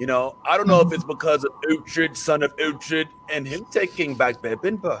 You know, I don't know if it's because of Uhtred, son of Uhtred, and him taking back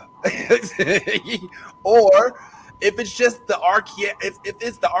Bebinba, or if it's just the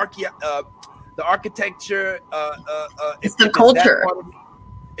the architecture. It's the culture.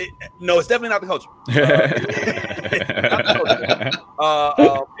 No, it's definitely not the culture. Not the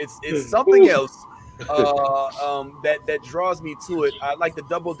culture. It's something else that draws me to it. I like the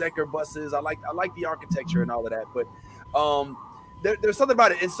double-decker buses. I like the architecture and all of that, but there's something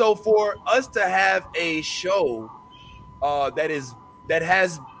about it. And so for us to have a show that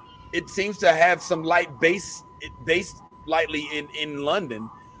has, it seems to have some based lightly in London,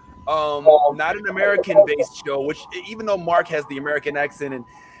 not an American-based show, which even though Mark has the American accent, and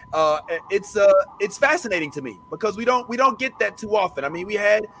it's fascinating to me because we don't get that too often. I mean, we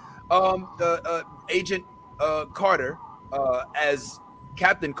had Agent Carter as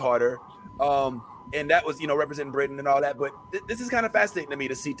Captain Carter, and that was, you know, representing Britain and all that. But this is kind of fascinating to me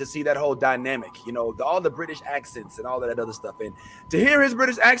to see that whole dynamic, you know, all the British accents and all of that other stuff. And to hear his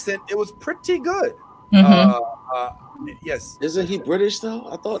British accent, it was pretty good. Yes. Isn't he British though?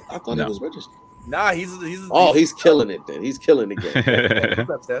 I thought he was British. Nah, he's killing it then. He's killing it again. What's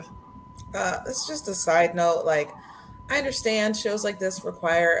up, Steph? It's just a side note. Like, I understand shows like this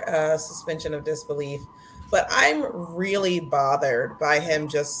require a suspension of disbelief, but I'm really bothered by him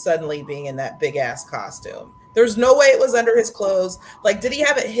just suddenly being in that big ass costume. There's no way it was under his clothes. Like, did he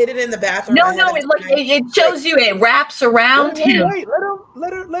have it hidden in the bathroom? No, it shows you, it wraps around him. Wait, let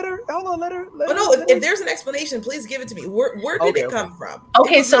her. Hold on, let her. Oh no! If there's an explanation, please give it to me. Where did it come from?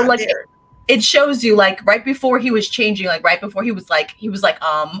 Okay, so like it shows you like right before he was changing, like right before he was like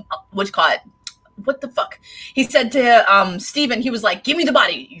what you call it, what the fuck? He said to Steven, he was like, give me the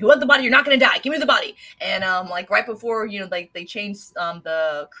body. You want the body, you're not gonna die. Give me the body. And like right before, you know, like they changed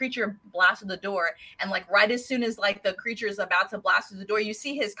the creature blasted the door, and like right as soon as like the creature is about to blast through the door, you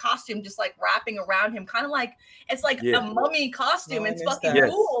see his costume just like wrapping around him, kind of like it's like a mummy costume. It's fucking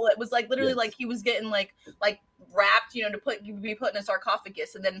cool. It was like literally like he was getting like wrapped, you know, to be put in a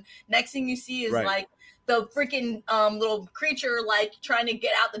sarcophagus, and then next thing you see is like the freaking little creature like trying to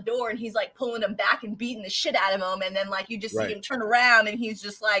get out the door, and he's like pulling him back and beating the shit out of him, and then like you just see him turn around and he's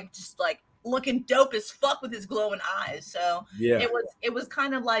just like looking dope as fuck with his glowing eyes. So it was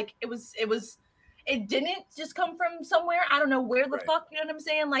kind of like it didn't just come from somewhere. I don't know where the fuck, you know what I'm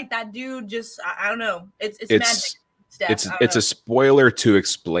saying? Like that dude just I don't know. It's magic. Steph. It's a spoiler to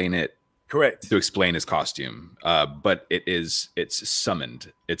explain it. Correct. To explain his costume, but it's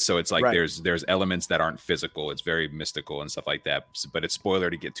summoned. It's like there's elements that aren't physical. It's very mystical and stuff like that. But it's spoiler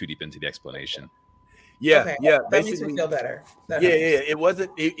to get too deep into the explanation. Yeah, that makes me feel better. It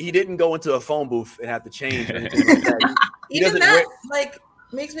wasn't. He didn't go into a phone booth and have to change or anything like that. Even that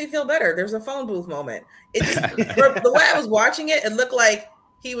makes me feel better. There's a phone booth moment. It just the way I was watching it, it looked like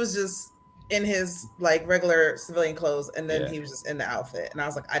he was just in his like regular civilian clothes, and then he was just in the outfit, and I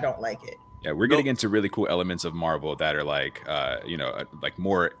was like, I don't like it. Yeah, we're getting into really cool elements of Marvel that are like, you know, like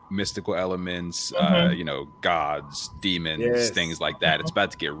more mystical elements, you know, gods, demons, things like that. It's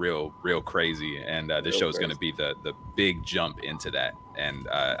about to get real crazy, and this show is going to be the big jump into that. And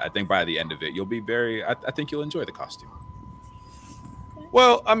I think by the end of it, you'll be I think you'll enjoy the costume.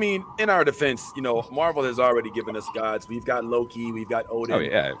 Well, I mean, in our defense, you know, Marvel has already given us gods. We've got Loki, we've got Odin. Oh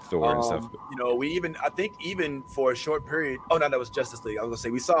yeah, Thor and stuff. You know, I think even for a short period. Oh no, that was Justice League. I was gonna say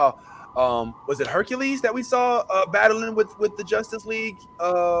we saw. Was it Hercules that we saw battling with the Justice League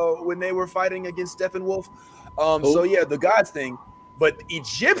when they were fighting against Steppenwolf? So yeah, the gods thing, but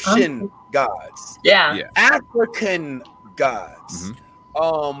Egyptian gods, African gods.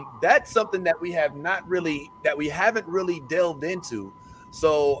 That's something that we haven't really delved into.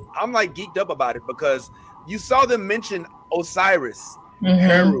 So I'm like geeked up about it because you saw them mention Osiris,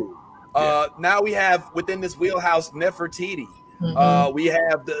 Heru. Now we have within this wheelhouse Nefertiti. We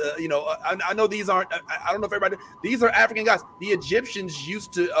have the, you know, I know these aren't, I don't know if everybody, these are African gods. The Egyptians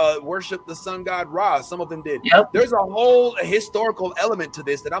used to worship the sun god Ra. Some of them did. There's a whole historical element to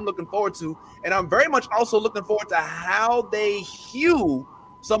this that I'm looking forward to. And I'm very much also looking forward to how they hew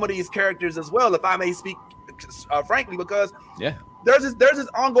some of these characters as well, if I may speak frankly, because there's this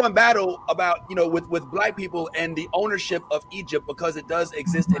ongoing battle about, you know, with Black people and the ownership of Egypt, because it does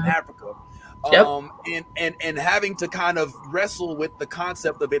exist in Africa. And having to kind of wrestle with the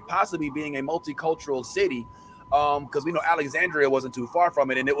concept of it possibly being a multicultural city, because we know Alexandria wasn't too far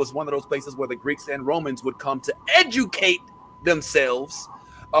from it, and it was one of those places where the Greeks and Romans would come to educate themselves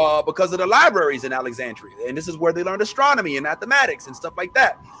because of the libraries in Alexandria, and this is where they learned astronomy and mathematics and stuff like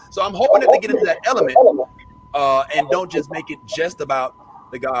that. So I'm hoping that they get into that element and don't just make it just about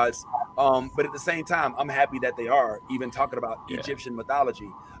the gods, but at the same time, I'm happy that they are even talking about Egyptian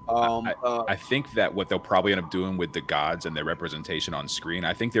mythology. I think that what they'll probably end up doing with the gods and their representation on screen,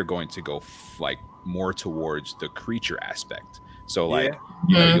 I think they're going to go like more towards the creature aspect. So like,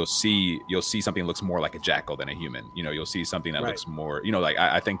 you know, you'll see something that looks more like a jackal than a human. You know, you'll see something that looks more, you know, like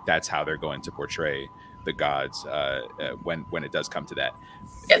I think that's how they're going to portray the gods when it does come to that.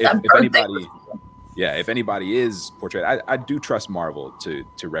 If anybody is portrayed, I do trust Marvel to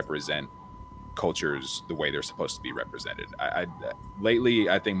represent cultures the way they're supposed to be represented. Lately,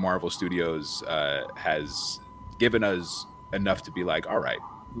 I think Marvel Studios has given us enough to be like, all right,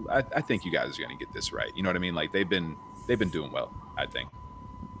 I think you guys are going to get this right. You know what I mean? Like they've been doing well, I think.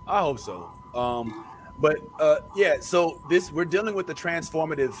 I hope so. So we're dealing with the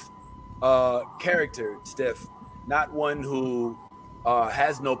transformative character, Steph, not one who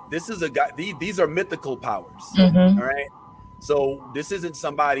has no. This is a guy. These are mythical powers. All right. So this isn't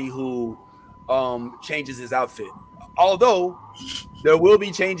somebody who changes his outfit, although there will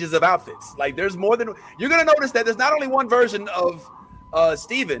be changes of outfits. Like there's more than you're gonna notice that there's not only one version of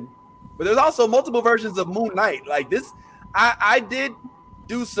Steven, but there's also multiple versions of Moon Knight. Like this, I did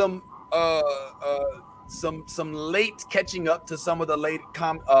do some late catching up to some of the late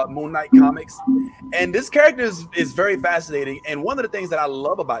Moon Knight comics, and this character is very fascinating. And one of the things that I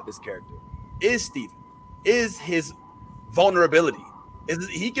love about this character is Steven, is his vulnerability. Is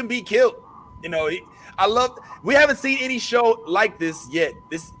he can be killed. You know, we haven't seen any show like this yet.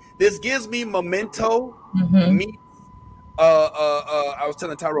 This gives me Memento meets I was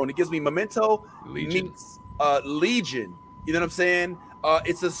telling Tyrone, it gives me Memento meets Legion. You know what I'm saying?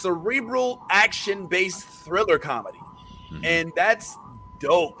 It's a cerebral action-based thriller comedy. And that's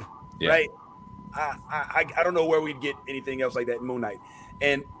dope, right? I don't know where we'd get anything else like that in Moon Knight.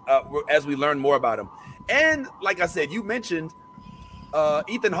 And as we learn more about him, and like I said, you mentioned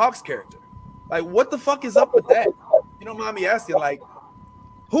Ethan Hawke's character. Like, what the fuck is up with that? You don't mind me asking, like,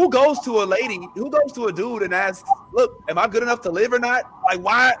 who goes to a dude and asks, look, am I good enough to live or not? Like,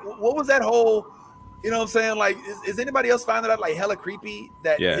 why? What was that whole, you know what I'm saying? Like, is anybody else finding that like hella creepy?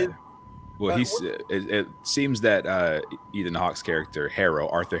 Well, it seems that Ethan Hawke's character,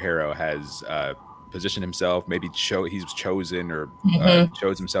 Arthur Harrow, has positioned himself, maybe he's chosen or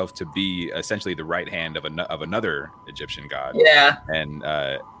chose himself to be essentially the right hand of another Egyptian god. Yeah. And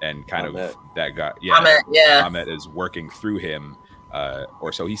kind Amet. of that god. Yeah. Amet is working through him.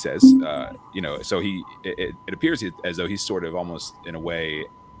 Or so he says, so it appears as though he's sort of almost in a way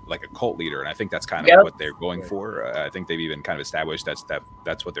like a cult leader. And I think that's kind of what they're going for. I think they've even kind of established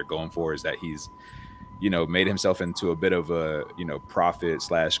that's what they're going for, is that he's, made himself into a bit of a, prophet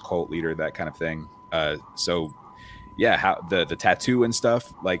 / cult leader, that kind of thing. So yeah, how the tattoo and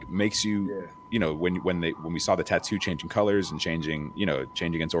stuff like makes you, when we saw the tattoo changing colors and changing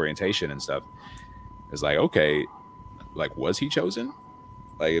its orientation and stuff, it's like, okay, like, was he chosen?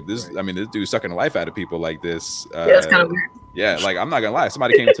 Like, if this, I mean, this dude's sucking the life out of people like this. That's kind of weird. Yeah, like, I'm not gonna lie. If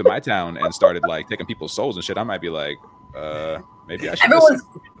somebody came to my town and started like taking people's souls and shit, I might be like, maybe I should.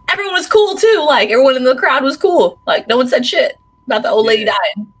 Everyone was cool too. Like, everyone in the crowd was cool. Like, no one said shit about the old lady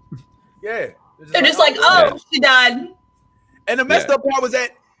dying. Yeah, they're just like, she died. And the messed up part was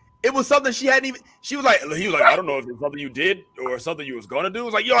that it was something she hadn't even. He was like, I don't know if it's something you did or something you was gonna do. It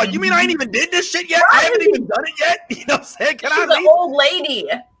was like, yo, you mean I ain't even did this shit yet? I haven't even done it yet. You know what I'm saying? She's an old lady.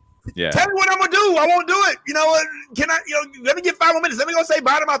 Yeah. Tell me what I'm gonna do. I won't do it. You know what? Can I? Let me get 5 more minutes. Let me go say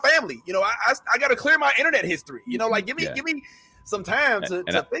bye to my family. I got to clear my internet history. Like give me some time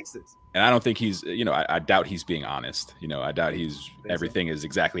to fix this. And I don't think he's. I doubt he's being honest. I doubt everything is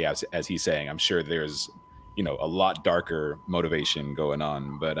exactly as he's saying. I'm sure there's a lot darker motivation going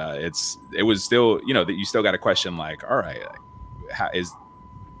on, but it was still that you still got to question, like, all right,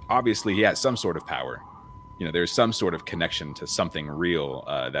 obviously he has some sort of power. There's some sort of connection to something real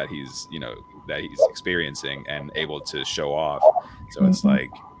that he's experiencing and able to show off. So it's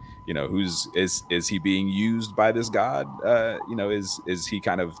like, is he being used by this god? Is he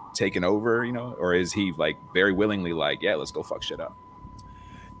kind of taken over, or is he like very willingly like, yeah, let's go fuck shit up?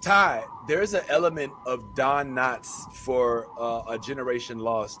 Ty, there's an element of Don Knotts for a generation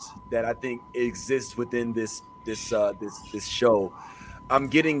lost that I think exists within this show. I'm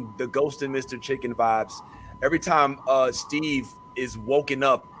getting the Ghost and Mr. Chicken vibes every time Steve is woken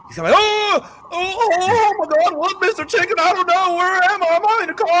up. He's like, oh my God, what, Mr. Chicken? I don't know. Where am I? I'm in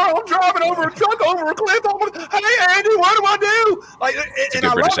the car. I'm driving over a truck, over a cliff. Hey, Andy, what do I do? Like, it's a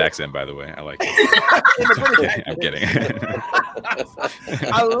good British accent, by the way. I like it. I'm kidding.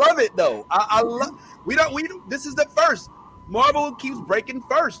 I love it though. I love. This is the first. Marvel keeps breaking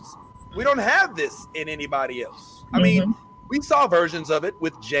firsts. We don't have this in anybody else. I mean, we saw versions of it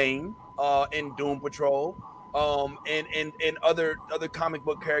with Jane in Doom Patrol. And other comic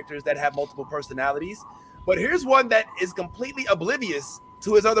book characters that have multiple personalities, but here's one that is completely oblivious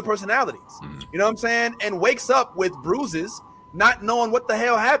to his other personalities. You know what I'm saying? And wakes up with bruises, not knowing what the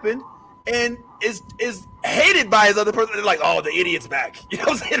hell happened, and is hated by his other person. Like, oh, the idiot's back. You know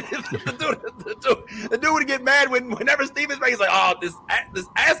what I'm saying? the dude would get mad whenever Steve is back. He's like, oh, this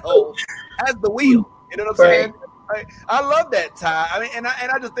asshole has the wheel. You know what I'm saying? I love that, Ty. I mean, and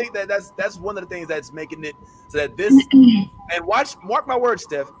I just think that that's one of the things that's making it so that this and mark my words,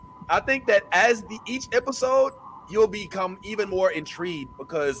 Steph. I think that as each episode, you'll become even more intrigued,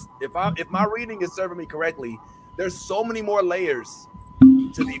 because if my reading is serving me correctly, there's so many more layers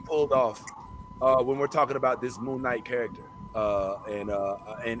to be pulled off when we're talking about this Moon Knight character.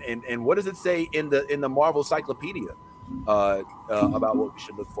 And what does it say in the Marvel Cyclopedia about what we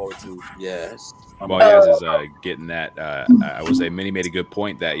should look forward to? Yes. Well, Yaz is getting that. I would say Minnie made a good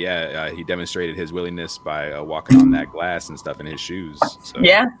point that he demonstrated his willingness by walking on that glass and stuff in his shoes. So,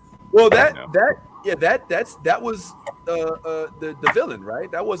 yeah. Well, that was the villain,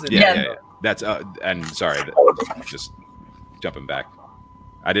 right? That wasn't. Yeah. That's and sorry, just jumping back.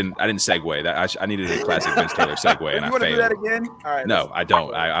 I didn't segue. That I needed a classic Vince Taylor segue, and I failed. Do that again? All right. No, I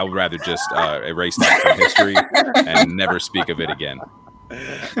don't. I would rather just erase that from history and never speak of it again. All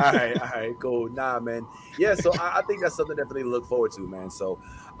right, cool. Nah, man. Yeah, so I think that's something definitely to look forward to, man. So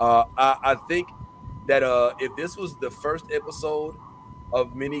I think that if this was the first episode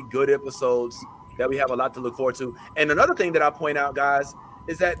of many good episodes, that we have a lot to look forward to. And another thing that I point out, guys,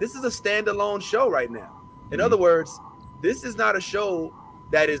 is that this is a standalone show right now. In other words, this is not a show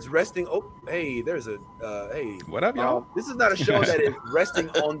that is resting. Oh, hey, there's a hey. What up, y'all? This is not a show that is resting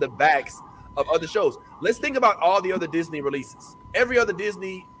on the backs of other shows. Let's think about all the other Disney releases. Every other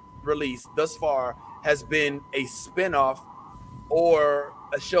Disney release thus far has been a spinoff or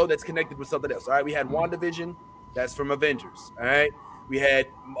a show that's connected with something else. All right, we had WandaVision, that's from Avengers. All right, we had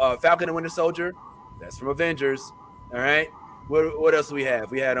Falcon and Winter Soldier, that's from Avengers. All right, what else do we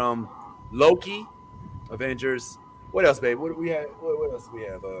have? We had Loki, Avengers. What else, babe? What else do we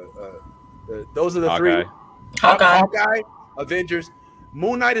have? Those are the Hawkeye. three. Hawkeye, Avengers.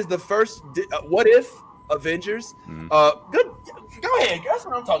 Moon Knight is the first. What If? Avengers. Good. Go ahead. That's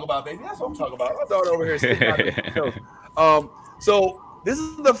what I'm talking about, baby. That's what I'm talking about. I thought over here sticking out. So this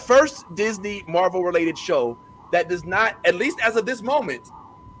is the first Disney Marvel related show that does not, at least as of this moment,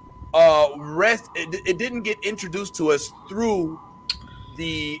 it didn't get introduced to us through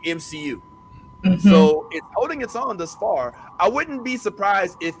the MCU. Mm-hmm. So it's holding its own thus far. I wouldn't be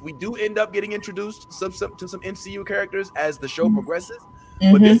surprised if we do end up getting introduced to some MCU characters as the show progresses.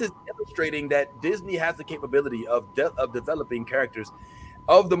 Mm-hmm. But this is illustrating that Disney has the capability of developing characters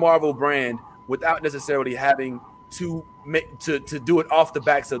of the Marvel brand without necessarily having to do it off the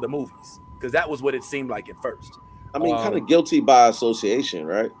backs of the movies, because that was what it seemed like at first. I mean, kind of guilty by association,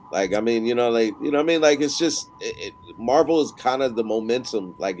 right? Like, I mean, like it's just Marvel is kind of the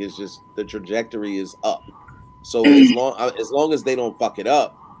momentum. Like, it's just the trajectory is up. So as long as they don't fuck it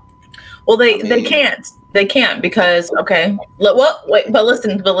up. Well, they can't because but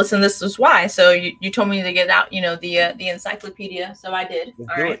listen, this is why. So you told me to get out, the encyclopedia, so I did.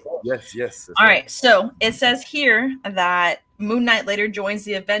 Let's all right. Yes. All right. So it says here that Moon Knight later joins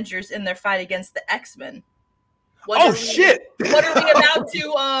the Avengers in their fight against the X-Men. Shit! What are we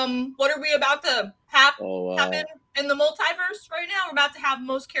about to happen in the multiverse right now? We're about to have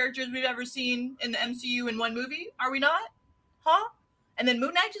most characters we've ever seen in the MCU in one movie. Are we not? Huh? And then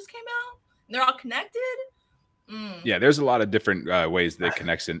Moon Knight just came out. And they're all connected. Yeah, there's a lot of different ways that it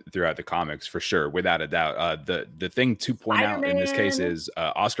connects throughout the comics, for sure, without a doubt. The thing to point out in this case is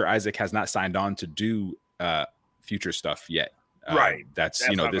Oscar Isaac has not signed on to do future stuff yet. Right. That's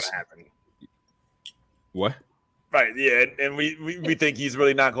not this. Happen. What? Right, yeah, and we think he's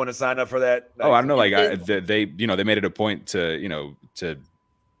really not going to sign up for that. I don't know. Like they made it a point to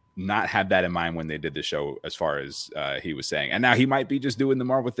not have that in mind when they did the show, as far as he was saying. And now he might be just doing the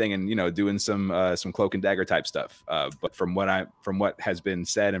Marvel thing and doing some Cloak and Dagger type stuff. But from what has been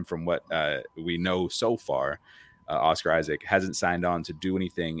said and from what we know so far, Oscar Isaac hasn't signed on to do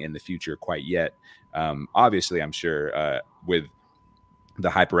anything in the future quite yet. Obviously, I'm sure with the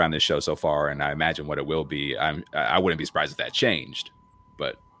hype around this show so far, and I imagine what it will be, I wouldn't be surprised if that changed,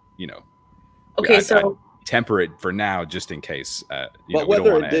 but okay, I temper it for now just in case. But we don't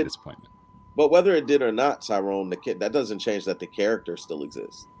whether want it to did, disappointment. But whether it did or not, Tyrone, that doesn't change that the character still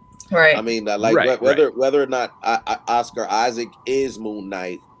exists. Right. I mean, whether or not Oscar Isaac is Moon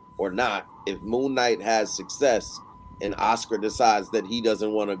Knight or not, if Moon Knight has success and Oscar decides that he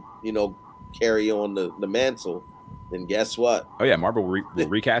doesn't want to, carry on the mantle, then guess what? Oh yeah, Marvel will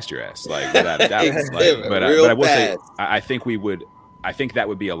recast your ass, like without a doubt. But I will say, I think that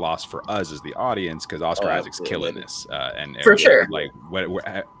would be a loss for us as the audience, because Oscar Isaac's killing this, and for sure. Like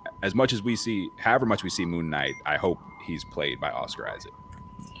as much as we see, however much we see Moon Knight, I hope he's played by Oscar Isaac.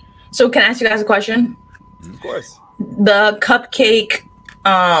 So can I ask you guys a question? Of course. The cupcake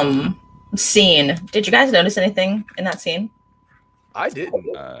scene. Did you guys notice anything in that scene? I didn't.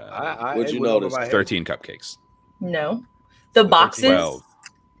 What'd you notice? 13 cupcakes. No, the boxes 12.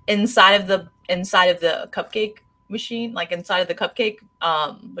 inside of the cupcake machine, like inside of the cupcake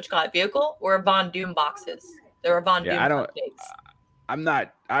vehicle, were Von Doom boxes. There were Von Doom cupcakes. I'm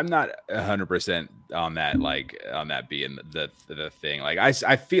not 100% on that, like on that being the thing. Like I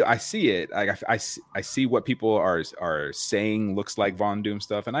see it. Like I see what people are saying looks like Von Doom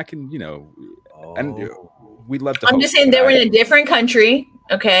stuff, and I can and we'd love to. I'm just saying they were in a different country.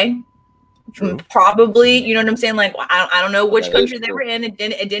 Okay. True. Probably, you know what I'm saying? Like, I don't know which country they were in. It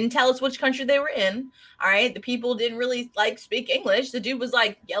didn't tell us which country they were in. All right, the people didn't really speak English. The dude was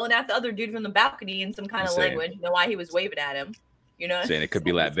yelling at the other dude from the balcony in some kind of language. You know why he was waving at him? Saying it could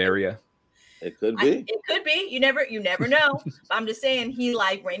be Latveria. It could be. It could be. You never know. I'm just saying he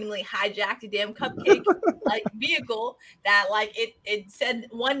randomly hijacked a damn cupcake vehicle that it said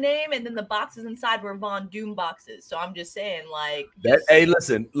one name, and then the boxes inside were Von Doom boxes. So I'm just saying Hey,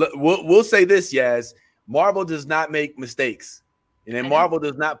 listen, we'll say this, Yaz. Marvel does not make mistakes, and then Marvel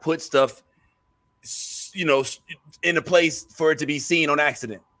does not put stuff, in a place for it to be seen on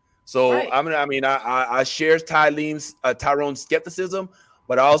accident. So right. I share Tyrone's skepticism,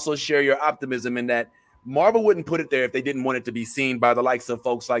 but I also share your optimism in that Marvel wouldn't put it there if they didn't want it to be seen by the likes of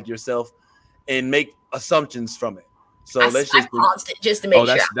folks like yourself and make assumptions from it. So let's just paused it just to make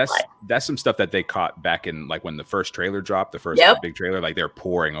sure. That's some stuff that they caught back in like when the first trailer dropped, the first big trailer, like they're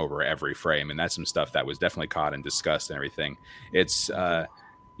pouring over every frame, and that's some stuff that was definitely caught and discussed and everything. It's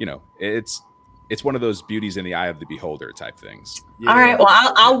it's one of those beauties in the eye of the beholder type things. Yeah. All right, well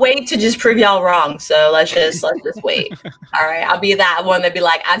I'll wait to just prove y'all wrong. So let's just wait. All right, I'll be that one that be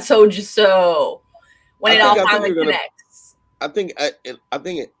like, I told you so. When it all finally connects. I think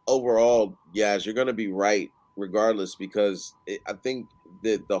overall, yes, you're gonna be right regardless, because I think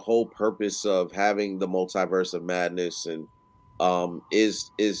that the whole purpose of having the Multiverse of Madness and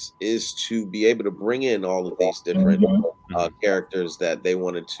is to be able to bring in all of these different characters that they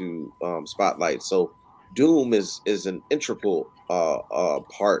wanted to spotlight. So Doom is an integral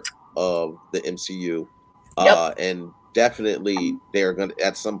part of the MCU, and definitely they're gonna,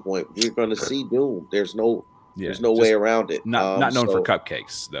 at some point we're gonna see Doom. There's no way around it. Not known for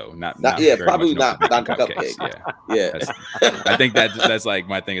cupcakes, though. Probably not cupcakes. Yeah. I think that's like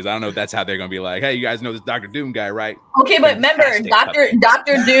my thing is I don't know if that's how they're gonna be like, hey, you guys know this Dr. Doom guy, right? Okay, but remember, Dr.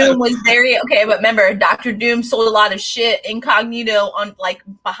 Doom was very okay. But remember, Dr. Doom sold a lot of shit incognito on like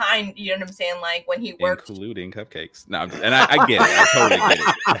behind. You know what I'm saying? Like when he worked, including cupcakes. No, and I get it. I totally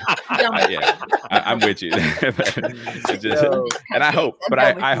get it. I'm with you. And I hope. But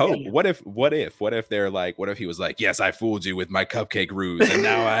I hope. What if they're like? What if he was like, yes, I fooled you with my cupcake ruse, and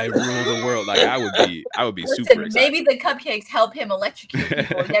now I rule the world? Like I would be super excited. Maybe the cupcakes help him electrocute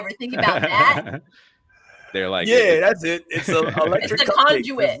people. You ever think about that? They're like, that's it. It's an electric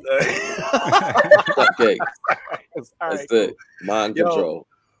conduit. Cupcake. That's it. Mind control.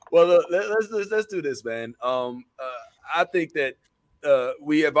 Well, let's do this, man. I think that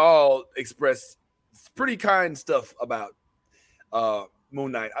we have all expressed pretty kind stuff about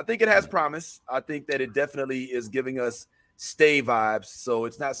Moon Knight. I think it has promise. I think that it definitely is giving us stay vibes. So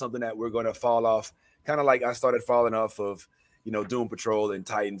it's not something that we're going to fall off. Kind of like I started falling off of, Doom Patrol and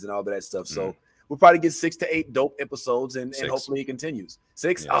Titans and all of that stuff. So we'll probably get 6 to 8 dope episodes, and hopefully it continues.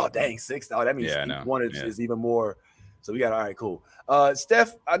 6? Yeah. Oh, dang, 6. Oh, that means one is even more. So we got, all right, cool.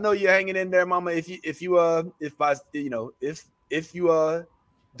 Steph, I know you're hanging in there, mama. If you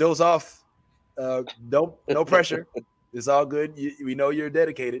doze off, no pressure. It's all good. We know you're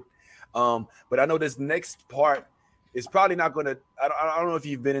dedicated. But I know this next part is probably not going to – I don't know if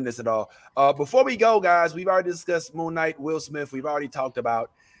you've been in this at all. Before we go, guys, we've already discussed Moon Knight, Will Smith. We've already talked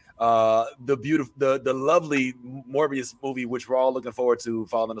about the lovely Morbius movie, which we're all looking forward to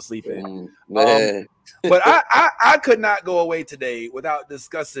falling asleep in. But I could not go away today without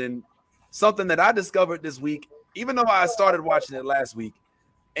discussing something that I discovered this week, even though I started watching it last week.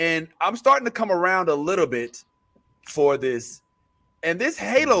 And I'm starting to come around a little bit for this, and this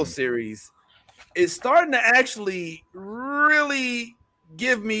Halo series is starting to actually really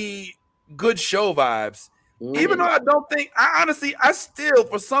give me good show vibes. Even though I still,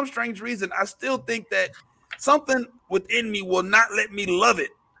 for some strange reason, I still think that something within me will not let me love it.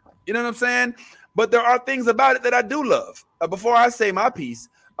 You know what I'm saying? But there are things about it that I do love. Before I say my piece,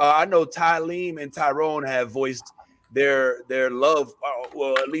 I know Tyleem and Tyrone have voiced their love.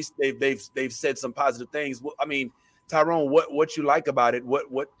 Well, at least they've said some positive things. I mean, Tyrone, what you like about it? What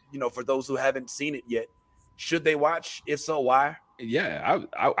for those who haven't seen it yet, should they watch? If so, why? Yeah,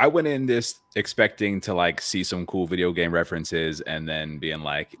 I went in this expecting to like see some cool video game references and then being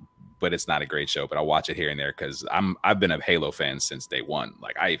like, but it's not a great show, but I'll watch it here and there because I've been a Halo fan since day one.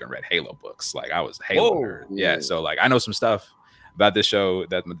 Like I even read Halo books. Like I was a Halo nerd. Yeah, so like I know some stuff about this show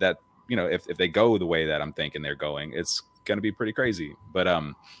that if they go the way that I'm thinking they're going, it's gonna be pretty crazy. But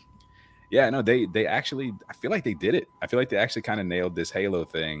yeah, no, they actually, I feel like they did it. I feel like they actually kind of nailed this Halo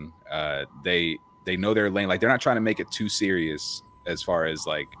thing. They know their lane. Like they're not trying to make it too serious as far as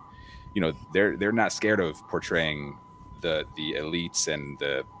like, they're not scared of portraying the elites and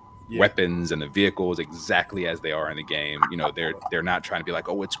the weapons and the vehicles exactly as they are in the game. They're not trying to be like,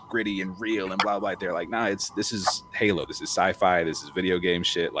 oh, it's gritty and real and blah blah. They're like, nah, this is Halo. This is sci-fi. This is video game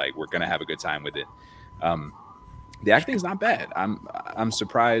shit. Like we're gonna have a good time with it. The acting is not bad. I'm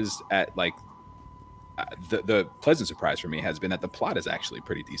surprised at like the pleasant surprise for me has been that the plot is actually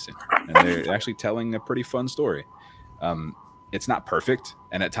pretty decent and they're actually telling a pretty fun story. It's not perfect,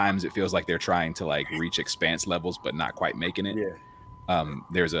 and at times it feels like they're trying to like reach Expanse levels but not quite making it.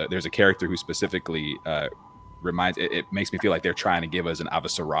 There's a character who specifically it makes me feel like they're trying to give us an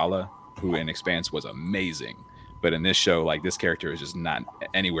Avasarala, who in Expanse was amazing, but in this show, like this character is just not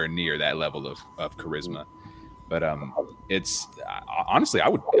anywhere near that level of charisma. But it's honestly, I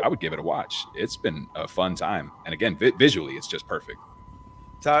would give it a watch. It's been a fun time, and again, visually, it's just perfect.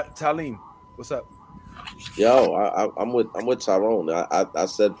 Tyleem, what's up? Yo, I'm with Tyrone. I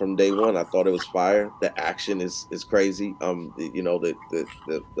said from day one I thought it was fire. The action is crazy. You know,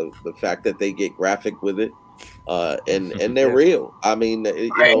 the fact that they get graphic with it, and they're real. I mean,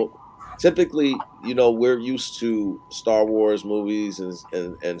 you know, typically, you know, we're used to Star Wars movies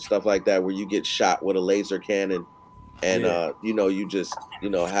and stuff like that where you get shot with a laser cannon, and you know, you just, you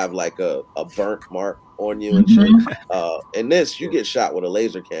know, have like a burnt mark on you and shit. In this, you get shot with a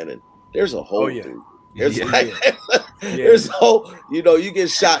laser cannon. There's a hole through. There's there's whole, you know, you get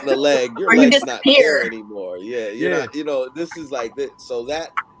shot in the leg, your leg's not there anymore. You're not, you know, this is like this. So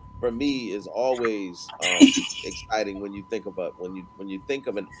that for me is always exciting when you think about when you think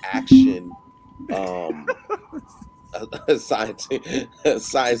of an action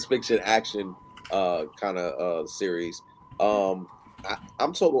science fiction action kind of series. I'm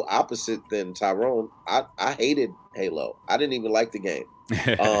total opposite than Tyrone. I hated Halo. I didn't even like the game.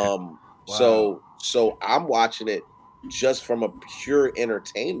 Wow. So I'm watching it just from a pure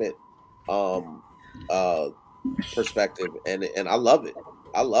entertainment perspective, and I love it.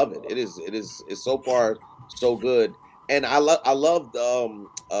 I love it. It's so far so good. And I loved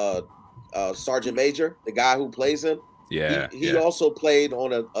Sergeant Major, the guy who plays him. He also played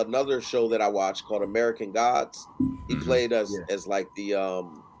on another show that I watched called American Gods. He played as like the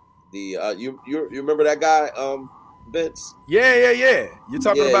you remember that guy, Vince? Yeah. You're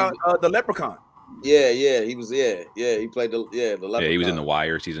talking about the Leprechaun. Yeah, he was. Yeah, he played the Leprechaun. Yeah, he was in The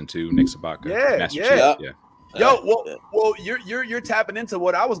Wire season 2. Nick Sabaka. Yeah. Yo, well, you're tapping into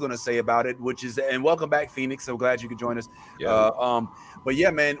what I was going to say about it, which is, and welcome back, Phoenix. So glad you could join us. But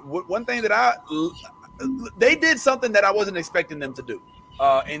yeah, man, one thing that they did something that I wasn't expecting them to do,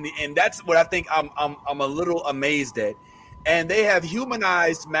 and that's what I think I'm a little amazed at. And they have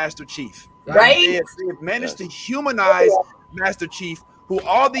humanized Master Chief. Right? They have managed to humanize Master Chief, who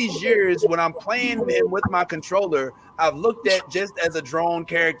all these years when I'm playing him with my controller, I've looked at just as a drone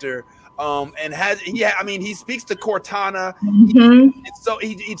character. And he speaks to Cortana. So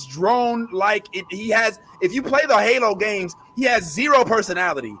it's drone like it. He has, if you play the Halo games, he has zero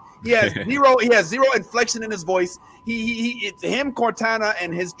personality. He has zero inflection in his voice. It's him, Cortana,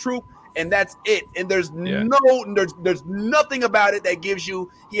 and his troop, and that's it. And there's nothing about it that gives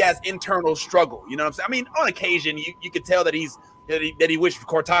you he has internal struggle. You know what I'm saying? I mean, on occasion you could tell that he wished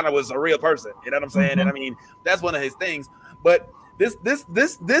Cortana was a real person. You know what I'm saying? And I mean, that's one of his things. But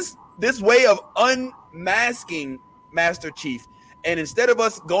this way of unmasking Master Chief, and instead of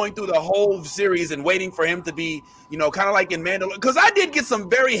us going through the whole series and waiting for him to be, you know, kind of like in Mandalorian, because I did get some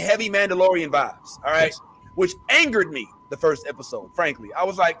very heavy Mandalorian vibes, all right, which angered me the first episode, frankly. I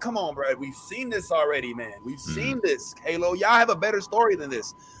was like, come on, bro, we've seen this already, man. We've seen this, Halo. Y'all have a better story than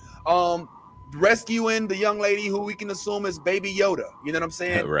this. Rescuing the young lady who we can assume is Baby Yoda, you know what I'm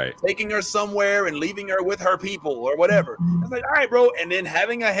saying? Right. Taking her somewhere and leaving her with her people or whatever. It's like, all right, bro. And then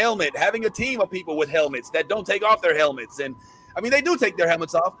having a team of people with helmets that don't take off their helmets. And I mean, they do take their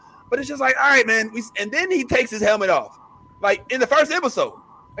helmets off, but it's just like, all right, man. And then he takes his helmet off, like in the first episode.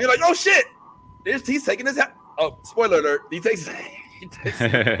 And you're like, oh shit, he's taking his helmet. Oh, spoiler alert. He takes his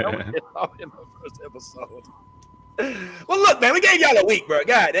helmet off in the first episode. Well, look, man, we gave y'all a week, bro.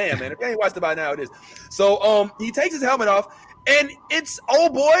 God damn, man. If you ain't watched it by now, it is. So he takes his helmet off, and it's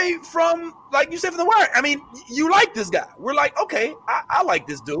old boy from, like you said, from The Wire. I mean, you like this guy. We're like, okay, I like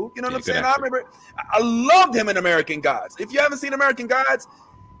this dude. You know what I'm saying? I remember I loved him in American Gods. If you haven't seen American Gods,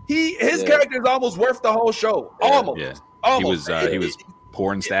 his character is almost worth the whole show. Almost. Yeah. Almost. He was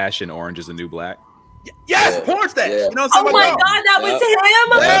Porn Stash in Orange Is the New Black. Yes, Porn Stash. You know what I'm saying? Oh my God, that was him.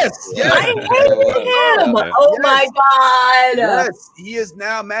 Yes. I hate him. Oh my God. Yes, he is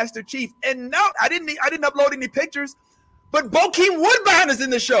now Master Chief. And no, I didn't upload any pictures, but Bokeem Woodbine is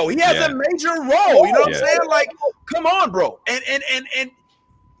in the show. He has a major role. You know what I'm saying? Like, come on, bro. And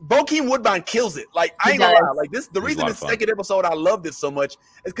Bokeem Woodbine kills it. Like, I ain't gonna lie. Like this, the reason this second episode I loved it so much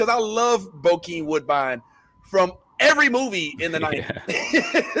is because I love Bokeem Woodbine from every movie in the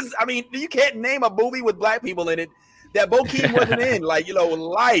 90s. I mean, you can't name a movie with black people in it that Bokeem wasn't in. Like, you know,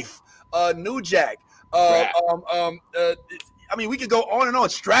 Life, New Jack. I mean, we could go on and on.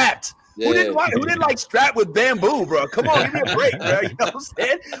 Strapped. Yeah. Who didn't like Strapped with Bamboo, bro? Come on, give me a break, bro. You know what I'm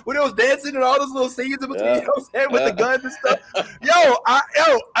saying? When it was dancing and all those little scenes in between, you know what I'm saying, with the guns and stuff.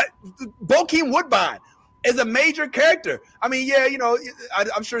 Bokeem Woodbine is a major character. I mean, you know,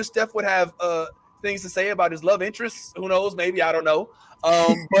 I'm sure Steph would have things to say about his love interests. Who knows? Maybe, I don't know.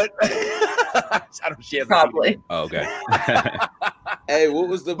 But I don't. She has probably. Oh, okay. Hey, what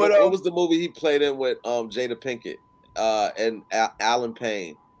was the movie he played in with Jada Pinkett and Alan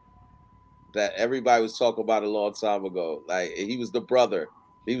Payne that everybody was talking about a long time ago? Like, he was the brother.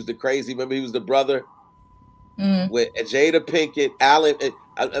 He was the crazy. Remember, he was the brother with Jada Pinkett, Alan.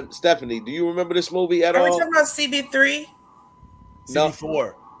 Stephanie, do you remember this movie at all? Are we talking about CB3?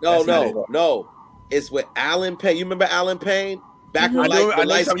 CB4. No. It's with Alan Payne. You remember Alan Payne? Back when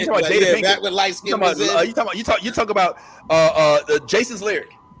light skin. Back when light skin was in. You talk about Jason's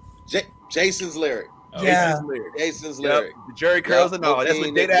lyric. Jason's lyric. Yeah. Jason's lyric. The Jerry curls and all. That's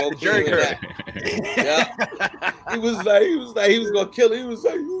what they had. The Jerry curl. He was gonna kill him. He was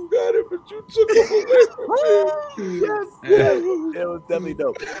like, "You got it, but you took it away from me." Yes. It was definitely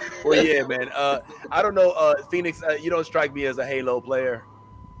dope. Well, yeah, man. I don't know, Phoenix. You don't strike me as a Halo player.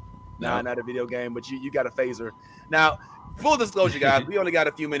 Nah, not a video game, but you got a phaser. Now, full disclosure, guys, we only got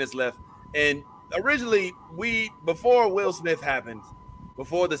a few minutes left, and originally before Will Smith happened,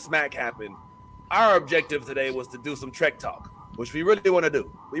 before the smack happened. Our objective today was to do some Trek talk, which we really want to do.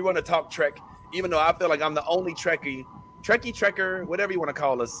 We want to talk Trek, even though I feel like I'm the only Trekker, whatever you want to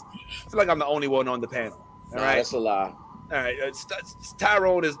call us. I feel like I'm the only one on the panel. All right, that's a lie. All right,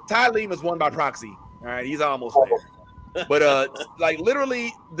 Tylene is one by proxy. All right, he's almost there. But like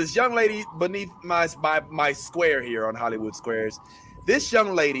literally, this young lady beneath my square here on Hollywood Squares, this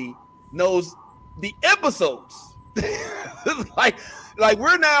young lady knows the episodes. Like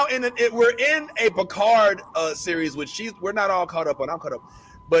we're now in a Picard series, which we're not all caught up on. I'm caught up,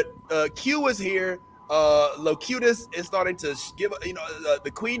 but Q is here. Locutus is starting to give.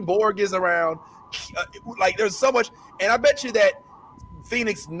 The Queen Borg is around. Like there's so much, and I bet you that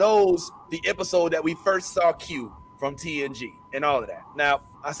Phoenix knows the episode that we first saw Q from TNG and all of that. Now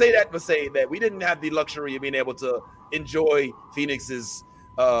I say that to say that we didn't have the luxury of being able to enjoy Phoenix's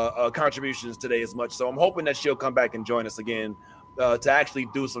contributions today as much. So I'm hoping that she'll come back and join us again. To actually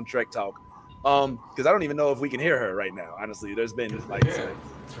do some Trek talk, because I don't even know if we can hear her right now. Honestly, there's been like, there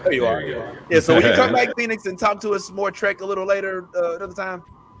you are. Yeah, so will you come back, Phoenix, and talk to us more Trek a little later, another time?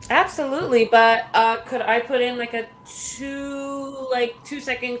 Absolutely, but could I put in like a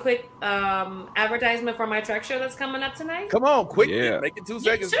 2-second quick advertisement for my Trek show that's coming up tonight? Come on, quick, make it 2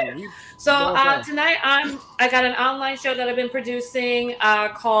 seconds. Sure. So tonight I got an online show that I've been producing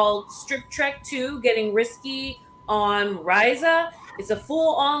called Strip Trek 2: Getting Risky on Ryza. It's a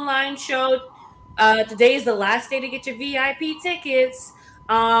full online show. Today is the last day to get your VIP tickets.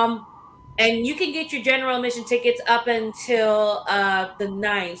 And you can get your general admission tickets up until the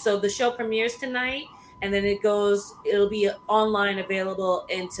 9th. So the show premieres tonight, and then it'll be online available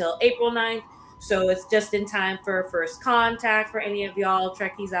until April 9th. So it's just in time for first contact for any of y'all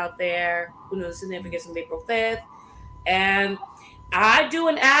Trekkies out there who know the significance of April 5th. And I do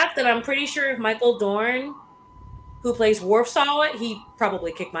an act that I'm pretty sure if Michael Dorn, who plays Worf, saw it, he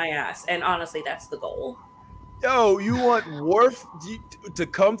probably kicked my ass. And honestly, that's the goal. Yo, you want Worf to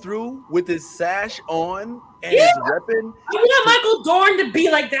come through with his sash on and his weapon? I want Michael Dorn to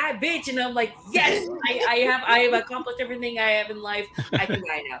be like that bitch. And I'm like, yes, I have accomplished everything I have in life. I can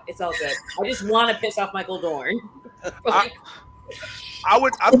die now. It's all good. I just want to piss off Michael Dorn. I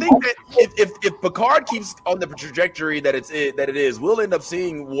think that if Picard keeps on the trajectory that it is, we'll end up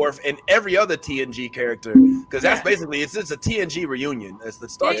seeing Worf and every other TNG character, because that's basically it's just a TNG reunion. It's the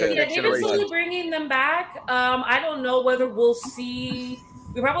Star Trek Next Generation. They've been bringing them back. I don't know whether we'll see.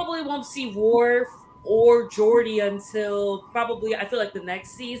 We probably won't see Worf or Geordi until probably I feel like the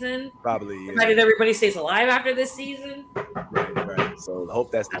next season. Probably, yeah. Provided everybody stays alive after this season. Right. So I hope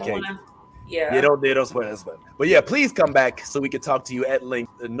that's the case. Yeah. They don't spoil us, but yeah, please come back so we can talk to you at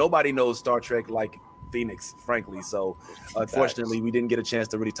length. Nobody knows Star Trek like Phoenix, frankly. So unfortunately, we didn't get a chance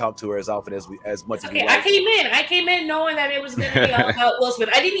to really talk to her as often as much as we like. I came in knowing that it was going to be all about Will Smith.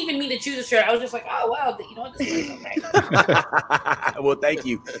 I didn't even mean to choose a shirt. I was just like, oh wow, you know what, this is okay. Well, thank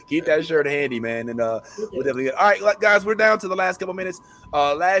you. Keep that shirt handy, man. And we'll definitely. All right, guys, we're down to the last couple minutes.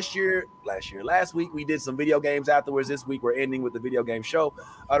 Last week we did some video games afterwards. This week we're ending with the video game show.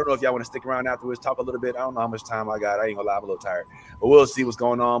 I don't know if y'all want to stick around afterwards, talk a little bit. I don't know how much time I got. I ain't gonna lie, I'm a little tired, but we'll see what's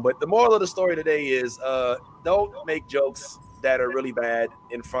going on. But the moral of the story today is don't make jokes that are really bad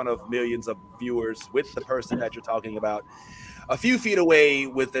in front of millions of viewers with the person that you're talking about a few feet away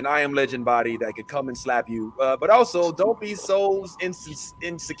with an I Am Legend body that could come and slap you. But also don't be so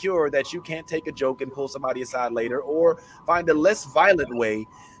insecure that you can't take a joke and pull somebody aside later, or find a less violent way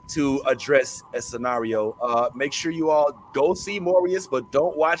to address a scenario. Make sure you all go see Morbius, but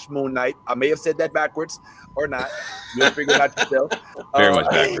don't watch Moon Knight. I may have said that backwards or not. You'll figure it out yourself. Very much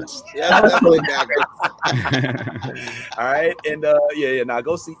backwards. Yeah, definitely backwards. All right, and now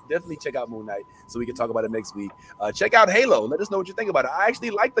definitely check out Moon Knight so we can talk about it next week. Check out Halo. Let us know what you think about it. I actually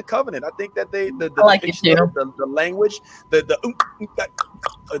like the Covenant. I think that the language,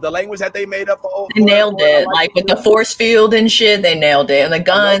 the language that they made up for. They nailed it, like with the force field and shit. They nailed it, and the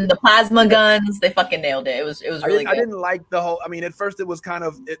gun, the plasma guns, they fucking nailed it. It was really good. I didn't like the whole. I mean, at first it was kind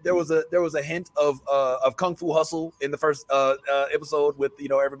of there was a hint of Kung Fu Hustle in the first episode with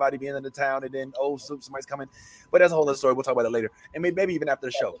everybody being in the town, and then somebody's coming. But that's a whole other story. We'll talk about it later, and maybe even after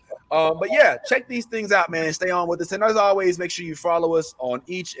the show. But yeah, check these things out, man. Stay on with us, and as always, make sure you follow us on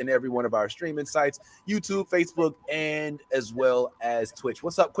each and every one of our streaming sites: YouTube, Facebook, and as well as Twitch.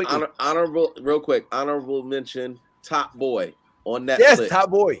 What's up, quickly? Honorable mention: Top Boy on Netflix. Yes, Top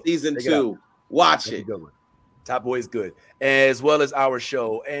Boy season 2. Watch it. Good one. Top Boy is good, as well as our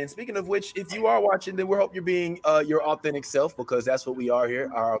show. And speaking of which, if you are watching, then we hope you're being your authentic self, because that's what we are here,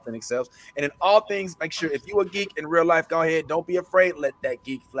 our authentic selves. And in all things, make sure if you're a geek in real life, go ahead, don't be afraid, let that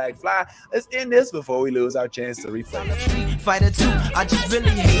geek flag fly. Let's end this before we lose our chance to replay. Fighter 2, I just really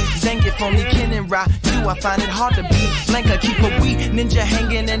hate Zangief, only Ken and Ra. I find it hard to be Blanca, keep a wee ninja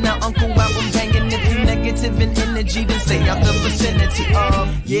hanging and the uncle album banging. If you negative in energy, then stay out the vicinity.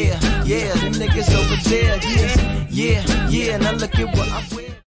 Yeah, them niggas over there. Yeah, now look at what I'm with.